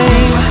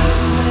same.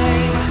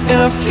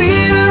 And I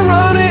feel it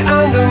running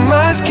under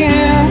my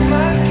skin.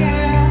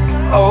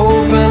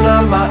 Open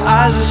up, my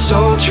eyes are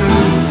so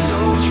true.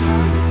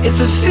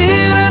 It's a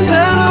feeling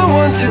that I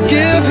want to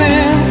give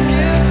in.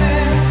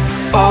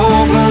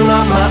 Open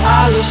up, my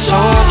eyes are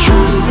so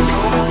true.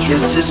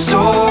 Yes, it's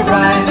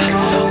alright.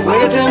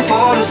 Waiting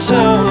for the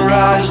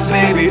sunrise,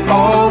 baby,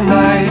 all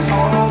night.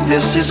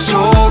 This is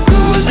so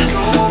good,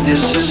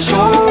 this is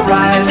so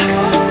right.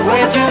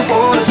 Waiting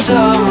for the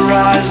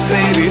sunrise,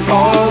 baby,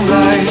 all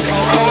night.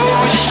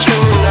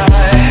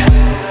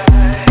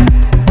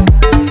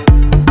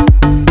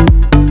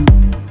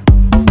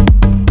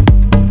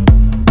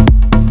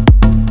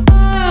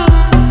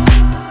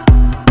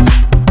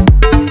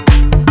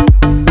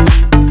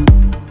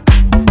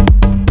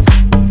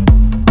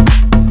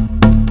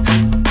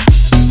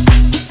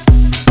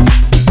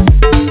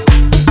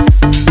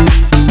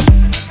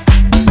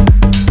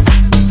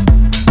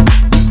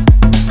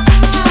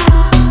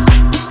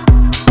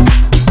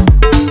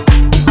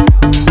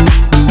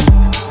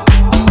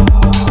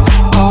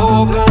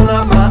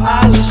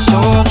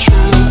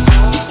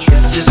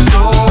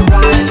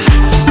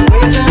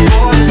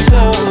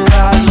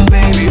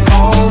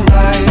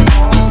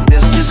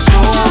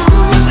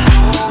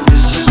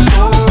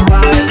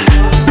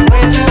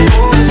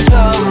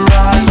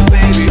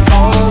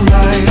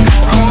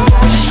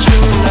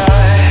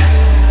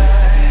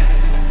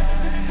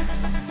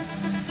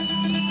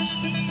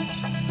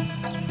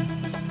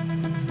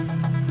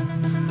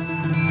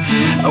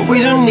 Oh, we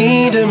don't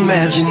need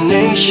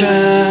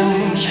imagination.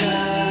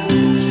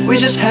 We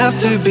just have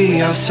to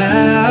be ourselves.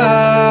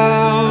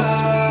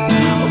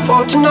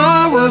 For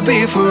tonight will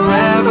be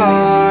forever.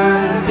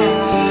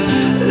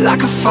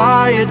 Like a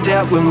fire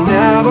that we're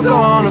never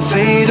gonna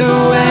fade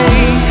away.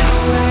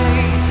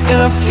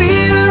 And I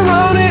feel it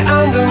running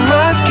under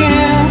my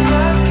skin.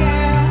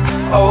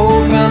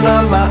 Open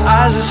up, my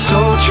eyes are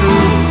so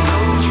true.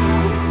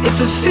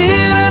 It's a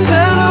feeling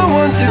that I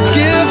want to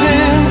give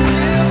in.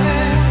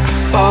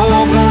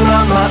 Open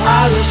up, my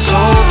eyes are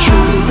so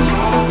true.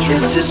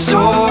 Yes, it's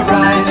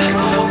alright.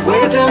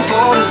 Waiting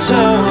for the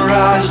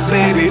sunrise,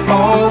 baby,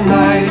 all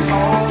night.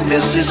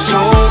 This is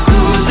so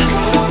good,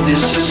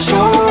 this is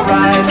so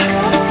right.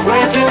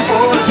 Waiting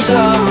for the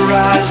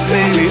sunrise,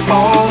 baby,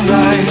 all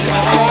night.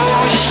 Oh,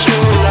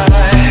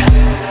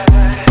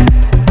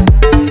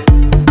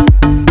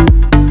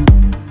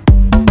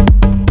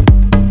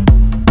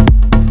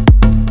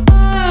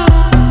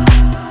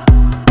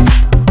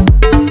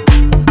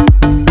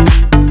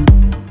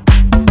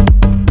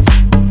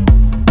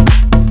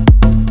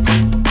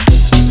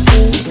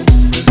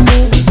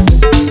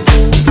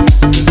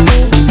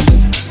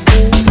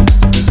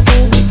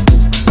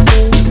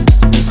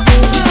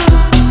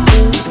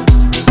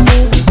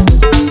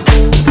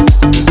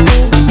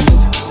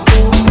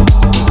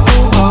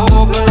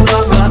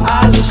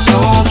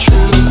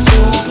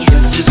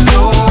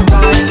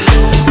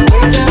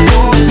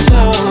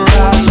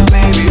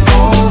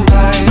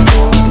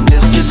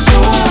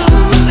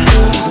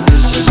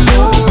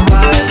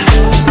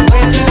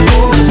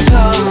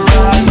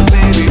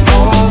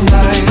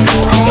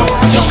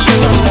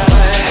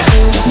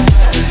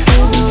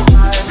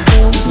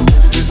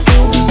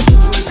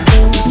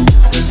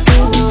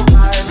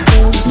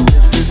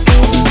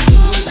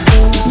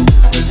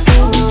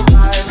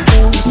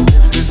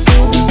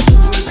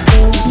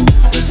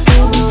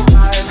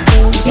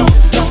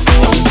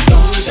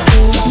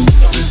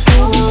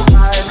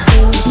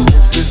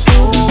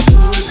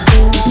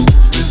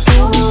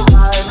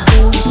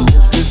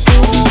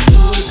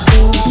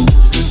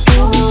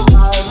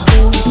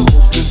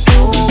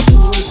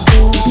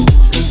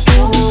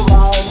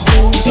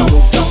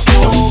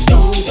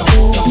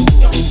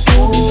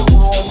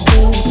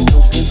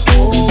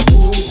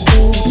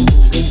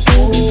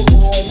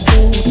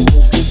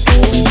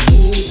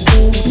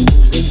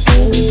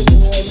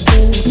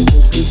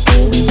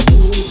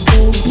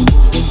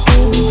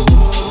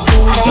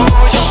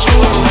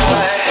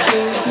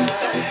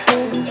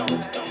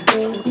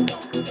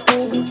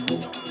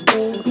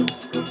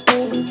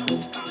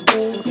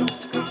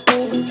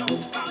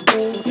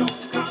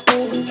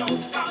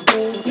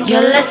 You're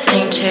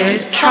listening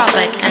to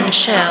Tropic and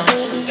Chill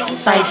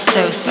by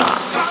Sosa.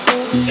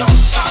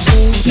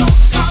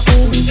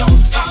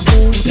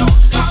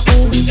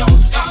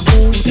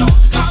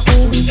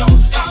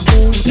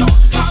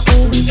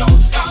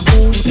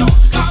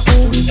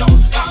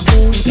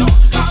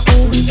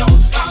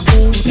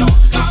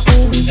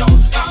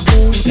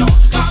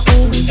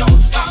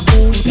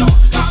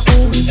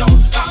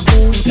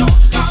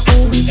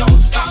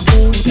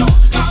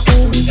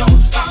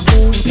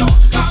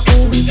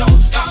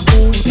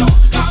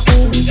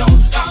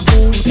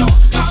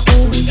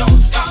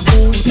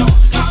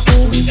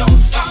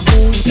 Don't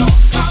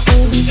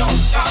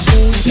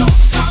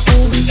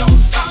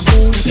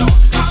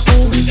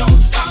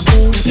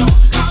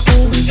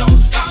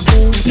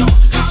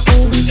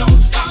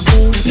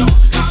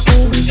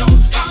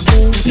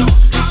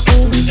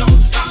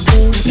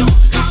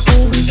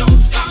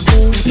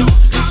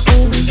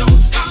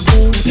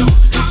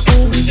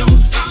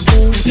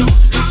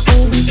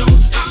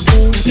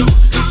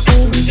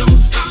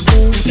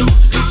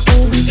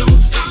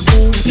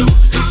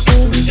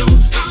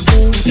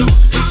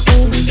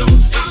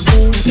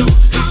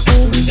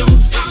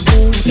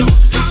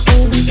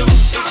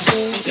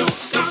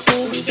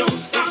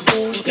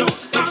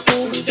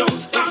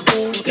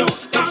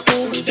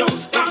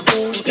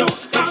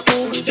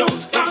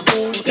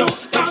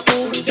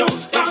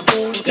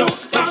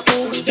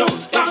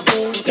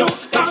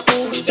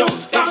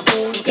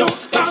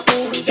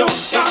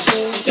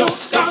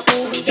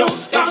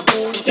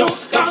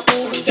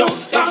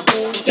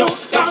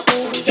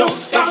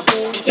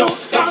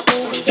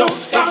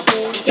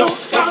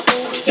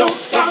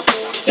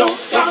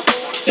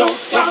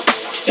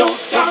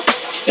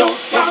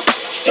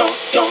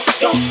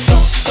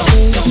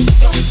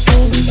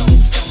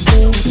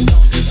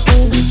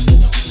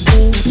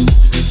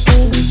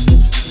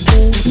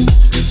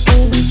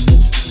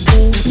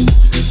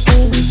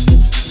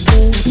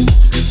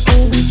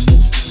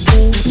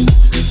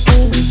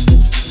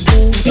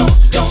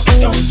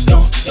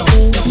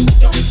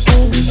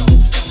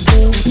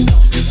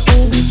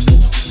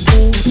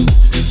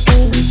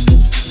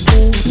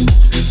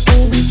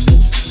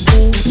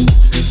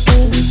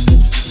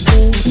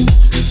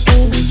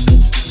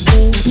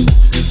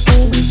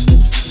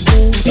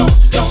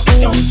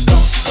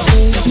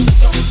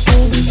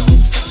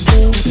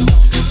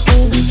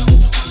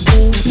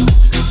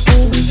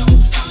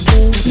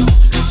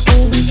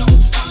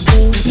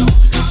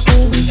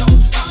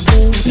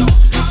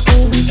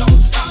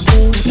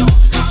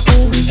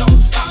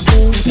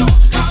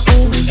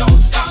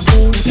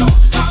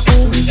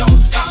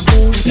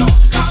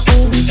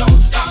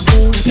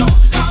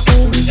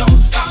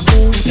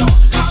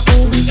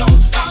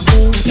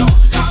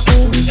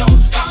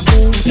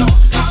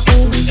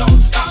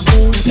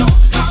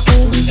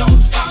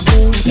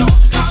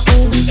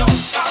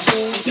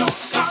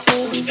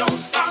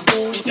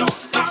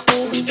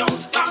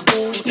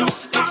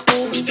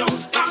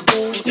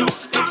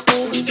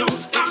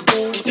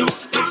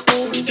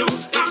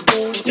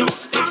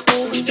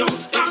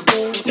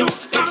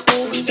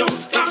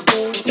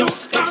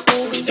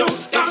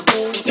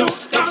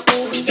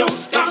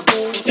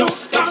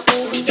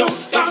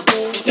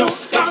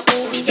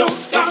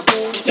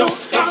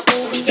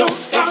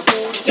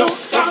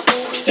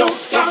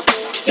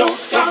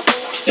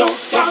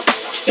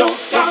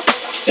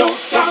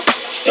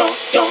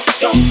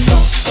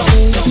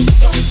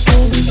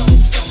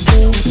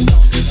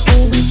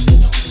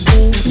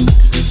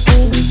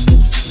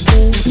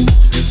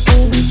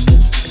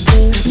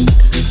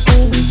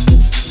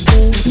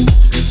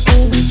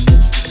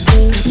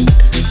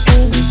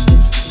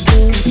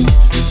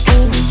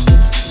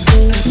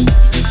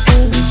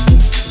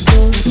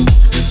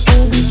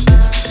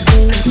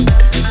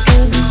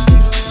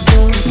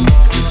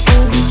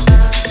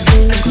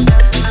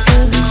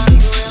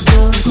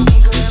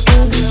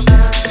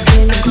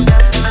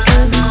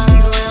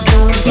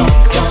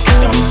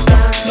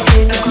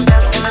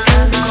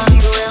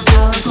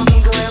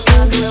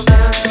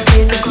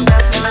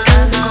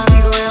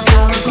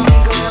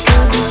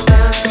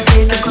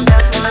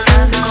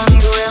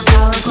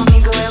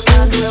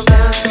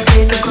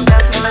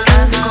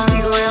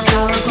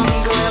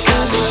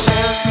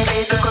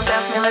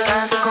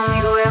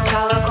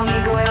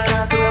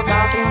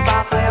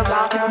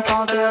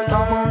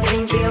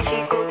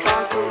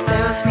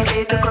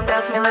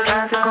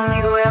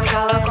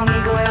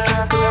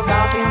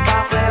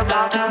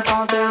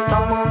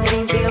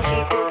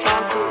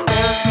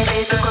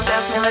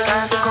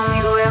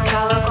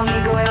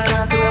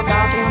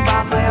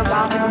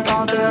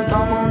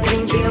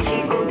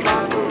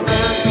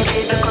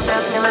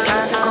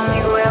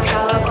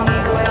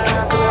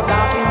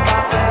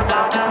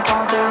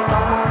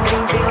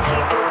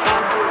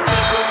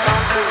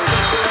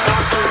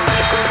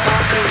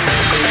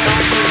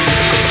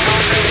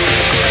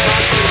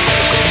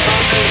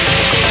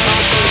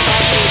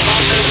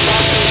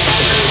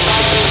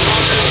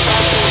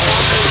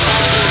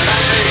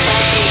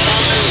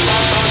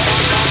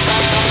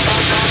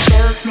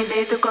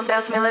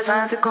desce, me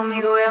levanta,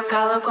 comigo eu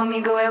calo,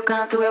 comigo eu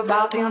canto, eu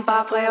bato em um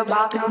papo, eu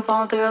bato em um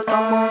ponto, eu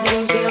tomo um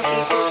drink, eu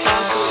fico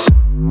tanto.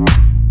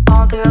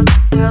 Ponto,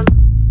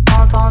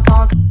 ponto, ponto,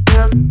 ponto,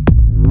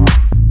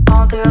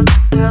 ponto,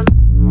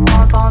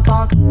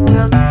 ponto,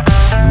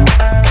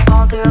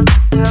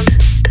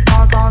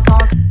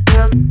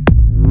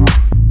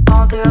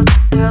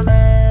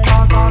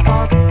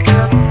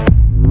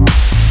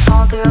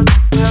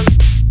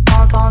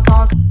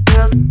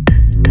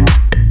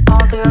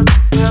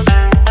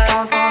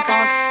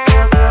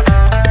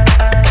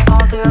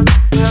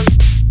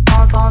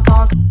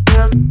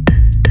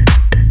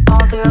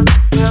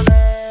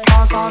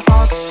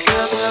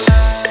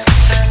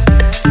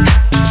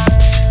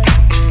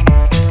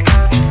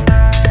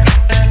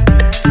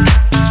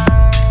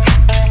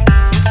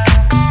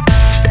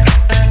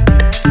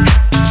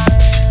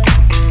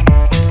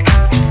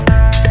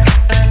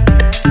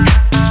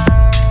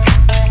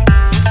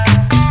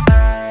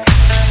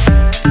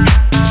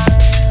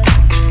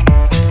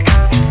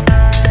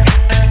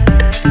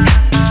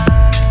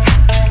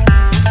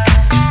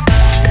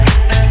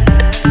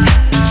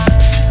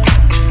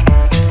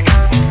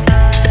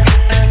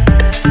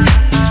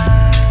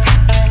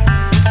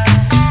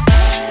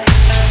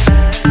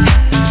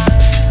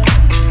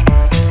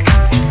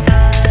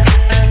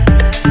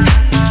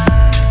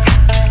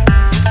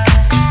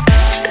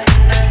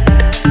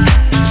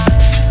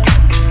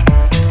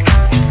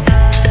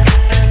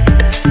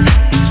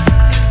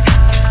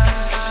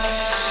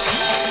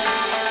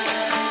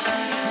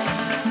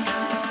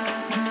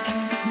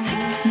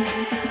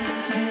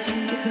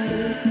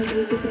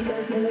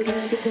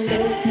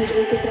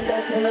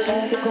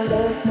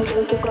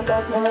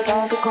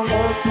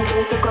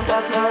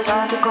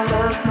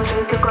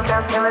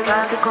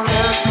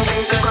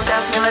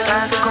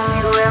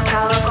 comigo eu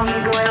calo,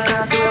 comigo eu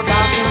canto.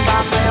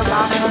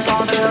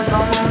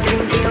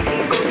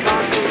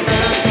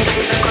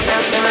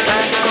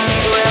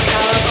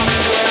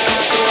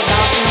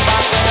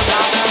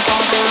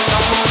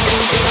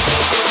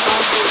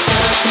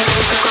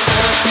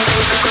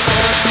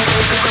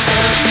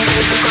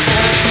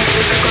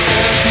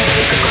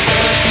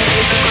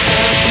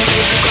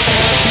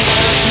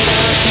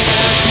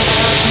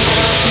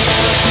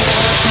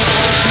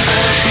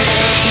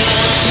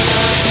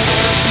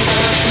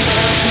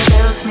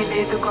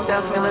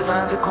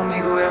 levanta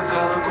comigo, eu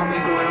calo,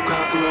 comigo eu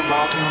canto, eu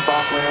bato em um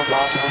papo, eu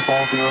bato em um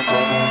ponto, eu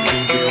tomo um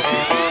drink, eu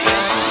fico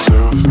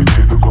Deus me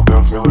tira com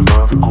Deus me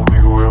levanta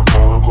comigo, eu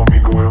calo,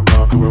 comigo eu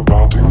canto, eu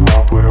bato em um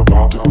papo, eu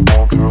bato em um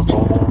ponto, eu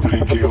tomo um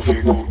drink, eu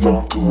fico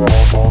pronto,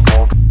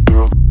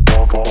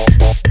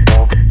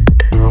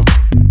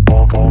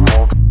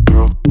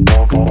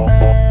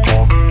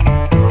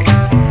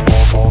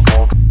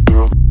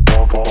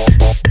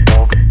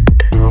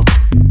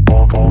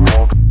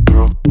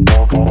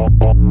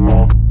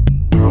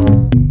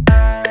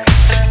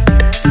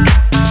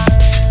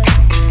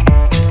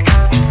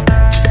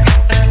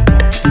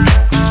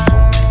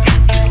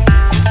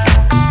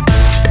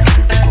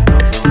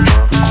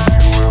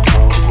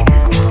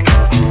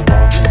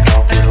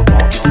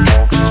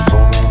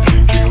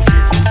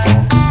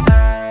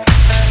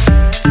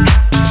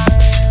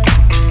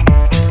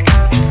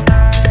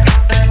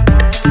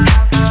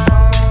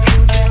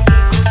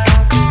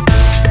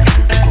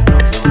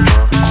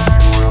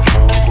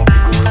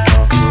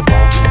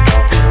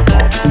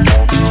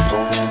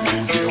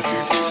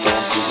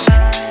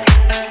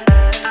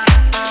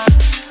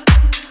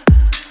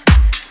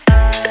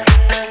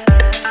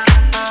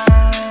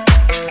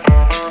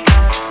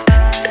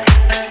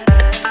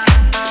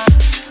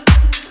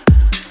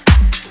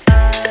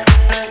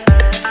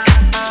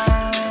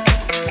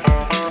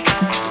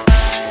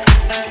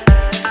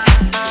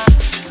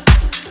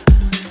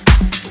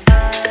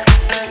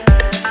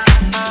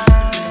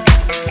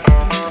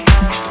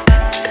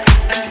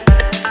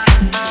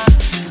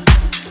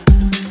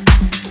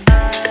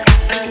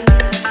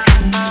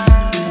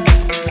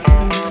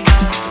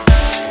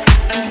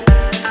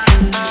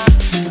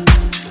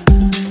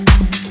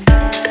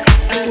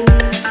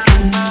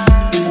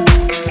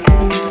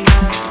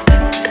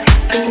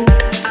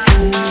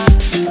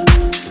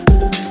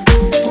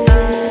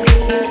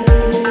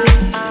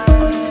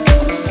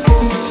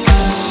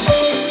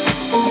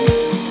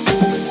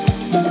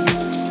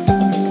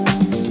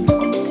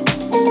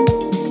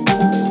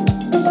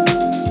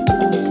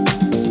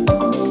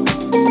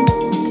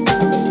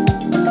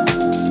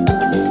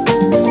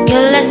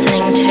 You're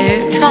listening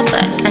to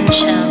Tropic and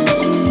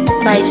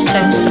Chill by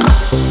Sosa.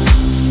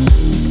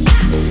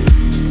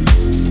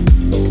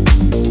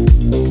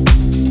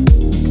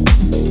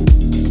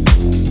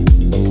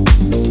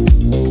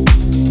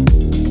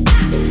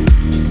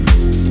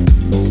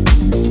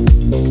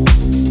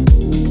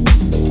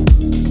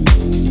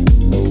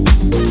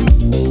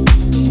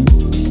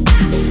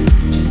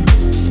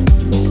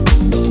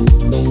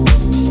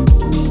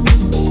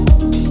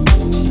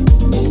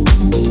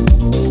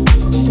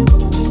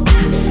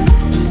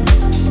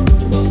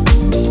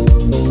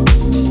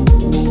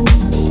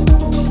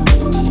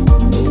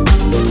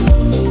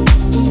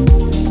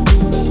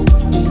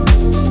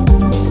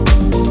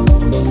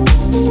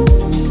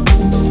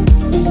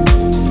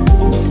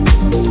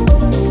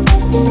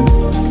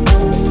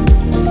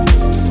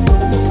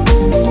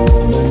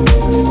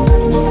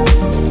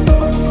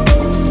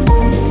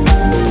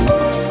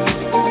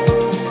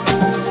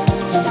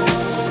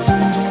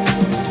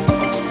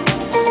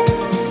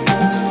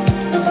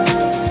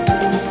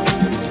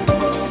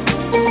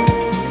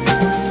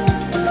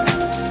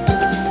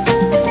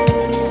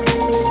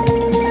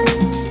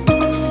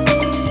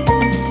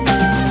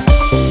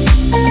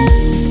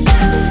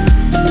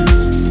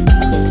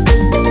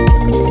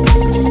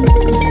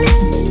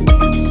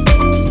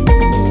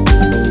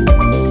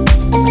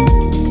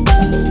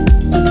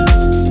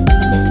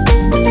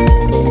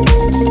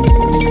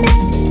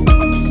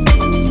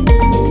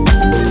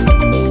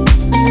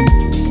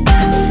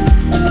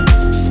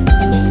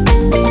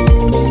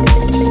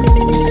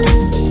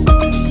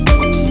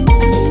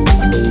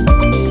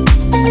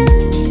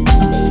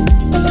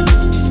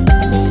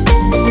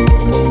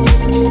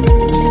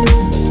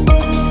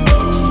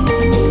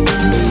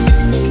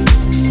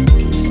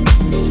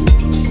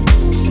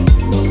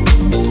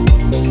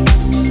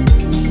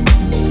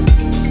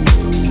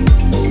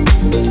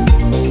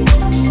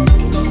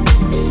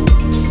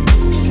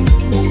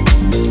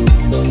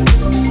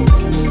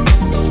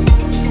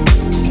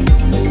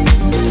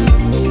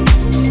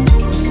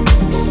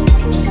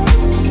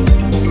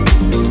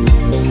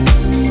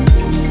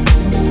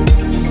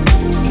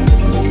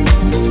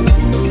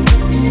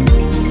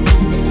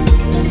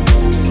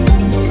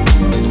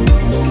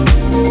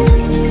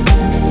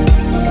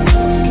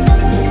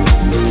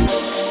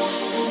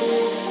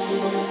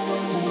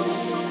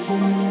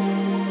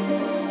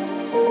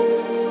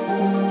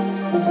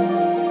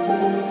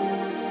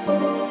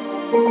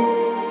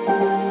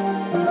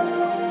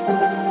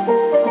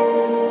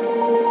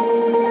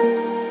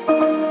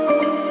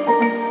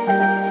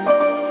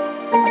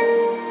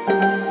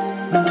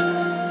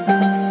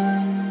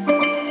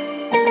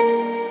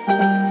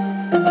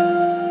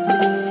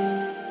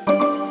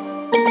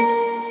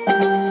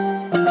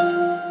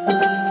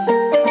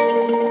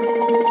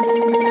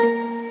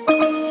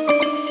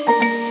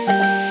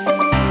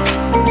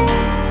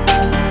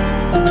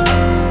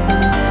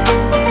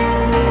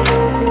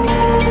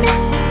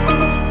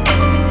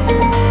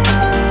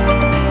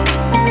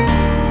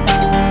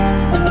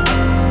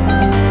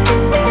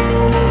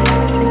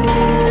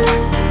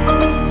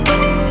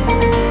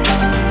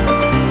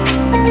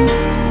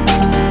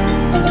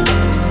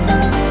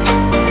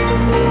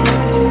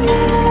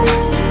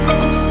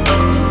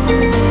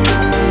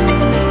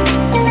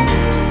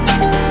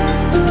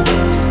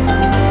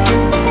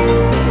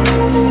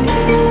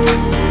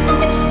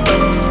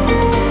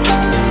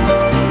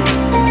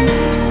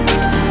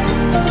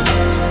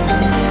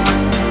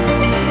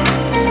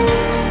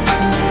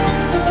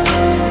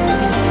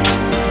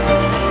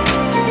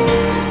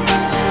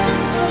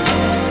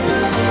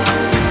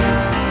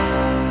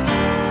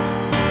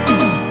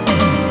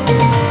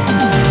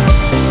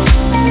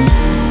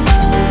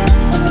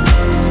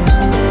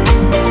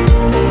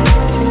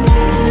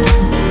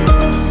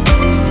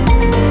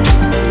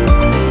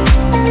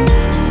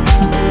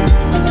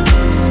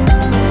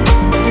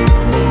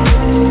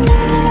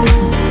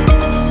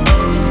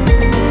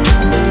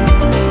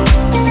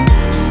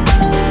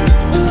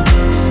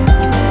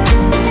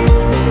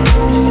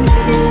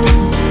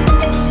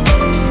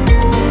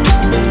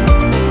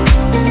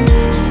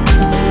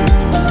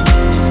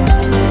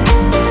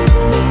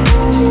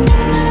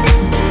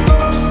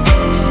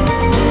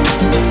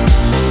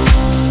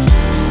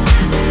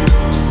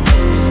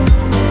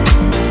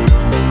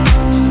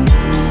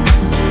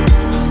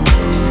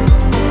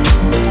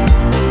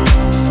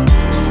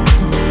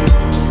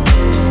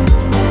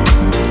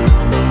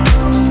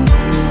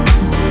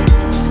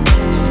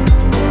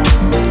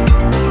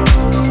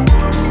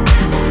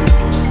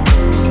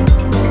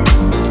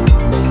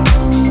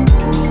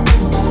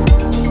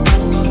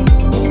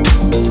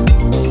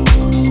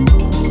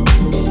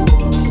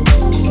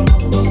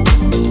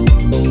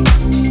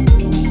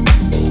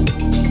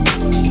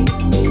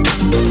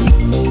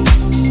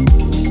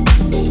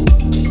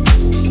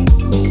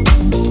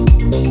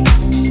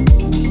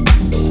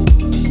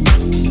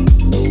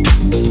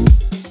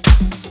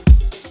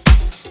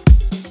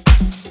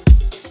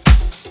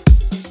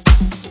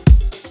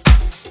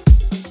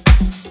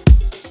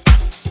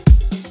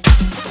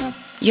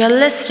 You're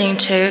listening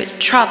to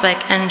Tropic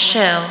and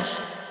Chill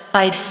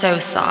by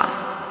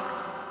Sosa.